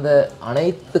வாழ்க்கையில் நடந்த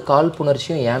அனைத்து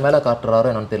காழ்ப்புணர்ச்சியும் என் மேலே காட்டுறாரோ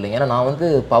என்னன்னு தெரியல. ஏன்னா நான் வந்து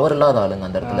பவர் இல்லாத ஆளுங்க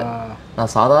அந்த இடத்துல.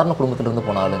 நான் சாதாரண குடும்பத்திலேருந்து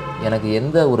போன ஆளு, எனக்கு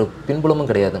எந்த ஒரு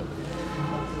பின்புலமும் கிடையாது.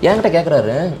 என்கிட்ட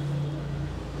கேட்குறாரு,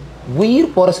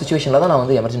 உயிர் போகிற சுச்சுவேஷனில் தான் நான்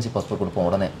வந்து எமர்ஜென்சி பாஸ்போர்ட் கொடுப்போம்,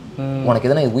 உடனே உனக்கு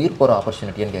எதனா உயிர் போகிற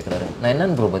ஆப்பர்ச்சுனிட்டின்னு கேட்குறாரு. நான்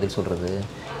என்னன்னு ப்ரோ பதில் சொல்கிறது?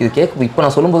 இது இப்போ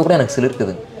நான் சொல்லும்போது கூட எனக்கு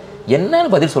சிலிர்க்குது.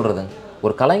 என்னன்னு பதில் சொல்கிறது?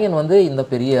 ஒரு கலைஞன் வந்து இந்த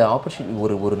பெரிய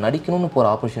ஆப்பர்ச்சுனிட்டி ஒரு நடிக்கணும்னு போகிற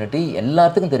ஆப்பர்ச்சுனிட்டி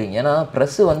எல்லாத்துக்கும் தெரியும். ஏன்னா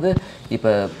ப்ரெஸ்ஸு வந்து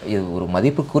இப்போ இது ஒரு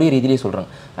மதிப்புக்குரிய ரீதியிலே சொல்கிறாங்க.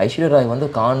 ஐஸ்வர்யா ராய் வந்து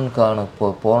கானுக்கான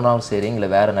போனாலும் சரி, இல்லை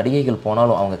வேறு நடிகைகள்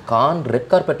போனாலும் அவங்க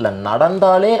ரெட் கார்பெட்டில்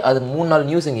நடந்தாலே அது 3 நாள்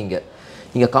நியூஸுங்க.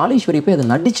 இங்கே காளீஸ்வரி போய் அதை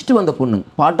நடிச்சுட்டு வந்த பொண்ணு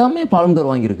படமே பால்மதோர்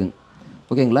வாங்கியிருக்குங்க.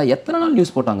 ஓகேங்களா, எத்தனை நாள்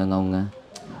நியூஸ் போட்டாங்கங்க அவங்க.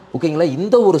 ஓகேங்களா,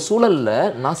 இந்த ஒரு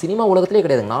சூழலில் நான் சினிமா உலகத்திலே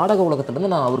கிடையாது, நாடக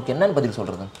உலகத்துலேருந்து நான் அவருக்கு என்னென்னு பதில்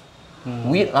சொல்கிறது?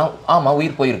 ஆமாம்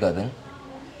உயிர் போயிருக்காது,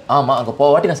 ஆமாம் அங்கே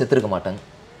போவாட்டி நான் செத்துருக்க மாட்டேன்.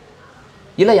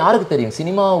 இல்லை யாருக்கு தெரியும்,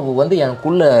 சினிமா வந்து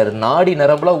எனக்குள்ள நாடி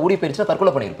நரம்புலாம் ஊடி போயிடுச்சுன்னா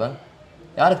தற்கொலை பண்ணியிருப்பேன்.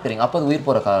 யாருக்கு தெரியுங்க? அப்போ அது உயிர்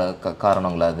போகிற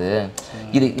காரணங்களா அது?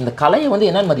 இது இந்த கலையை வந்து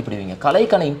என்னன்னு மதிப்பிடுவீங்க?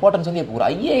 கலைக்கான இம்பார்ட்டன்ஸ் வந்து ஒரு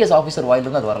ஐஏஎஸ் ஆஃபீஸர்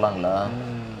வாயிலிருந்து அது வரலாங்களா?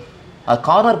 அது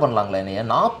கார்னர் பண்ணலாங்களா? என்னைய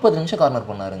 40 நிமிஷம் கார்னர்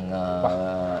பண்ணாருங்க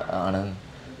ஆனந்த்.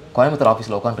 கோயம்புத்தூர்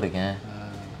ஆஃபீஸில் உட்காந்துருக்கேன்.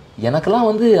 எனக்கெல்லாம்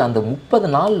வந்து அந்த 30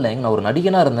 நாளில் நான் ஒரு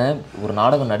நடிகனாக இருந்தேன், ஒரு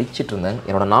நாடகம் நடிச்சிட்டு இருந்தேன்.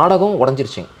 என்னோட நாடகம்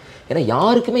உடஞ்சிருச்சுங்க. ஏன்னா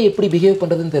யாருக்குமே எப்படி பிஹேவ்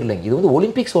பண்ணுறதுன்னு தெரியலைங்க. இது வந்து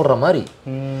ஒலிம்பிக்ஸ் ஓடுற மாதிரி.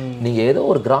 நீங்கள் ஏதோ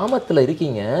ஒரு கிராமத்தில்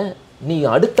இருக்கீங்க,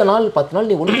 நீங்கள் அடுத்த நாள் 10 நாள்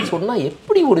நீ ஒலிம்பிக்ஸ் ஓடுனா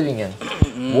எப்படி ஓடுவீங்க?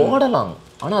 ஓடலாம்,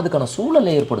 ஆனால் அதுக்கான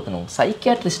சூழலை ஏற்படுத்தணும்.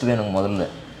 சைக்கியாட்ரிஸ்ட் வேணுங்க, முதல்ல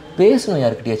பேசணும்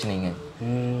யாருக்கிட்டையாச்சும். நீங்கள்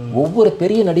ஒவ்வொரு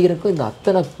பெரிய நடிகருக்கும் இந்த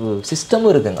அத்தனை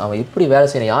சிஸ்டமும் இருக்குங்க. அவன் எப்படி வேலை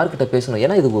செய்யணும், யார்கிட்ட பேசணும்.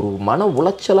 ஏன்னா இது ஒரு மன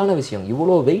உளைச்சலான விஷயம்.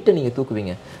 இவ்வளோ வெயிட்டை நீங்கள்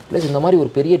தூக்குவீங்க. ப்ளஸ் இந்த மாதிரி ஒரு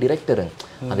பெரிய டிரெக்டருங்க,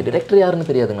 அந்த டிரெக்டர் யாருன்னு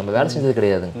தெரியாதுங்க, நம்ம வேலை செஞ்சது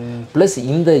கிடையாதுங்க. ப்ளஸ்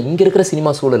இங்கே இருக்கிற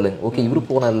சினிமா சூழலுங்க. ஓகே, இவர்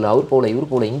போனால் இல்லை, அவர் போகல, இவர்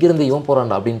போகல, இங்கேருந்து இவன்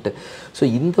போகிறான்டா அப்படின்ட்டு. ஸோ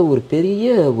இந்த ஒரு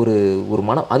பெரிய ஒரு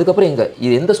மனம். அதுக்கப்புறம்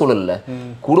இது எந்த சூழலில்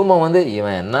குடும்பம் வந்து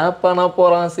இவன் என்ன பண்ண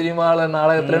போகிறான் சினிமாவில்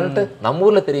நாடகத்துலன்ட்டு நம்ம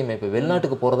ஊரில் தெரியுமே. இப்போ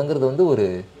வெளிநாட்டுக்கு போகிறதுங்கிறது வந்து ஒரு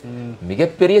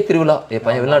மிகப்பெரிய திருவிழா.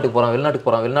 பையன் வெளிநாட்டுக்கு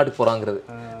போகிறாங்கிறது.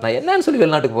 நான் என்னன்னு சொல்லி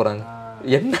வெளிநாட்டுக்கு போகிறாங்க,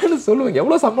 என்னன்னு சொல்லுவேன்,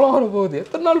 எவ்வளோ சம்பளம் வர போகுது,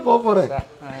 எத்தனை நாள் போக போகிறேன்.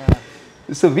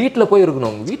 ஸோ வீட்டில் போய்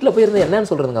இருக்கணும். வீட்டில் போயிருந்தா என்னன்னு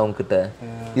சொல்கிறதுங்க அவங்கக்கிட்ட?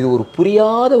 இது ஒரு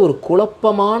புரியாத ஒரு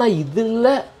குழப்பமான இதில்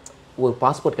ஒரு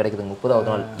பாஸ்போர்ட் கிடைக்குதுங்க 30வது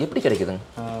நாள். எப்படி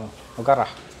கிடைக்குதுங்க?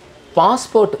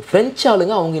 பாஸ்போர்ட் ஃப்ரெஞ்சு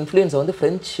ஆளுங்க அவங்க இன்ஃப்ளூயன்ஸை வந்து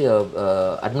ஃப்ரெஞ்சு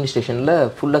அட்மினிஸ்ட்ரேஷனில்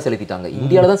ஃபுல்லாக செலுத்திட்டாங்க.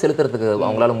 இந்தியாவில் தான் செலுத்துறதுக்கு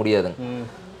அவங்களால முடியாதுங்க.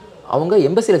 அவங்க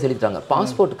எம்பசியில் செலுத்திட்டாங்க.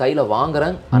 பாஸ்போர்ட் கையில்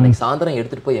வாங்குறேன், அன்னைக்கு சாயந்தரம்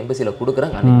எடுத்துகிட்டு போய் எம்பசியில்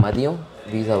கொடுக்குறேன், அன்னைக்கு மதியம்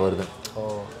வீசா வருது.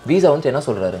 வீசா வந்து என்ன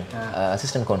சொல்கிறாரு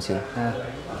அசிஸ்டன்ட் கவுன்சில்,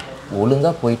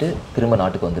 ஒழுங்காக போயிட்டு திரும்ப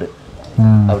நாட்டுக்கு வந்துரு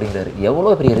அப்படிங்கிறாரு.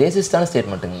 எவ்வளோ பெரிய ரேசிஸ்டான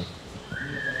ஸ்டேட்மெண்ட்டுங்க.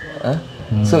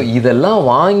 ஸோ இதெல்லாம்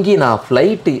வாங்கி நான்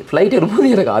ஃப்ளைட்டு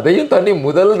இருக்கும்போது எனக்கு அதையும் தாண்டி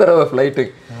முதல் தடவை ஃப்ளைட்டு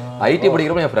ஐடி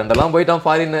படிக்கிறப்ப என் ஃப்ரெண்டெல்லாம் போயிட்டான்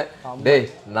ஃபாரின்னு. டேய்,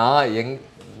 நான்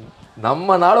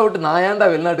நம்ம நாடை விட்டு நான் ஏன்டா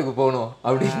வெளிநாட்டுக்கு போகணும்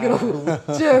அப்படிங்கிற ஒரு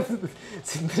உச்ச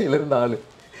சிந்தனையில் இருந்த ஆள்.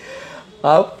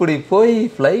 அப்படி போய்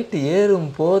ஃப்ளைட்டு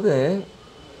ஏறும்போது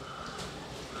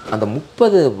அந்த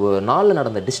 30 நாளில்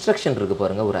நடந்த டிஸ்ட்ரக்ஷன் இருக்குது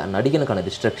பாருங்கள், ஒரு நடிகனுக்கான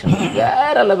டிஸ்ட்ரக்ஷன்,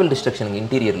 வேறு லெவல் டிஸ்ட்ரக்ஷனுங்க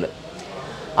இன்டீரியரில்.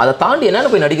 அதை தாண்டி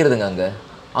என்னென்ன போய் நடிக்கிறதுங்க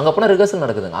அங்கே போனால் ரிஹர்சல்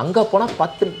நடக்குதுங்க. அங்கே போனால்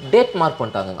 10 டேட் மார்க்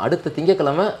பண்ணிட்டாங்க. அடுத்த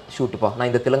திங்கக்கிழமை ஷூட்டுப்பா, நான்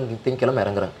இந்த திங்கக்கிழமை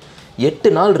இறங்குறேன். 8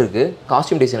 நாள் இருக்குது.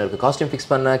 காஸ்டியூம் டிசைனர் இருக்குது, காஸ்டியூம் ஃபிக்ஸ்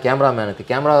பண்ண, கேமராமேனுக்கு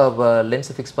கேமரா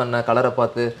லென்ஸை ஃபிக்ஸ் பண்ண, கலரை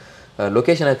பார்த்து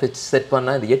லொக்கேஷனை செட்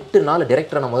பண்ண. இந்த 8 நாள்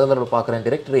டிரெக்டரை நான் முதல் தடவை பார்க்குறேன்.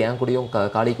 டிரெக்டர் என் கூடயும்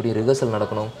காளி கூடிய ரிஹர்சல்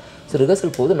நடக்கணும். ஸோ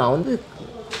ரிஹர்சல் போது நான் வந்து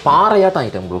பாறையாட்டம்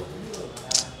ஆகிட்டேன் ப்ரோ.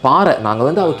 பாறை. நாங்கள்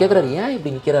வந்து அவர் கேட்குறாரு, ஏன்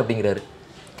இப்படி நிற்கிற அப்படிங்கிறாரு.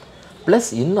 ப்ளஸ்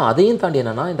இன்னும் அதையும் தாண்டி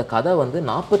என்னென்னா, இந்த கதை வந்து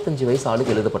 45 வயசு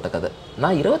ஆளுக்கு எழுதப்பட்ட கதை.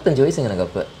 நான் 25 வயசுங்க எனக்கு.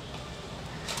 அப்போ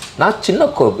நான்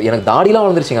எனக்கு தாடிலாம்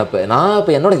வளர்ந்துருச்சுங்க.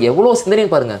 அப்போ என்னோட எவ்வளோ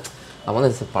சிந்தனைன்னு பாருங்கள். அவன்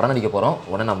வந்து படம் நடிக்க போகிறோம்,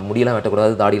 உடனே நம்ம முடியெல்லாம்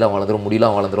வெட்டக்கூடாது, தாடிலாம் வளர்ந்துடும்,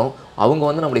 முடியெல்லாம் வளர்ந்துடும், அவங்க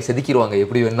வந்து நம்மளை செதுக்கிடுவாங்க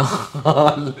எப்படி வேணா,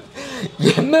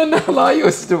 என்னென்னலாம்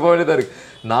யோசிச்சுட்டு போயிட்டு இருக்குது.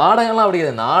 நாடகம்லாம் அப்படி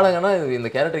கிடையாது. நாடகம்னா இந்த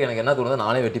கேரக்டருக்கு எனக்கு என்ன தோணுதோ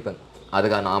நானே வெட்டிப்பேன்.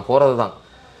 அதுக்காக நான் போகிறது தான்.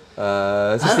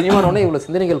 சினிமானோடனே இவ்வளோ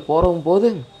சிந்தனைகள் போது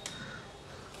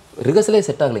ரிஹர்சலே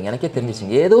செட் ஆகலைங்க. எனக்கே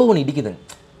தெரிஞ்சிச்சுங்க ஏதோ ஒன்று இடிக்குதுங்க.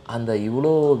 அந்த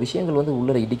இவ்வளோ விஷயங்கள் வந்து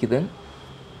உள்ளே இடிக்குது.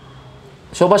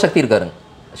 சோபா சக்தி இருக்காருங்க.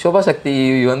 சோபா சக்தி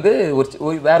வந்து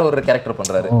வேற ஒரு கேரக்டர்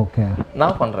பண்ணுறாரு,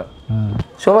 நான் பண்ணுறேன்.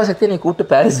 சோபா சக்தி என்னை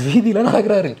கூப்பிட்டு பாரிஸ் வீதியில்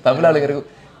நடக்கிறாரு. தமிழ் ஆளுங்க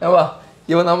இருக்கும், ஏவா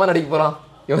இவன் தான் நடிக்க போகிறான்,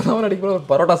 ஒரு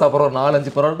பரோட்டா சாப்பிட்றோம், ஒரு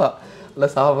 4-5 பரோட்டா இல்லை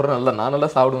சாப்பிட்றோம். நான் நல்லா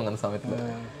சாப்பிடுவேங்க அந்த சமயத்தில்.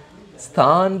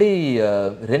 தாண்டி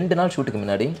 2 நாள் ஷூட்டுக்கு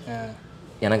முன்னாடி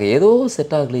எனக்கு ஏதோ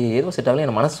செட் ஆகலையே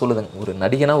என் மனசு சொல்லுதுங்க. ஒரு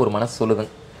நடிகனா ஒரு மனசு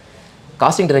சொல்லுதுங்க.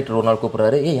 காஸ்டிங் டைரக்டர் ஒரு நாள்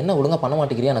கூப்பிட்றாரு, என்ன ஒழுங்காக பண்ண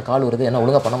மாட்டேங்கிறியா, எனக்கு கால் வருது, என்ன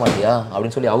ஒழுங்காக பண்ண மாட்டியா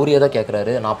அப்படின்னு சொல்லி அவர் ஏதோ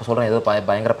கேட்குறாரு. நான் அப்போ சொல்கிறேன் ஏதோ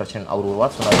பயங்கர பிரச்சனை. அவர் ஒரு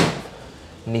வார்த்தை சொன்னார்,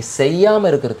 நீ செய்யாமல்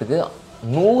இருக்கிறதுக்கு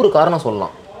 100 காரணம்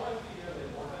சொல்லலாம்,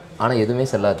 ஆனால் எதுவுமே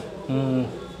செல்லாது.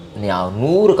 நீ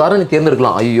 100 காரணம் நீ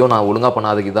தேர்ந்தெடுக்கலாம். ஐயோ நான் ஒழுங்காக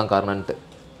பண்ணாததுக்கு இதுதான் காரணன்ட்டு,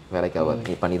 வேலைக்காக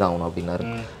நீ பண்ணி தான் ஆகணும் அப்படின்னாரு.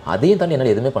 அதையும் தாண்டி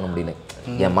என்னால் எதுவுமே பண்ண முடியல.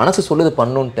 என் மனசு சொல்லுது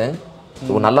பண்ணுன்ட்டேன்,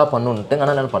 நல்லா பண்ணுன்ட்டேன்,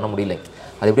 ஆனால் என்னால் பண்ண முடியல.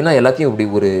 அது எப்படின்னா எல்லாத்தையும் இப்படி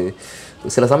ஒரு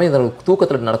சில சமயம்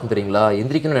தூக்கத்தில் நடக்கும் தெரியுங்களா,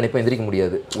 எந்திரிக்கணும்னு நினைப்பேன், எந்திரிக்க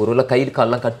முடியாது. ஒருவேளை கை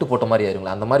காலெலாம் கட்டு போட்ட மாதிரி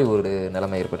ஆயிருங்களா, அந்த மாதிரி ஒரு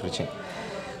நிலைமை ஏற்பட்டுருச்சு.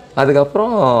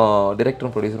 அதுக்கப்புறம்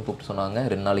டிரெக்டரும் ப்ரொடியூசரும் கூப்பிட்டு சொன்னாங்க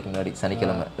 2 நாளைக்கு முன்னாடி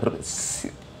சனிக்கிழமை.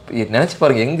 நினச்சி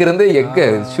பாருங்கள், எங்கேருந்து எங்கே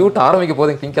ஷூட் ஆரம்பிக்க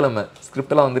போதுங்க, திங்கக்கிழமை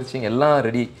ஸ்கிரிப்டெல்லாம் வந்துருச்சுங்க, எல்லாம்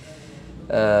ரெடி.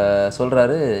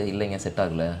 சொல்கிறாரு, இல்லைங்க செட்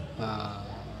ஆகலை,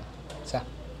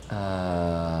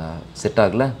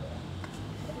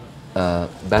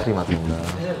 பேட்டரி மாற்றிங்களா,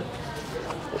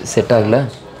 செட் ஆகலை,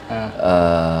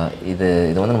 இது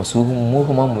வந்து நம்ம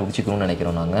சுமூகமாக முடிச்சுக்கணும்னு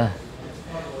நினைக்கிறோம் நாங்கள்.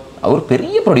 அவர்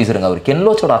பெரிய ப்ரொடியூசருங்க. அவர்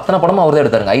கென்லோச்சோட அத்தனை படமும் அவர் தான்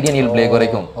எடுத்தாருங்க, ஐடியனியல் பிளேக்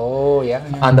வரைக்கும்.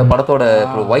 அந்த படத்தோட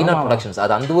ஒய் நாட் ப்ரொடக்ஷன்ஸ்,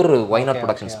 அது அந்த ஒரு ஒய் நாட்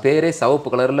ப்ரொடக்ஷன்ஸ், பேரே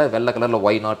சிவப்பு கலரில் வெள்ளை கலரில்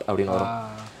ஒய் நாட் அப்படின்னு வரும்.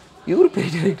 இவரு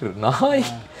பெரிய டைரக்டர் நாய்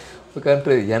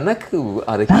உட்காந்து எனக்கு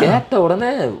அதை கேட்ட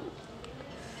உடனே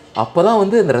அப்போ தான்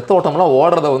வந்து இந்த ரத்த ஓட்டம்லாம்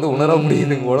ஓடுறத வந்து உணர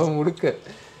முடியுது உடம்பு முழுக்க.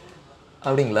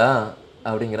 அப்படிங்களா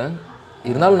அப்படிங்கிறேன்.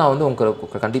 இருந்தாலும் நான் வந்து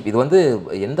உங்களுக்கு கண்டிப்பாக இது வந்து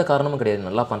எந்த காரணமும் கிடையாது,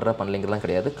 நல்லா பண்ணலைங்கிறலாம்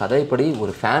கிடையாது. கதைப்படி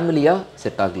ஒரு ஃபேமிலியாக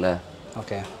செட் ஆகலை.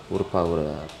 ஓகே. ஒரு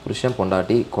புருஷன்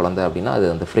பொண்டாட்டி குழந்தை அப்படின்னா அது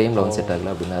அந்த ஃப்ரேமில் வந்து செட்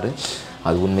ஆகலை அப்படின்னாரு.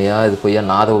 அது உண்மையாக இது பொய்யா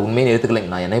நான் அதை உண்மையை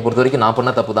எடுத்துக்கலைங்க. நான் என்னை பொறுத்த வரைக்கும் நான்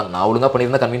பண்ணால் தப்பு தான். நான் ஒழுங்காக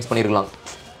பண்ணியிருந்தால் கன்வின்ஸ் பண்ணியிருக்கலாம்,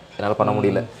 என்னால் பண்ண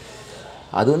முடியல.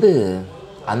 அது வந்து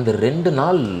அந்த 2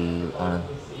 நாள்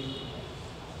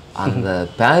அந்த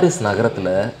பாரிஸ்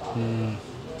நகரத்தில்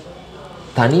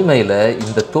தனிமையில்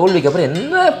இந்த தோல்விக்கு அப்புறம்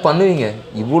என்ன பண்ணுவீங்க?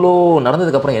 இவ்வளோ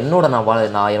நடந்ததுக்கப்புறம்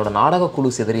நான் என்னோட நாடக குழு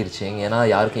சிதறிடுச்சேங்க. ஏன்னா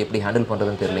யாருக்கும் எப்படி ஹேண்டில்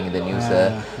பண்ணுறதுன்னு தெரியலைங்க இந்த நியூஸை.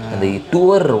 அந்த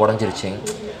டூர் உடஞ்சிருச்சிங்க.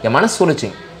 என் மனசு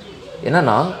சொல்லிச்சிங்க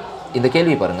என்னன்னா இந்த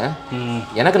கேள்வி பாருங்க,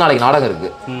 எனக்கு நாளைக்கு நாடகம்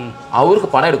இருக்குது, அவருக்கு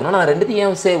படம் எடுக்கணும், நான்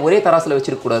ரெண்டுத்தையும் ஏன் ஒரே தராசில்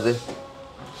வச்சிருக்கக்கூடாது?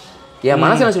 என்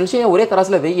மனசு என்ன சொல்லிச்சு, ஒரே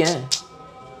தராசில் வெய்யேன்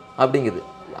அப்படிங்குது.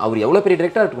 அவர் எவ்வளோ பெரிய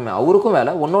டிரெக்டராக இருக்குமே, அவருக்கும்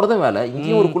வேலை, உன்னோடதும் வேலை,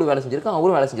 இங்கேயும் ஒரு குழு வேலை செஞ்சிருக்கேன்,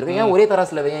 அவரும் வேலை செஞ்சிருக்கேன், ஏன் ஒரே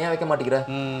தராசில் ஏன் வைக்க மாட்டேங்கிறேன்?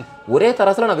 ஒரே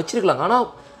தராசில் நான் வச்சிருக்கலாம். ஆனால்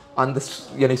அந்த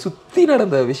என்னை சுற்றி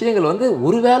நடந்த விஷயங்கள் வந்து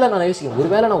ஒருவேளை நான் யோசிக்கிறேன்,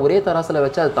 ஒருவேளை நான் ஒரே தராசில்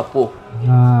வச்சா அது தப்போ,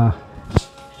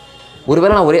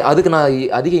 ஒருவேளை நான் அதுக்கு நான்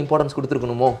அதிக இம்பார்ட்டன்ஸ்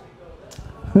கொடுத்துருக்கணுமோ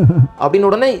அப்படின்னு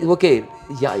உடனே ஓகே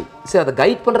சரி அதை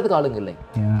கைட் பண்ணுறதுக்கு ஆளுங்க இல்லை,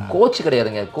 கோச்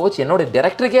கிடையாதுங்க. கோச் என்னோட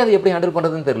டேரக்டருக்கே அதை எப்படி ஹேண்டில்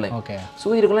பண்ணுறதுன்னு தெரியல.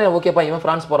 சூரியருக்குலாம் ஓகேப்பா இவன்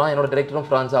ஃப்ரான்ஸ் போகிறான், என்னோட டேரக்டரும்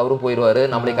ஃப்ரான்ஸ், அவரும் போயிடுவார்,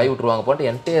 நம்மளே கை விட்டுருவாங்க போட்டு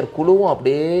என்டையர் குழுவும்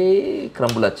அப்படியே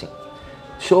கிரம்பிள் ஆச்சு,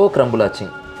 ஷோ கிரம்பிள் ஆச்சு.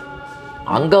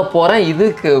 அங்கே போகிறேன்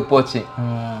இதுக்கு போச்சு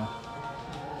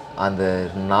அந்த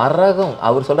நரகம்.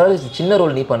 அவர் சொல்கிறாரு சின்ன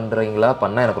ரோல் நீ பண்ணுறீங்களா,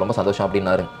 பண்ணால் எனக்கு ரொம்ப சந்தோஷம்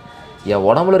அப்படின்னாரு. என்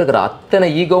உடம்புல இருக்கிற அத்தனை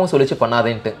ஈகோவும் சொல்லிச்சு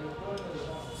பண்ணாதேன்ட்டு.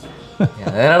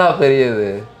 என்னடா பெரியது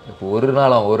இப்போ ஒரு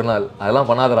நாள் அதெல்லாம்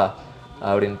பண்ணாதடா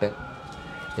அப்படின்ட்டு.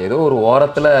 ஏதோ ஒரு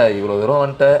ஓரத்தில் இவ்வளோ தூரம்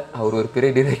வந்துட்ட, அவர் ஒரு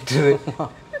பெரிய டிரெக்டரு,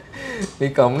 நீ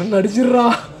கம்முன்னு நடிச்சிடுறா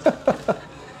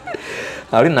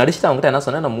அப்படின்னு நடிச்சுட்டு அவங்ககிட்ட என்ன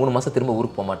சொன்னேன், நான் 3 மாதம் திரும்ப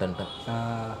ஊருக்கு போக மாட்டேன்ட்டேன்.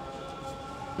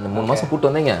 இந்த 3 மாதம்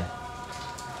கூப்பிட்டு வந்தீங்க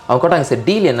அவங்க கேட்டாங்க சார்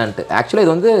டீல் என்னன்ட்டு. ஆக்சுவலாக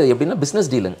இது வந்து எப்படின்னா பிஸ்னஸ்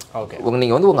டீலுங்க.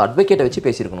 நீங்கள் வந்து உங்கள் அட்வொகேட்டை வச்சு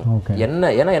பேசியிருக்கணும்.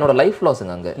 ஏன்னா என்னோட லைஃப்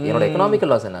லாஸுங்க, அங்கே என்னோட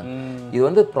எக்கனாமிக்கல் லாஸ் என்ன. இது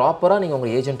வந்து ப்ராப்பராக நீங்கள்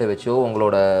உங்கள் ஏஜென்ட்டை வச்சோ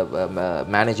உங்களோட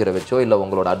மேனேஜரை வச்சோ இல்லை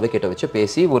உங்களோட அட்வொகேட்டை வச்சோ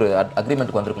பேசி ஒரு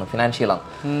அக்ரிமெண்ட்டுக்கு வந்துருக்கணும் ஃபினான்ஷியலாக.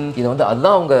 இது வந்து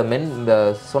அதுதான் அவங்க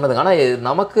சொன்னதுங்க. ஆனால்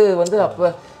நமக்கு வந்து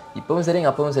இப்போவும்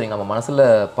சரிங்க நம்ம மனசில்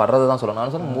படுறது தான் சொல்லணும்.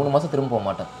 நான் சொன்னேன் 3 மாதம் திரும்ப போக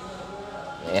மாட்டேன்,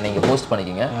 என்னை இங்கே போஸ்ட்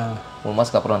பண்ணிக்கிங்க, 3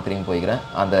 மாதத்துக்கு அப்புறம் நான் திரும்பி போய்க்கிறேன்.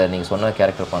 அந்த நீங்கள் சொன்ன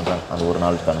கேரக்டர் பண்ணுறேன், அந்த ஒரு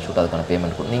நாளுக்கான ஷூட் அதுக்கான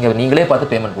பேமெண்ட் நீங்களே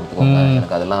பார்த்து பேமெண்ட் கொடுத்துக்கோங்க,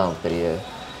 எனக்கு அதெல்லாம் பெரிய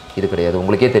இது கிடையாது,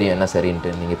 உங்களுக்கே தெரியும் என்ன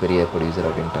சரின்ட்டு, நீங்கள் பெரிய ப்ரொடியூசர்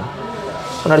அப்படின்ட்டு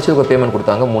நடிச்சதுக்கு ஒரு பேமெண்ட்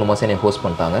கொடுத்தாங்க. 3 மாதம் என்னை போஸ்ட்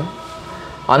பண்ணிட்டாங்க.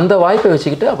 அந்த வாய்ப்பை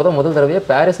வச்சுக்கிட்டு அப்போ தான் முதல் தடவையாக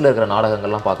பாரிஸில் இருக்கிற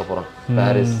நாடகங்கள்லாம் பார்க்க போகிறோம்.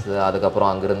 பாரிஸ், அதுக்கப்புறம்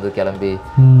அங்கேருந்து கிளம்பி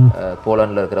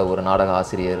போலண்டில் இருக்கிற ஒரு நாடக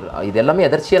ஆசிரியர், இது எல்லாமே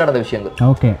எதர்ச்சியாக நடந்த விஷயங்கள்.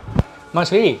 ஓகே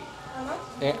ஸ்ரீ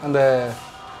அந்த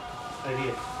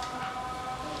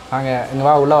நாங்கள் இங்கே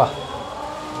வா உள்ள வா.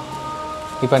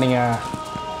 இப்போ நீங்கள்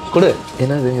கொடு.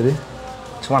 என்னது இது?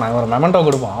 சும்மா நாங்கள் ஒரு மெமெண்டோ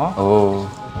கொடுப்போம். ஓ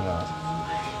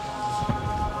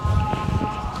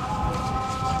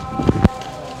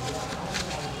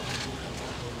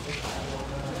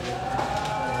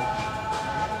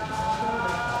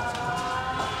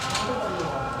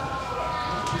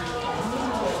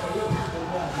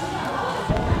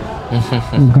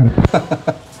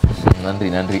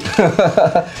நன்றி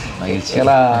மகிழ்ச்சி.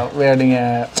 ஏன்னா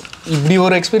நீங்கள் இப்படி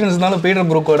ஒரு எக்ஸ்பீரியன்ஸ் இருந்தாலும் பீட்டர்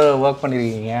ப்ரூக்கோட ஒர்க்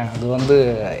பண்ணியிருக்கீங்க, அது வந்து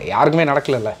யாருக்குமே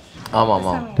நடக்கல.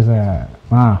 ஆமாம்.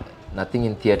 Nothing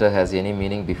in theatre has any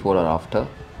meaning before or after,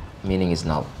 meaning is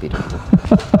now. Peter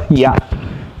யா.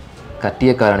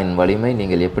 கட்டியக்காரனின் வலிமை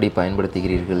நீங்கள் எப்படி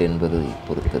பயன்படுத்துகிறீர்கள் என்பது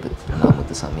பொறுத்தது.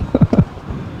 முத்துசாமி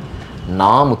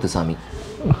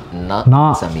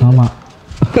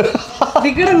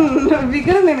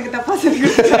எனக்கு தப்பா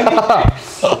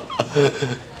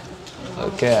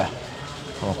ஓகே.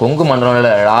 கொங்கு மண்டலம்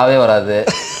ழாவே வராது.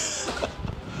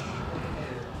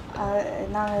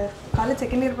 நாங்கள் காலேஜ்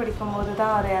செகண்ட் இயர் படிக்கும் போது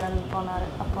தான் அவர் இறந்து போனார்.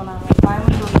 அப்போ நாங்கள்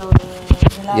கோயம்புத்தூரில் ஒரு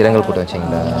இரங்கல் கூட்டம்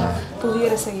வச்சிங்களா?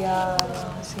 புவியரசையா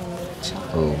சேர்ந்து வச்சோம்.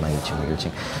 ஓ மகிழ்ச்சி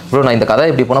ப்ரோ. நான் இந்த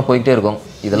கதை இப்படி போனால் போய்கிட்டே இருக்கும்.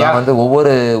 இதெல்லாம் வந்து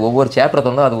ஒவ்வொரு சாப்டர்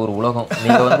வந்து அது ஒரு உலகம்.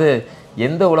 நீங்கள் வந்து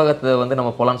எந்த உலகத்தை வந்து நம்ம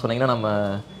போகலான்னு சொன்னீங்கன்னா நம்ம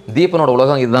தீபனோட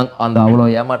உலகம் இதுதான். அந்த அவ்வளோ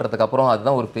ஏமாற்றத்துக்கு அப்புறம்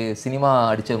அதுதான் ஒரு சினிமா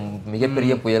அடித்த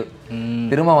மிகப்பெரிய புயல்.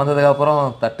 திரும்ப வந்ததுக்கப்புறம்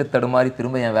தடுமாறி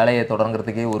திரும்ப என் வேலையை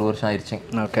தொடங்குறதுக்கே 1 வருஷம் ஆயிடுச்சு.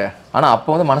 ஓகே. ஆனால் அப்போ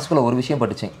வந்து மனசுக்குள்ள ஒரு விஷயம்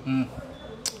பட்டுச்சுங்க.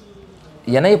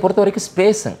 என்னையை பொறுத்த வரைக்கும்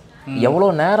ஸ்பேஸுங்க, எவ்வளோ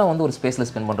நேரம் வந்து ஒரு ஸ்பேஸில்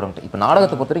ஸ்பெண்ட் பண்ணுறோன்ட்டு. இப்போ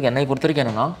நாடகத்தை பொறுத்த வரைக்கும் என்னை பொறுத்த வரைக்கும்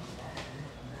என்னென்னா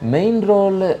மெயின்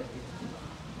ரோல்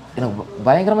எனக்கு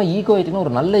பயங்கரமாக ஈகோ ஆகிட்டுன்னா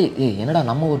ஒரு நல்ல என்னடா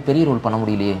நம்ம ஒரு பெரிய ரோல் பண்ண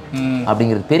முடியலையே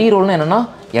அப்படிங்கிறது. பெரிய ரோல்னா என்னென்னா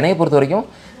என்னையை பொறுத்த வரைக்கும்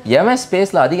எவன்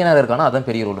ஸ்பேஸில் அதிக நேரம் இருக்கானோ அதான்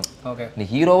பெரிய ரோல். நீ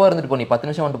ஹீரோவாக இருந்துட்டு போ, நீ 10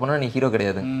 நிமிஷம் வந்துட்டு போனால் நீ ஹீரோ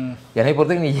கிடையாது. என்னை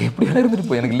பொறுத்தவரைக்கும் நீ எப்படி வேணா இருந்துட்டு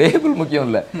போ, எனக்கு லேபிள் முக்கியம்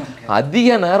இல்லை,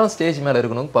 அதிக நேரம் ஸ்டேஜ் மேலே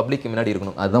இருக்கணும், பப்ளிக் முன்னாடி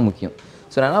இருக்கணும், அதுதான் முக்கியம்.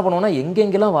 ஸோ நான் என்ன பண்ணுவேன்னா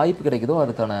எங்கெங்கெல்லாம் வாய்ப்பு கிடைக்குதோ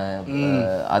அதுக்கான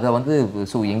அதை வந்து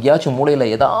ஸோ எங்கேயாச்சும் மூலையில்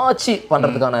ஏதாச்சும்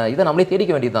பண்ணுறதுக்கான இதை நம்மளே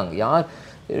தேடிக்க வேண்டியதுதாங்க. யார்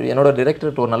என்னோட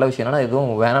டிரெக்டர் ஒரு நல்ல விஷயம் என்னன்னா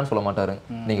எதுவும் வேணான்னு சொல்ல மாட்டாரு.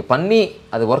 நீங்கள் பண்ணி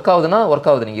அது ஒர்க் ஆகுதுன்னா ஒர்க்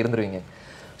ஆகுது, நீங்கள் இருந்துருவீங்க.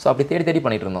 ஸோ அப்படி தேடி தேடி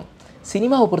பண்ணிகிட்டு இருந்தோம்.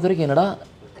 சினிமாவை பொறுத்த வரைக்கும் என்னடா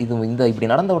இந்த இப்படி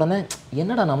நடந்த உடனே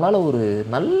என்னடா நம்மளால் ஒரு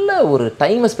நல்ல ஒரு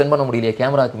டைமை ஸ்பெண்ட் பண்ண முடியலையே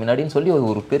கேமராவுக்கு முன்னாடின்னு சொல்லி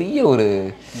ஒரு பெரிய ஒரு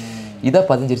இதாக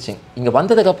பதிஞ்சிருச்சு. இங்கே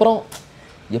வந்ததுக்கப்புறம்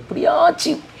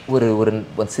எப்படியாச்சும் ஒரு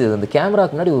அந்த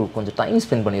கேமராவுக்கு முன்னாடி ஒரு கொஞ்சம் டைம்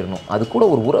ஸ்பெண்ட் பண்ணிடணும், அது கூட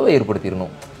ஒரு உறவை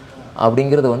ஏற்படுத்திடணும்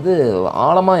அப்படிங்கிறது வந்து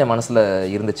ஆழமாக என் மனசில்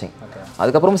இருந்துச்சு.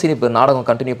 அதுக்கப்புறம் சரி இப்போ நாடகம்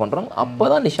கண்டினியூ பண்ணுறோம். அப்போ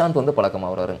தான் நிஷாந்த் வந்து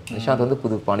பழக்கமாகறாரு. நிஷாந்த் வந்து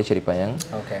புது பாண்டிச்சேரி பையன்.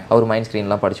 அவர் மைண்ட்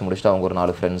ஸ்க்ரீன்லாம் படித்து முடிச்சுட்டு அவங்க ஒரு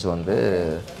 4 ஃப்ரெண்ட்ஸ் வந்து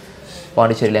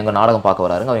பாண்டிச்சேரியில் எங்கள் நாடகம் பார்க்க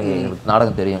வராருங்க. அவங்க எங்களுக்கு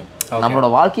நாடகம் தெரியும். நம்மளோட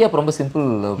வாழ்க்கையே அப்போ ரொம்ப சிம்பிள்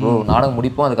ப்ரோ. நாடகம்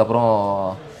முடிப்போம், அதுக்கப்புறம்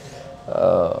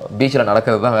பீச்சில்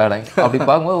நடக்கிறது தான் வேலை. அப்படி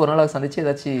பார்க்கும்போது ஒரு நாள் சந்திச்சு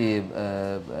ஏதாச்சும்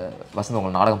வசந்த்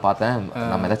உங்களை நாடகம் பார்த்தேன்,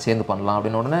 நம்ம ஏதாச்சும் சேர்ந்து பண்ணலாம்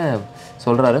அப்படின்னு உடனே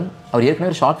சொல்கிறாரு. அவர் ஏற்கனவே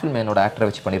ஒரு ஷார்ட் ஃபிலிம் என்னோட ஆக்டரை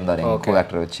வச்சு பண்ணியிருந்தாரு, கோ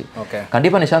ஆக்டரை வச்சு.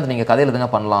 கண்டிப்பாக நிஷாந்த் நீங்கள் கதையில் எதுங்க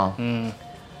பண்ணலாம்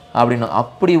அப்படின்னு.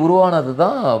 அப்படி உருவானது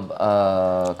தான்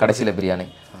கடைசியில் பிரியாணி.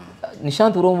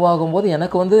 நிஷாந்த் உருவாகும்போது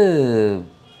எனக்கு வந்து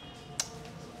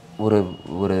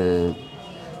ஒரு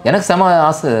எனக்கு செம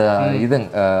ஆசை இது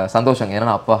சந்தோஷங்க.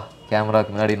 ஏன்னா அப்பா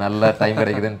கேமராவுக்கு முன்னாடி நல்ல டைம்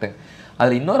கிடைக்குதுன்ட்டு.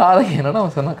 அதில் இன்னொரு ஆதங்கம் என்னன்னா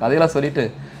அவன் சொன்னான் கதையெல்லாம் சொல்லிட்டு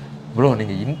ப்ரோ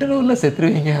நீங்கள் இன்டர்வியூவில்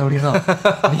செத்துருவீங்க அப்படின்னா.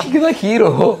 நீங்கள் தான் ஹீரோ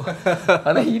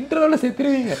ஆனால் இன்டர்வியூவில்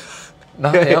செத்துருவீங்க.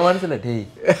 நான் என் மனசில் டேய்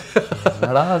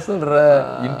என்னடா சொல்கிற,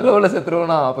 இன்டர்வியூவில்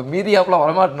செத்துருவேண்ணா அப்போ மீதி ஆப்லாம்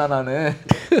வரமாட்டேனா நான்,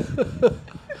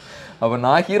 அப்போ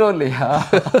நான் ஹீரோ இல்லையா?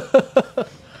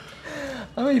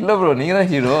 இல்லை ப்ரோ நீங்கள்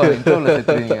தான் ஹீரோ, இன்டர்வியூவில்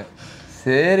செத்துருவீங்க.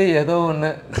 சரி ஏதோ ஒன்று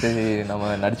சரி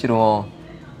நம்ம நடிச்சிடுவோம்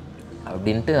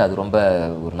அப்படின்ட்டு. அது ரொம்ப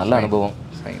ஒரு நல்ல அனுபவம்.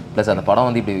 ப்ளஸ் அந்த படம்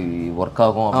வந்து இப்படி ஒர்க்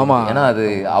ஆகும். ஏன்னா அது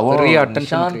அவனுடைய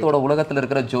நிஷாந்தோட உலகத்தில்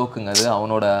இருக்கிற ஜோக்குங்க, அது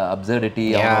அவனோட அப்சர்டிட்டி,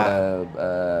 அவனோட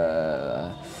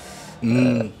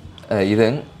இது.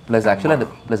 ப்ளஸ் ஆக்சுவலாக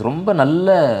ப்ளஸ் ரொம்ப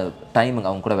நல்ல டைமுங்க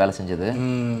அவங்க கூட வேலை செஞ்சது.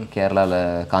 கேரளாவில்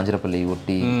காஞ்சிரப்பள்ளி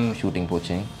ஒட்டி ஷூட்டிங்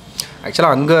போச்சு.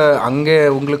 ஆக்சுவலாக அங்கே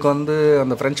உங்களுக்கு வந்து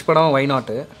அந்த ஃப்ரெஞ்ச் படம்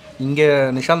வைநாட்டு, இங்கே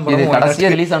நிஷாந்த் படம்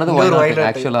கடைசியாக ரிலீஸ் ஆனது வைநாட்டு.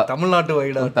 ஆக்சுவலாக தமிழ்நாட்டு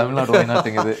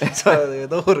வைநாட்டுங்குது. ஸோ அது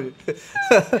ஏதோ ஒரு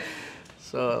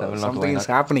சம்திங் இஸ்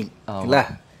ஹேப்பனிங் இல்லை,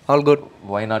 ஆல் குட்.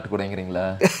 வைநாட்டு கூடங்கிறீங்களா?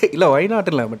 இல்லை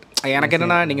வைநாட்டு இல்லை, பட் எனக்கு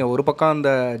என்னென்னா நீங்கள் ஒரு பக்கம்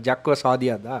அந்த ஜாக்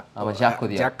ஆதியாத் தான்,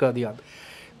 ஜாக் ஆதியாத்,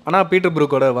 ஆனால் பீட்டர்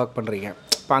ப்ரூக்கோட ஒர்க் பண்ணுறீங்க.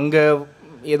 இப்போ அங்கே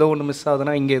ஏதோ ஒன்று மிஸ்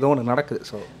ஆகுதுன்னா இங்கே ஏதோ ஒன்று நடக்குது.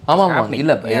 ஸோ ஆமாம்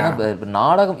இல்லை ஏன்னா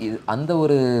நாடகம் அந்த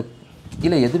ஒரு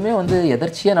இல்லை எதுவுமே வந்து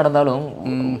எதர்ச்சியாக நடந்தாலும்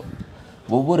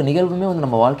ஒவ்வொரு நிகழ்வுமே வந்து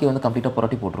நம்ம வாழ்க்கையை வந்து கம்ப்ளீட்டாக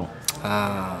புரட்டி போட்டுரும்.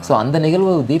 ஸோ அந்த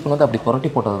நிகழ்வு தீபன் வந்து அப்படி புரட்டி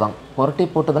போட்டது தான். புரட்டி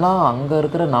போட்டதுன்னா அங்கே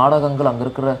இருக்கிற நாடகங்கள், அங்கே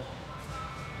இருக்கிற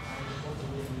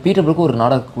பீட்டர் ப்ரூக்கு ஒரு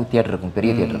நாடக தியேட்டர் இருக்குங்க,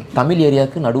 பெரிய தியேட்டர், தமிழ்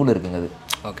ஏரியாவுக்கு நடுவில் இருக்குங்க. அது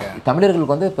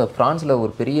தமிழர்களுக்கு வந்து இப்போ ஃப்ரான்ஸில்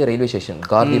ஒரு பெரிய ரயில்வே ஸ்டேஷன்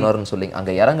கார்டினோர்னு சொல்லி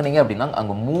அங்கே இறங்குனீங்க அப்படின்னா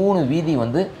அங்கே 3 வீதி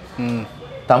வந்து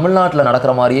தமிழ்நாட்டில்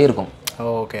நடக்கிற மாதிரியே இருக்கும்.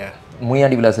 ஓகே,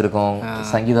 முனியாண்டி விலாஸ் இருக்கும்,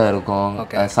 சங்கீதா இருக்கும்,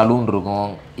 சலூன் இருக்கும்,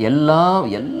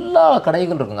 எல்லா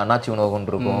கடைகள் இருக்குங்க, அண்ணாச்சி உணவகம்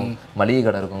இருக்கும், மளிகை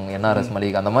கடை இருக்கும், என்ஆர்எஸ்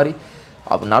மளிகை. அந்த மாதிரி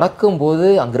நடக்கும்போது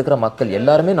அங்கே இருக்கிற மக்கள்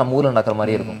எல்லாருமே நம்ம ஊரில் நடக்கிற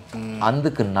மாதிரியே இருக்கும்.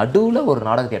 அதுக்கு நடுவில் ஒரு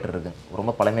நாடக தியேட்டர் இருக்குது,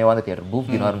 ரொம்ப பழமையான தியேட்டர்,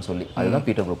 பூப் கினார்னு சொல்லி. அதுதான்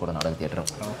பீட்டர் ப்ரூக்கோட நாடக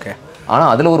தியேட்டர். ஓகே. ஆனால்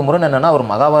அதில் ஒரு முறை என்னென்னா அவர்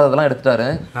மகாபாரதெல்லாம் எடுத்துட்டாரு,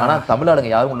 ஆனால் தமிழ்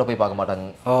ஆளுங்க யாரும் உள்ளே போய் பார்க்க மாட்டாங்க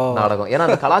நாடகம். ஏன்னா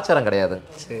அந்த கலாச்சாரம் கிடையாது.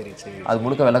 சரி சரி, அது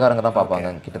முழுக்க வெள்ளைக்காரங்க தான்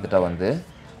பார்ப்பாங்க கிட்டத்தட்ட. வந்து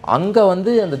அங்கே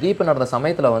வந்து அந்த தீபம் நடந்த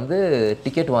சமயத்தில் வந்து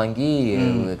டிக்கெட் வாங்கி,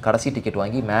 கடைசி டிக்கெட்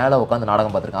வாங்கி மேலே உட்காந்து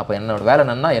நாடகம் பார்த்துருக்கேன். அப்போ என்னோட வேலை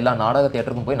என்னென்னா எல்லா நாடக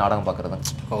தியேட்டருக்கும் போய் நாடகம் பார்க்குறது.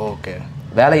 ஓகே.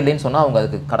 வேலை இல்லைன்னு சொன்னால் அவங்க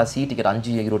அதுக்கு கடைசி டிக்கெட்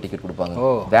 5 யூரோ டிக்கெட் கொடுப்பாங்க.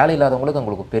 வேலை இல்லாதவங்களுக்கு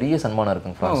அவங்களுக்கு பெரிய சன்மானம்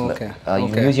இருக்குங்க ஃப்ரான்ஸில்.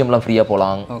 மியூசியம்லாம் ஃப்ரீயாக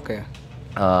போகலாம். ஓகே.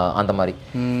 அந்த மாதிரி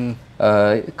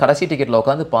கடைசி டிக்கெட்டில்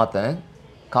உட்காந்து பார்த்தேன்.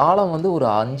 காலம் வந்து ஒரு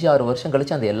 5-6 வருஷம்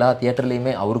கழிச்சு அந்த எல்லா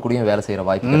தியேட்டர்லேயுமே அவரு கூடயும் வேலை செய்கிற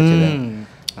வாய்ப்பு கிடைச்சது.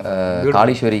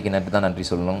 காளீஸ்வரிக்கு நன்றி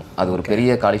சொல்லணும். அது ஒரு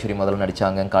பெரிய காளீஸ்வரி முதல்ல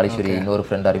நடிச்சாங்க. காளீஸ்வரி இன்னொரு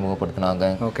ஃப்ரெண்ட்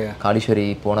அறிமுகப்படுத்தினாங்க. காளீஸ்வரி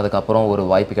போனதுக்கப்புறம் ஒரு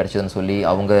வாய்ப்பு கிடைச்சதுன்னு சொல்லி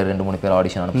அவங்க 2-3 பேர்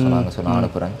ஆடிஷன் அனுப்ப சொன்னாங்க. ஸோ நான்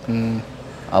அனுப்புகிறேன்,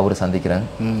 அவரை சந்திக்கிறேன்.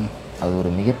 அது ஒரு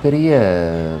மிகப்பெரிய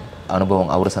அனுபவம்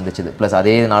அவரை சந்திச்சது. ப்ளஸ்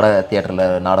அதே நாடக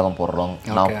தியேட்டரில் நாடகம் போடுறோம்.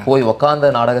 நான் போய் உட்காந்த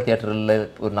நாடக தியேட்டரில்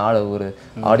ஒரு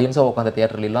ஆடியன்ஸாக உட்காந்த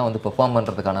தியேட்டர்லாம் வந்து பெர்ஃபார்ம்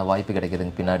பண்ணுறதுக்கான வாய்ப்பு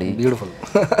கிடைக்குதுங்க பின்னாடி. பியூட்டிஃபுல்.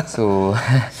 ஸோ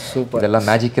சூப்பர், இதெல்லாம்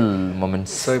மேஜிக்கல்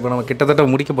மொமெண்ட்ஸ். ஸோ இப்போ நம்ம கிட்டத்தட்ட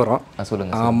முடிக்க போகிறோம்.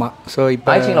 சொல்லுங்கள். ஆமாம். ஸோ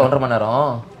இப்போ ஆக்சுவலாக 1.5 மணி நேரம்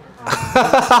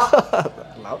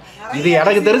இது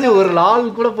எனக்கு தெரிஞ்சு ஒரு நாள்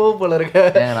கூட போக போல இருக்கு.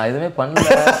 நான் எதுவுமே பண்ணல,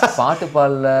 பாட்டு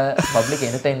பாடல, பப்ளிக்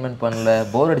என்டர்டைன்மெண்ட் பண்ணல,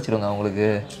 போர் அடிச்சிருங்க அவங்களுக்கு.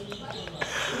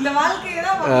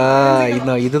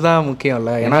 இன்னும் இதுதான் முக்கியம்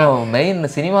இல்லை. ஏன்னா மெயின்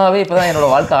சினிமாவே இப்போதான் என்னோட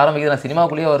வாழ்க்கை ஆரம்பிக்குது. நான்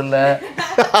சினிமாக்குள்ளேயே வரல.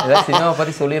 ஏதாச்சும் சினிமாவை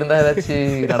பற்றி சொல்லியிருந்தா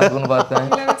ஏதாச்சும் நடக்கும்னு பார்த்தேன்.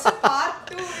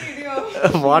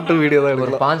 பாட்டு வீடியோ தான்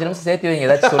ஒரு 5 நிமிஷம் சேர்த்து வைங்க,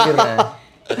 ஏதாச்சும் சொல்லியிருந்தேன்.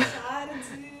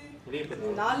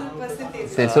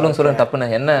 சரி சொல்லுங்க தப்புண்ணே.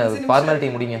 என்ன ஃபார்மாலிட்டி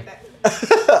முடிங்க.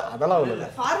 அதெல்லாம் ஒன்றும் இல்லை,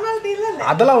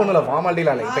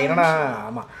 ஃபார்மாலிட்டிலாம் இல்லை. இப்போ என்னன்னா,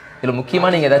 ஆமாம், இதில்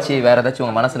முக்கியமாக நீங்கள் ஏதாச்சும் வேறு ஏதாச்சும்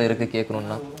உங்கள் மனசில் இருக்குது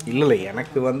கேட்கணுன்னா? இல்லை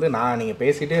எனக்கு வந்து நீங்கள்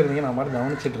பேசிகிட்டே இருந்தீங்க, நான் மாதிரி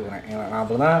கவனிச்சிட்டு இருக்கிறேன். நான்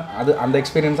அப்போ தான் அந்த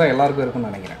எக்ஸ்பீரியன்ஸாக எல்லாருக்கும்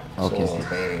இருக்குன்னு நினைக்கிறேன். ஓகே,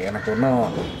 இப்போ எனக்கு ஒன்றும்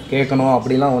கேட்கணும்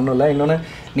அப்படிலாம் ஒன்றும் இல்லை. இன்னொன்று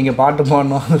நீங்கள் பாட்டு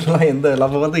பாடணும் அதெல்லாம்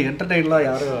நம்ம வந்து என்டர்டெயின்லாம்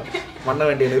யாரும் பண்ண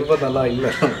வேண்டிய நிர்பந்தம்லாம்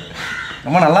இல்லை.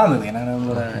 ரொம்ப நல்லா இருந்தது. ஏன்னா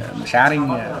உங்களோட ஷேரிங்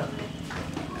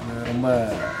ரொம்ப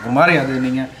ஒரு மாதிரி, அது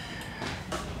நீங்கள்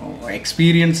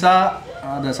எக்ஸ்பீரியன்ஸாக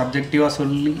அதை சப்ஜெக்டிவாக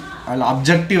சொல்லி, அதில்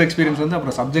அப்ஜெக்டிவ் எக்ஸ்பீரியன்ஸ் வந்து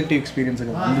அப்புறம் சப்ஜெக்டிவ்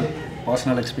எக்ஸ்பீரியன்ஸுக்கு வந்து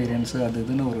பர்சனல் எக்ஸ்பீரியன்ஸு அது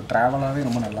இதுன்னு ஒரு ட்ராவலாகவே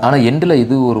ரொம்ப நல்லா. ஆனால் எண்டில்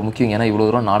இது ஒரு முக்கியம். ஏன்னா இவ்வளோ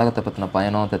தூரம் நாடகத்தை பற்றின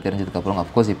பயணத்தை தெரிஞ்சதுக்கப்புறம்,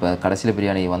 அஃப்கோர்ஸ் இப்போ கடைசியில்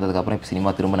பிரியாணி வந்ததுக்கப்புறம் இப்போ சினிமா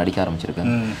திரும்ப நடிக்க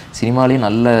ஆரம்பிச்சிருக்கேன். சினிமாலேயும்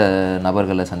நல்ல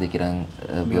நபர்களை சந்திக்கிறேன்.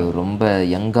 ரொம்ப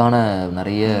யங்கான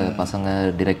நிறைய பசங்க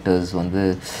டிரெக்டர்ஸ் வந்து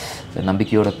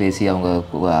நம்பிக்கையோடு பேசி, அவங்க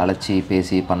அழைச்சி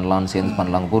பேசி பண்ணலான்னு சேர்ந்து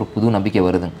பண்ணலாங்க ஒரு புது நம்பிக்கை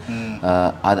வருது.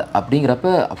 அது அப்படிங்கிறப்ப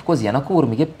அஃப்கோர்ஸ் எனக்கும் ஒரு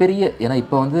மிகப்பெரிய, ஏன்னா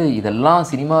இப்போ வந்து இதெல்லாம்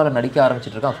சினிமாவில் நடிக்க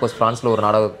ஆரம்பிச்சிட்ருக்கேன். அஃப்கோர்ஸ் ஃப்ரான்ஸில் ஒரு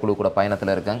நாடக குழு கூட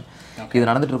பயணத்தில் இருக்கேன். இது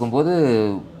நடந்துட்டு இருக்கும்போது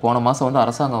போன மாதம் வந்து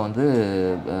அரசாங்கம் வந்து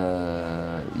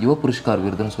யுவ புரஸ்கார்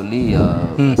விருதுன்னு சொல்லி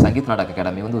சங்கீத் நாடக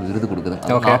அகாடமி வந்து ஒரு விருது கொடுக்குது.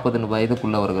 40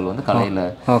 வயதுக்குள்ளவர்கள் வந்து கலையில்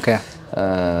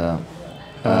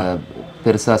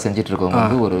பெருசாக செஞ்சிட்டு இருக்கவங்க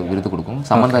வந்து ஒரு விருது கொடுக்கும்.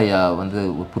 சமந்தாயா வந்து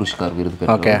ஒரு புரஸ்கார் விருது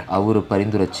பெற்று அவர்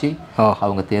பரிந்துரைச்சி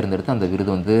அவங்க தேர்ந்தெடுத்து அந்த விருது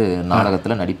வந்து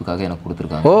நாடகத்தில் நடிப்புக்காக எனக்கு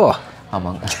கொடுத்துருக்காங்க. ஓ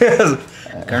ஆமாங்க,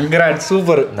 கங்க்ராட்ஸ்,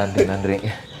 சூப்பர், நன்றி.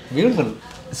 பியூட்டிஃபுல்.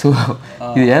 ஸோ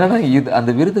இது ஏன்னா இது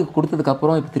அந்த விருது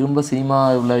கொடுத்ததுக்கப்புறம் இப்போ திரும்ப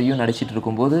சினிமாவிலையும் நடிச்சிட்டு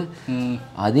இருக்கும்போது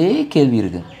அதே கேள்வி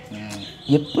இருக்குது,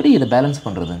 எப்படி இதை பேலன்ஸ்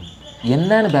பண்ணுறது,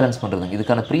 என்னென்னு பேலன்ஸ் பண்ணுறது,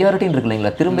 இதுக்கான ப்ரியாரிட்டின்னு இருக்கு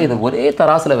இல்லைங்களா? திரும்ப இதை ஒரே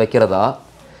தராசில் வைக்கிறதா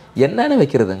என்னென்னு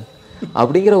வைக்கிறது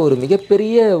அப்படிங்கிற ஒரு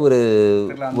மிகப்பெரிய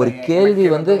ஒரு கேள்வி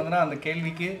வந்து, அந்த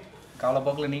கேள்விக்கு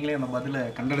காலப்போக்கில் நீங்களே அந்த பதிலை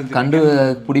கண்டு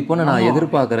பிடிப்போன்னு நான்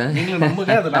எதிர்பார்க்குறேன். நீங்களும்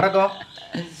நம்புங்க, அது நடக்கும்.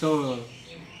 ஸோ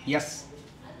எஸ்,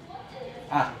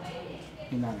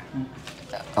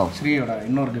 ஸ்ரீயோட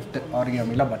இன்னொரு கிஃப்ட்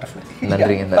ஆரிகாமில பட்டர்ஃப்ளை.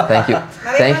 நன்றிங்க,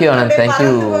 thank you Anand, thank you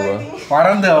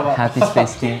happy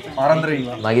space team.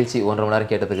 மகிழ்ச்சி 1.5 மணி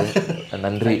நேரம் கேட்டதுக்கு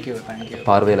நன்றி.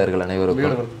 பார்வையாளர்கள்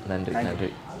அனைவருக்கும்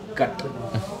நன்றி. கட்.